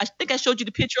I think I showed you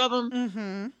the picture of him.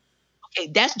 Mm-hmm.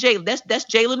 Okay, that's Jalen. That's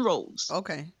Jalen Rose.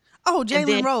 Okay. Oh,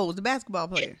 Jalen Rose, the basketball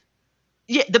player.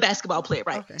 Yeah, the basketball player,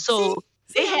 right. Okay. So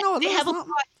they have a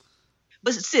something.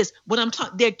 But sis, what I'm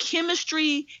talking, their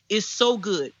chemistry is so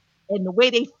good. And the way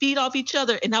they feed off each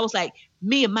other. And I was like,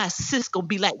 me and my sis gonna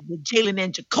be like the Jalen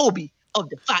and Jacoby of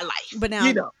Defy Life. But now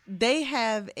you know, they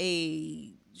have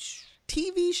a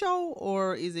TV show,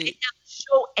 or is they it? have a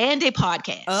show and a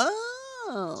podcast.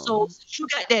 Oh, So since you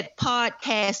got that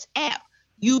podcast app,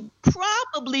 you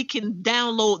probably can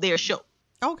download their show.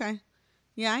 okay.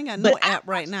 Yeah, I ain't got no But app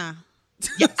right now.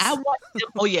 Yeah, I watched them.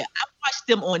 Oh yeah, I watched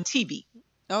them on TV.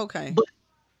 Okay. But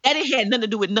that ain't had nothing to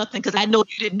do with nothing because I know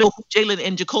you didn't know who Jalen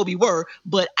and Jacoby were.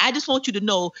 But I just want you to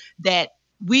know that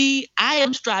I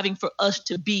am striving for us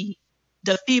to be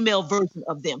the female version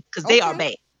of them because they are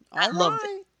bad. I love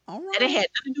them. All And right. it had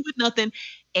nothing to do with nothing.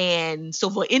 And so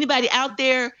for anybody out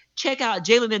there, check out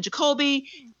Jalen and Jacoby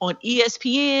on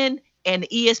ESPN and the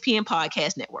ESPN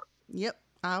Podcast Network. Yep.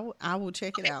 I will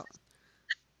check it out.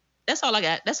 That's all I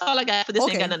got. That's all I got for this.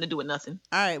 Okay. Ain't got nothing to do with nothing.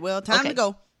 All right. Well, time to Okay.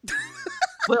 go.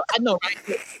 Well, I know, right?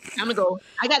 I'm gonna go.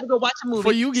 I got to go watch a movie.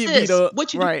 Before you get Sis, beat up.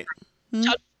 What you Right. doing?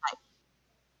 Y'all-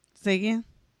 Say again.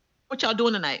 What y'all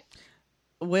doing tonight?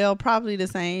 Well, probably the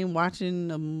same. Watching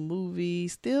a movie.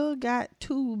 Still got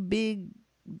 2 big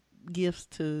gifts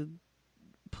to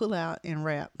pull out and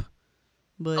wrap.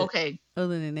 But Okay.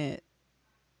 other than that,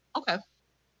 Okay.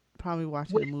 probably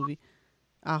watching a movie.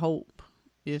 I hope,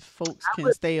 if folks I can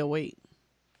would- stay awake.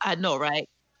 I know, right?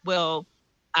 Well,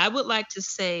 I would like to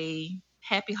say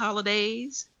happy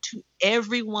holidays to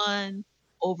everyone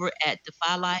over at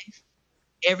Defy Life.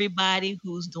 Everybody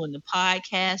who's doing the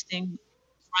podcasting,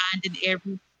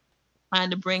 trying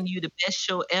to bring you the best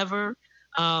show ever.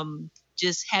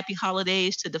 Just happy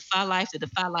holidays to Defy Life, the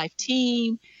Defy Life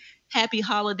team. Happy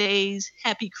holidays,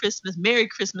 happy Christmas, Merry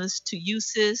Christmas to you,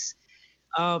 sis.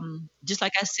 Just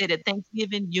like I said at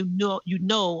Thanksgiving, you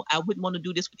know, I wouldn't want to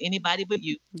do this with anybody but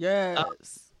you.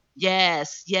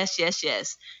 Yes.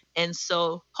 Yes. And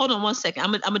so, hold on one second.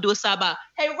 I'm gonna do a sidebar.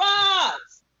 Hey,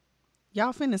 Roz,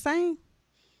 Y'all finna sing?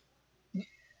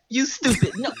 you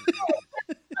stupid. No,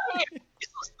 you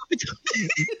so stupid.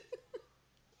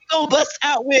 We gonna bust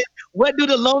out with what do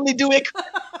the lonely do it?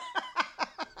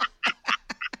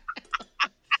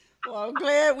 Well, I'm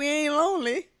glad we ain't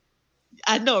lonely.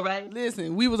 I know, right?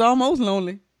 Listen, we was almost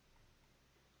lonely.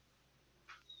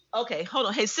 Okay, hold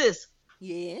on. Hey, sis.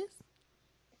 Yes.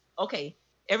 Okay,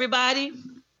 everybody,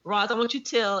 Roz, I want you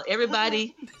to tell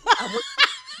everybody,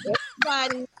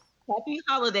 everybody, happy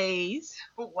holidays.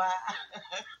 Wow.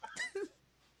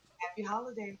 Happy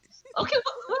holidays. Okay,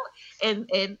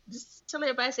 and just tell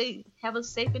everybody, say, have a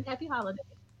safe and happy holiday.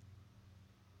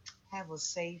 Have a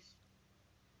safe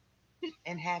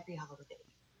and happy holiday.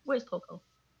 Where's Coco?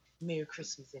 Merry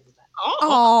Christmas, everybody.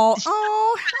 Oh,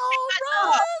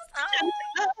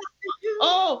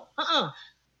 Oh.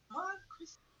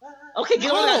 Okay,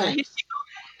 get on that. Here she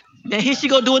go. Now here she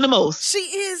go doing the most. she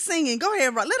is singing. Go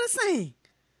ahead, Rob. Let her sing.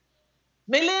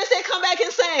 Maylin said, "Come back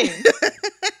and sing."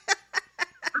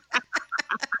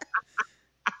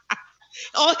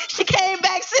 Oh, she came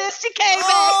back, sis. She came back.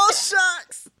 Oh,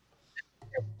 shucks.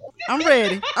 I'm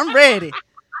ready.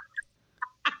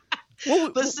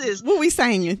 But sis, what we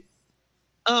singing?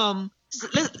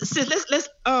 let's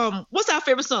what's our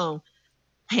favorite song?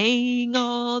 Hang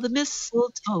all the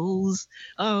mistletoes.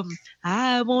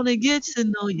 I wanna get to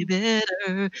know you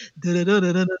better.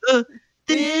 Da-da-da-da-da-da.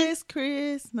 This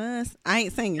Christmas. I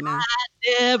ain't singing now.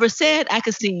 Never said I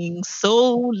could sing,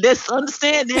 so let's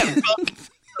understand that.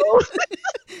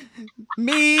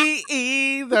 Me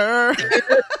either.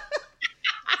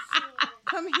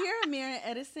 Come here, Mary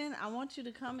Edison. I want you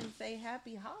to come and say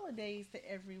happy holidays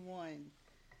to everyone.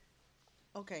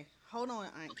 Okay, hold on,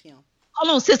 Aunt Kim.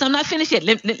 Hold on, sis. I'm not finished yet.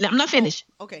 I'm not finished.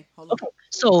 Okay, hold on. Okay.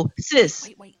 So, sis,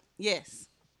 Wait. Yes.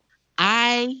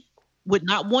 I would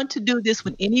not want to do this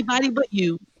with anybody but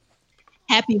you.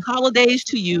 Happy holidays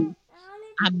to you.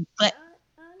 I'm glad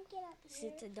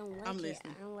Since I don't like I'm it,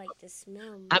 listening. I don't like the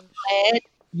smell. I'm glad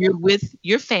you're with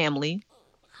your family.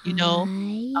 You know,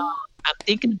 I'm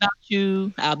thinking about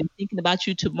you. I'll be thinking about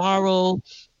you tomorrow.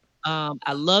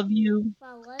 I love you.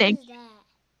 Wow, what Thank is that?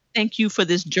 Thank you for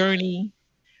this journey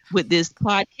with this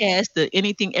podcast, the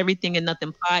Anything, Everything, and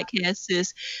Nothing podcast,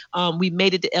 sis. We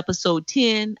made it to episode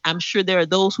 10. I'm sure there are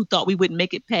those who thought we wouldn't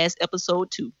make it past episode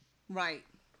 2. Right.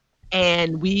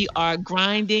 And we are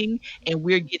grinding and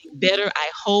we're getting better. I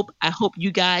hope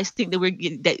you guys think that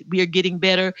we are getting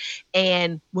better.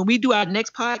 And when we do our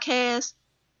next podcast,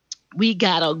 we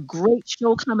got a great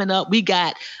show coming up. We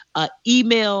got an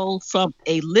email from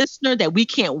a listener that we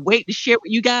can't wait to share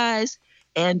with you guys.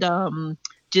 And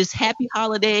just happy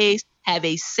holidays. Have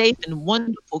a safe and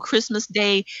wonderful Christmas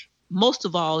day. Most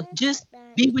of all, just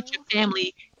be with your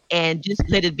family and just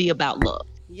let it be about love.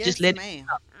 Yes, just let ma'am.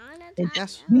 And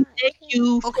That's- we thank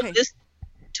you for Okay. listening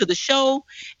to the show.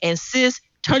 And sis,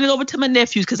 turn it over to my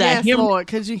nephews because I Yes, hear 'em. Lord,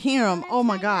 because you hear them. Oh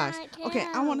my gosh. Aunt Okay,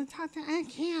 I Kim. want to talk to Aunt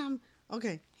Kim.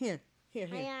 Okay, here. Hi,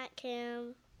 Aunt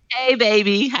Kim. Hey,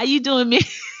 baby, how you doing, me?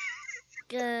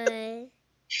 Good.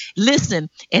 Listen,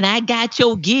 and I got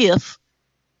your gift.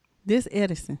 This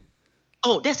Edison.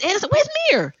 Oh, that's Edison. Where's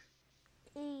Mir?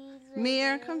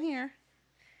 Mir, come here.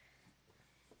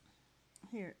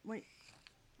 Here, wait.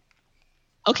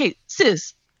 Okay,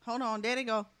 sis. Hold on. There they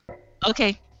go.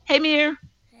 Okay. Hey, Mir,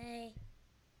 Hey.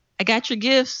 I got your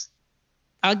gifts.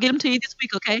 I'll get them to you this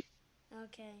week, okay?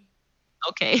 Okay.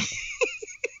 Okay.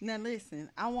 Now listen,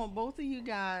 I want both of you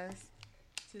guys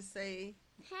to say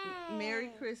Hey. Merry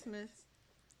Christmas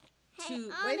Hey,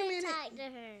 to. I Wait a wanna minute. talk to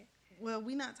her. Well,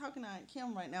 we're not talking to Aunt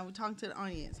Kim right now. We're talking to the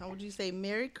audience. I want you to say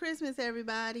Merry Christmas,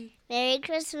 everybody. Merry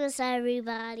Christmas,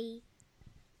 everybody.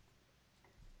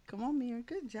 Come on, Mir.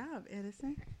 Good job,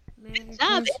 Edison. Merry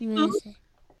job, Christmas.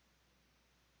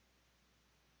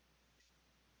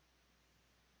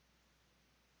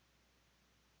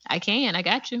 I can. I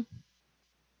got you.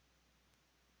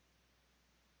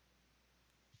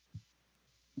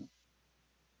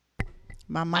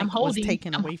 My mic was holding-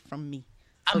 taken I'm- away from me.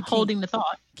 I'm holding the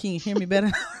thought. Can you hear me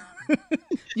better?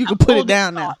 You can I'm put it holding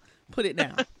down the now. thought. Put it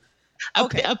down.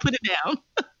 Okay. I put it down.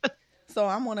 So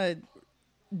I'm going to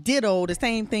ditto the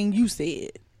same thing you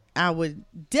said. I would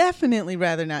definitely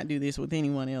rather not do this with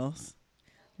anyone else.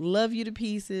 Love you to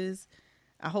pieces.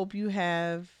 I hope you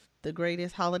have the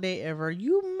greatest holiday ever.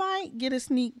 You might get a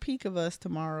sneak peek of us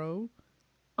tomorrow.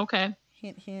 Okay.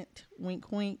 Hint, hint,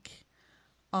 wink, wink.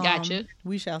 Gotcha.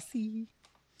 We shall see.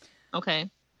 Okay.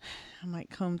 I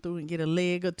might come through and get a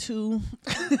leg or two.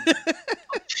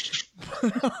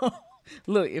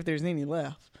 Look, if there's any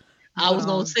left. I was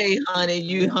gonna say, honey,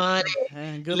 Good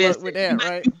Listen, luck with that,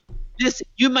 right? listen,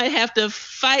 you might have to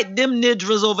fight them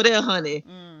nidras over there, honey,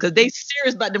 because they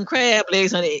serious about them crab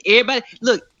legs, honey.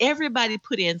 Everybody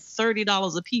put in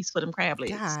 $30 a piece for them crab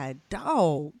legs, God,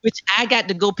 dog. which I got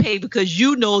to go pay because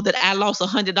you know that I lost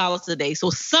 $100 today. So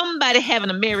somebody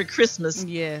having a Merry Christmas.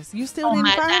 Yes, you still Oh didn't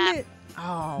my find God. it?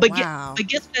 Oh, But wow.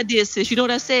 guess what I did, sis? You know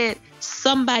what I said?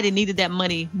 Somebody needed that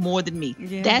money more than me.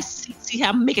 Yeah. See how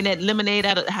I'm making that lemonade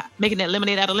out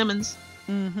of lemons.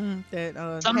 Mm-hmm. That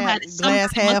Somebody- glass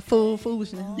somebody half full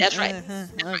foolishness. That's right. Uh-huh.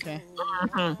 Okay.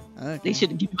 Mhm. Okay. They should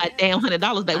have given my damn $100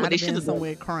 back. What I'd they have should been have done.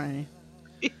 somewhere crying.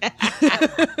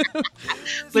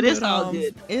 But it's all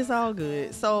good. It's all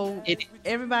good. So It-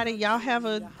 everybody, y'all have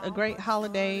a great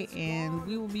holiday, and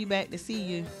we will be back to see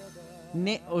you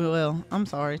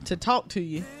to talk to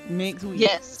you next week.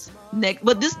 Yes. Next,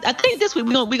 but I think this week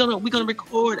we're gonna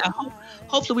record.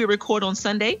 Hopefully we record on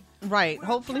Sunday Right.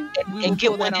 Hopefully we will and get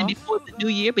pull that one in off. before the new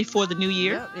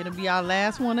year. Yep, it'll be our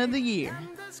last one of the year.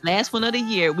 Last one of the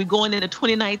year. We're going into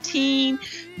 2019,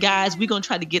 guys. We're gonna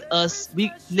try to get us.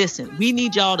 We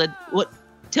need y'all to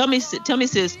tell me,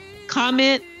 sis.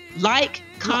 Comment,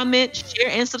 share,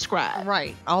 and subscribe.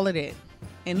 Right. All of that.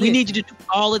 And We need you to do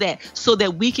all of that so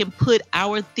that we can put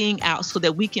our thing out. So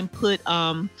that we can put.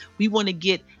 We want to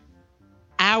get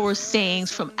our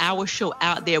sayings from our show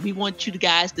out there. We want you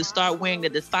guys to start wearing the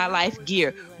Defy Life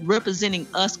gear, representing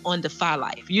us on Defy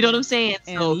Life. You know what I'm saying?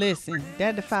 And So listen,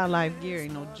 that Defy Life gear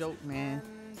ain't no joke, man.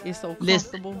 It's so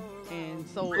Listen. comfortable and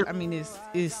so. I mean, it's.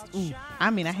 Ooh, I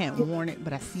mean, I haven't worn it,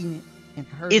 but I seen it and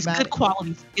heard it's about good it.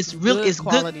 quality. It's real. Good It's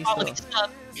quality good quality stuff.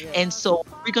 stuff. Yeah. And so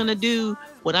we're gonna do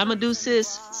what I'm gonna do,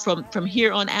 sis, from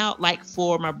here on out, like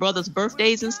for my brother's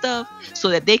birthdays and stuff, so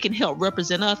that they can help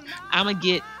represent us. I'm gonna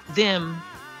get them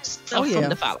stuff Oh, yeah. from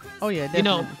Defy Life. Oh yeah, definitely, You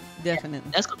know,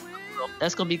 definitely.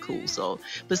 That's gonna be cool. So,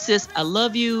 but sis, I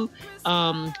love you.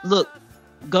 Look,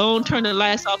 go and turn the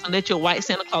lights off and let your white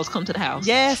Santa Claus come to the house.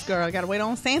 Yes, girl. I gotta wait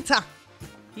on Santa.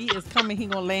 He is coming. He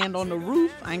gonna land on the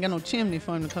roof. I ain't got no chimney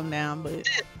for him to come down, but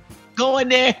Go in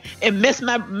there and mess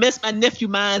my nephew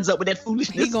minds up with that he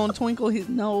foolishness. gonna twinkle his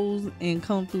nose and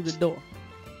come through the door.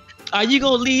 Are you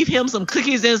gonna leave him some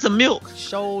cookies and some milk?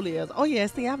 Surely is. Oh yeah,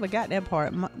 see, I forgot that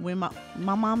part. When my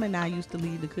mom and I used to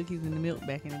leave the cookies and the milk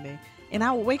back in the day, and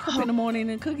I would wake up in the morning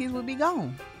and the cookies would be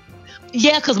gone.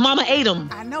 Yeah, cause Mama ate them.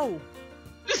 I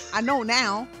know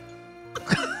now.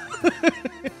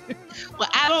 Well,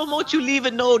 I don't want you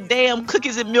leaving no damn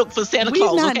cookies and milk for Santa We've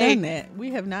Claus. not Okay, done that.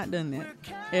 We have not done that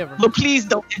ever. but please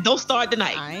don't start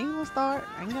tonight, I ain't gonna start.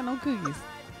 I ain't got no cookies.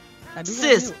 I do got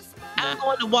sis. milk. I'm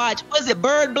going to watch. Was it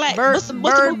Bird Black? Bird, What's the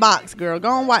Bird movie? Box, girl.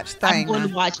 Go and watch I'm thing. going to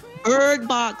now. watch Bird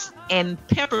Box and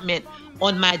Peppermint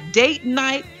on my date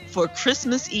night for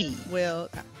Christmas Eve. Well,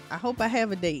 I hope I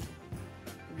have a date.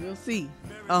 We'll see.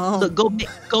 Look,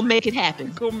 go make it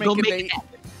happen. Go make a date. it happen.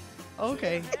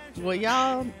 Okay. Well,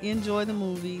 y'all enjoy the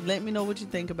movie. Let me know what you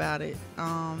think about it.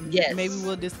 Yes. Maybe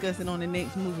we'll discuss it on the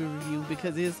next movie review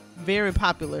because it's very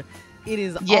popular. It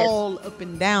is Yes. all up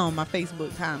and down my Facebook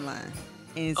timeline.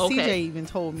 And Okay. CJ even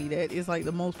told me that it's like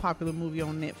the most popular movie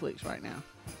on Netflix right now.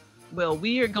 Well,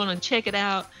 we are going to check it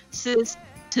out. Sis,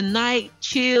 tonight,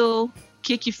 chill,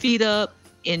 kick your feet up,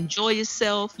 enjoy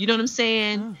yourself. You know what I'm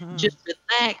saying? Just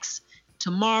relax.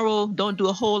 Tomorrow, don't do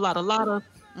a whole lot of.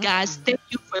 Guys, thank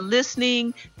you for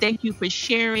listening. Thank you for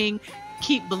sharing.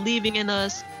 Keep believing in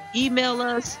us. Email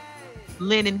us,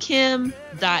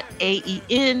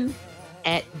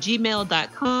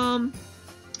 lynnandkim.aen@gmail.com.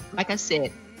 Like I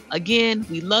said, again,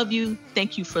 we love you.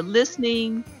 Thank you for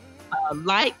listening.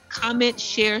 Like, comment,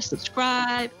 share,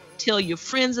 subscribe. Tell your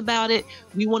friends about it.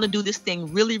 We want to do this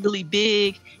thing really, really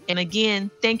big. And again,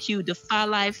 thank you, Defy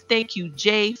Life. Thank you,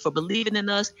 Jay, for believing in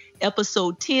us.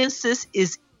 Episode 10, sis,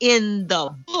 is in the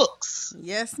books.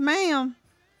 Yes, ma'am.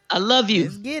 I love you.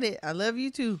 Let's get it. I love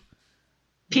you too.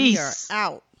 Peace. We are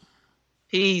out.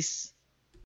 Peace.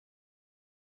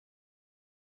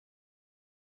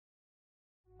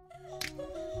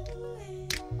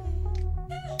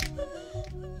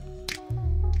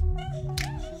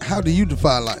 How do you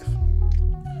defy life?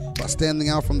 By standing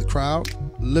out from the crowd,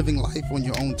 living life on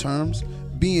your own terms,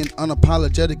 being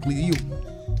unapologetically you.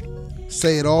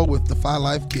 Say it all with Defy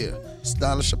Life gear.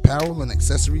 Stylish apparel and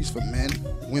accessories for men,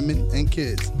 women, and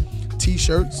kids.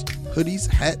 T-shirts, hoodies,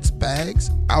 hats, bags,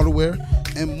 outerwear,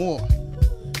 and more.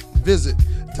 Visit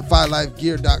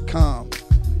DefyLifeGear.com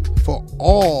for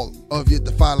all of your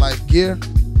Defy Life gear.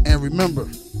 And remember,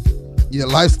 your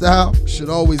lifestyle should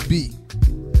always be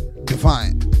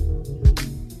defiant.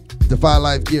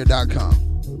 DefyLifeGear.com.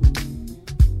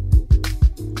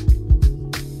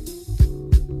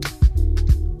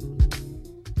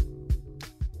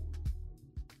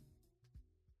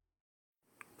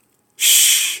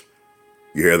 Shh.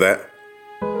 You hear that?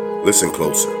 Listen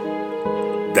closer.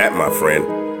 That, my friend,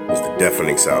 is the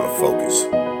deafening sound of focus.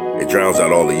 It drowns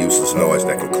out all the useless noise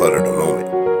that can clutter the moment.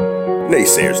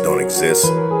 Naysayers don't exist.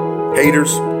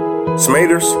 Haters?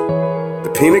 Smaters?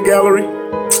 The peanut gallery?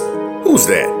 Who's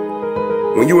that?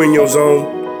 When you in your zone,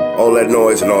 all that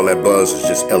noise and all that buzz is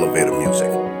just elevator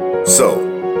music. So,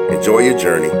 enjoy your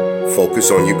journey,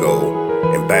 focus on your goal,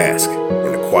 and bask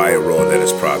in the quiet roar that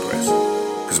is progress.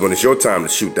 Because when it's your time to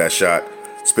shoot that shot,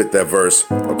 spit that verse,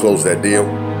 or close that deal,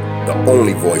 the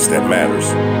only voice that matters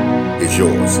is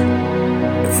yours.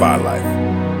 Defy life.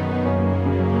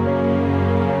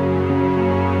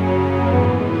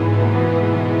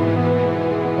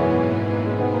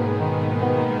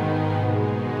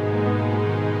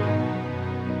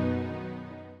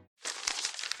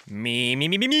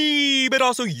 Me, but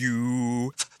also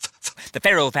you. The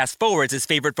Pharaoh fast forwards his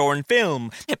favorite foreign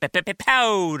film,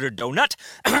 Powder Donut.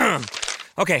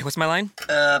 Okay, what's my line?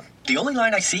 The only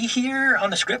line I see here on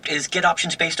the script is get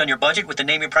options based on your budget with the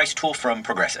Name Your Price tool from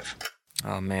Progressive.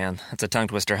 Oh man, that's a tongue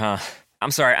twister, huh?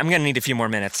 I'm sorry, I'm gonna need a few more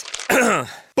minutes.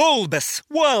 Bulbous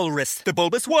Walrus, the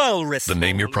Bulbous Walrus. The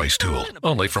Name Your Price tool,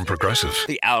 only from Progressive.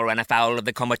 The owl ran afoul of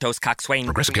the comatose coxswain.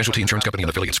 Progressive Casualty Insurance Company and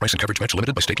affiliates. Price and coverage match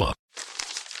limited by state law.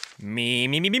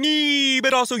 Me,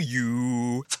 but also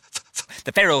you.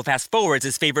 The Pharaoh fast forwards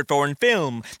his favorite foreign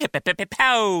film,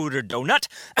 Powder Donut.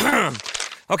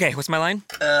 Okay, what's my line?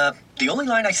 The only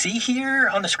line I see here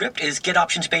on the script is get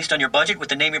options based on your budget with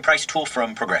the Name Your Price tool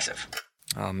from Progressive.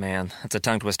 Oh man, that's a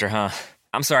tongue twister, huh?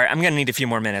 I'm sorry, I'm gonna need a few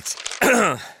more minutes.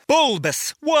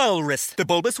 Bulbous Walrus, the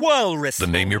Bulbous Walrus. The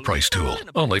Name Your Price tool,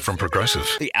 only from Progressive.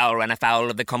 The owl ran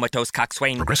afoul of the comatose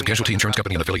coxswain. Progressive Casualty Insurance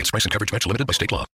Company and affiliates. Price and coverage match limited by state law.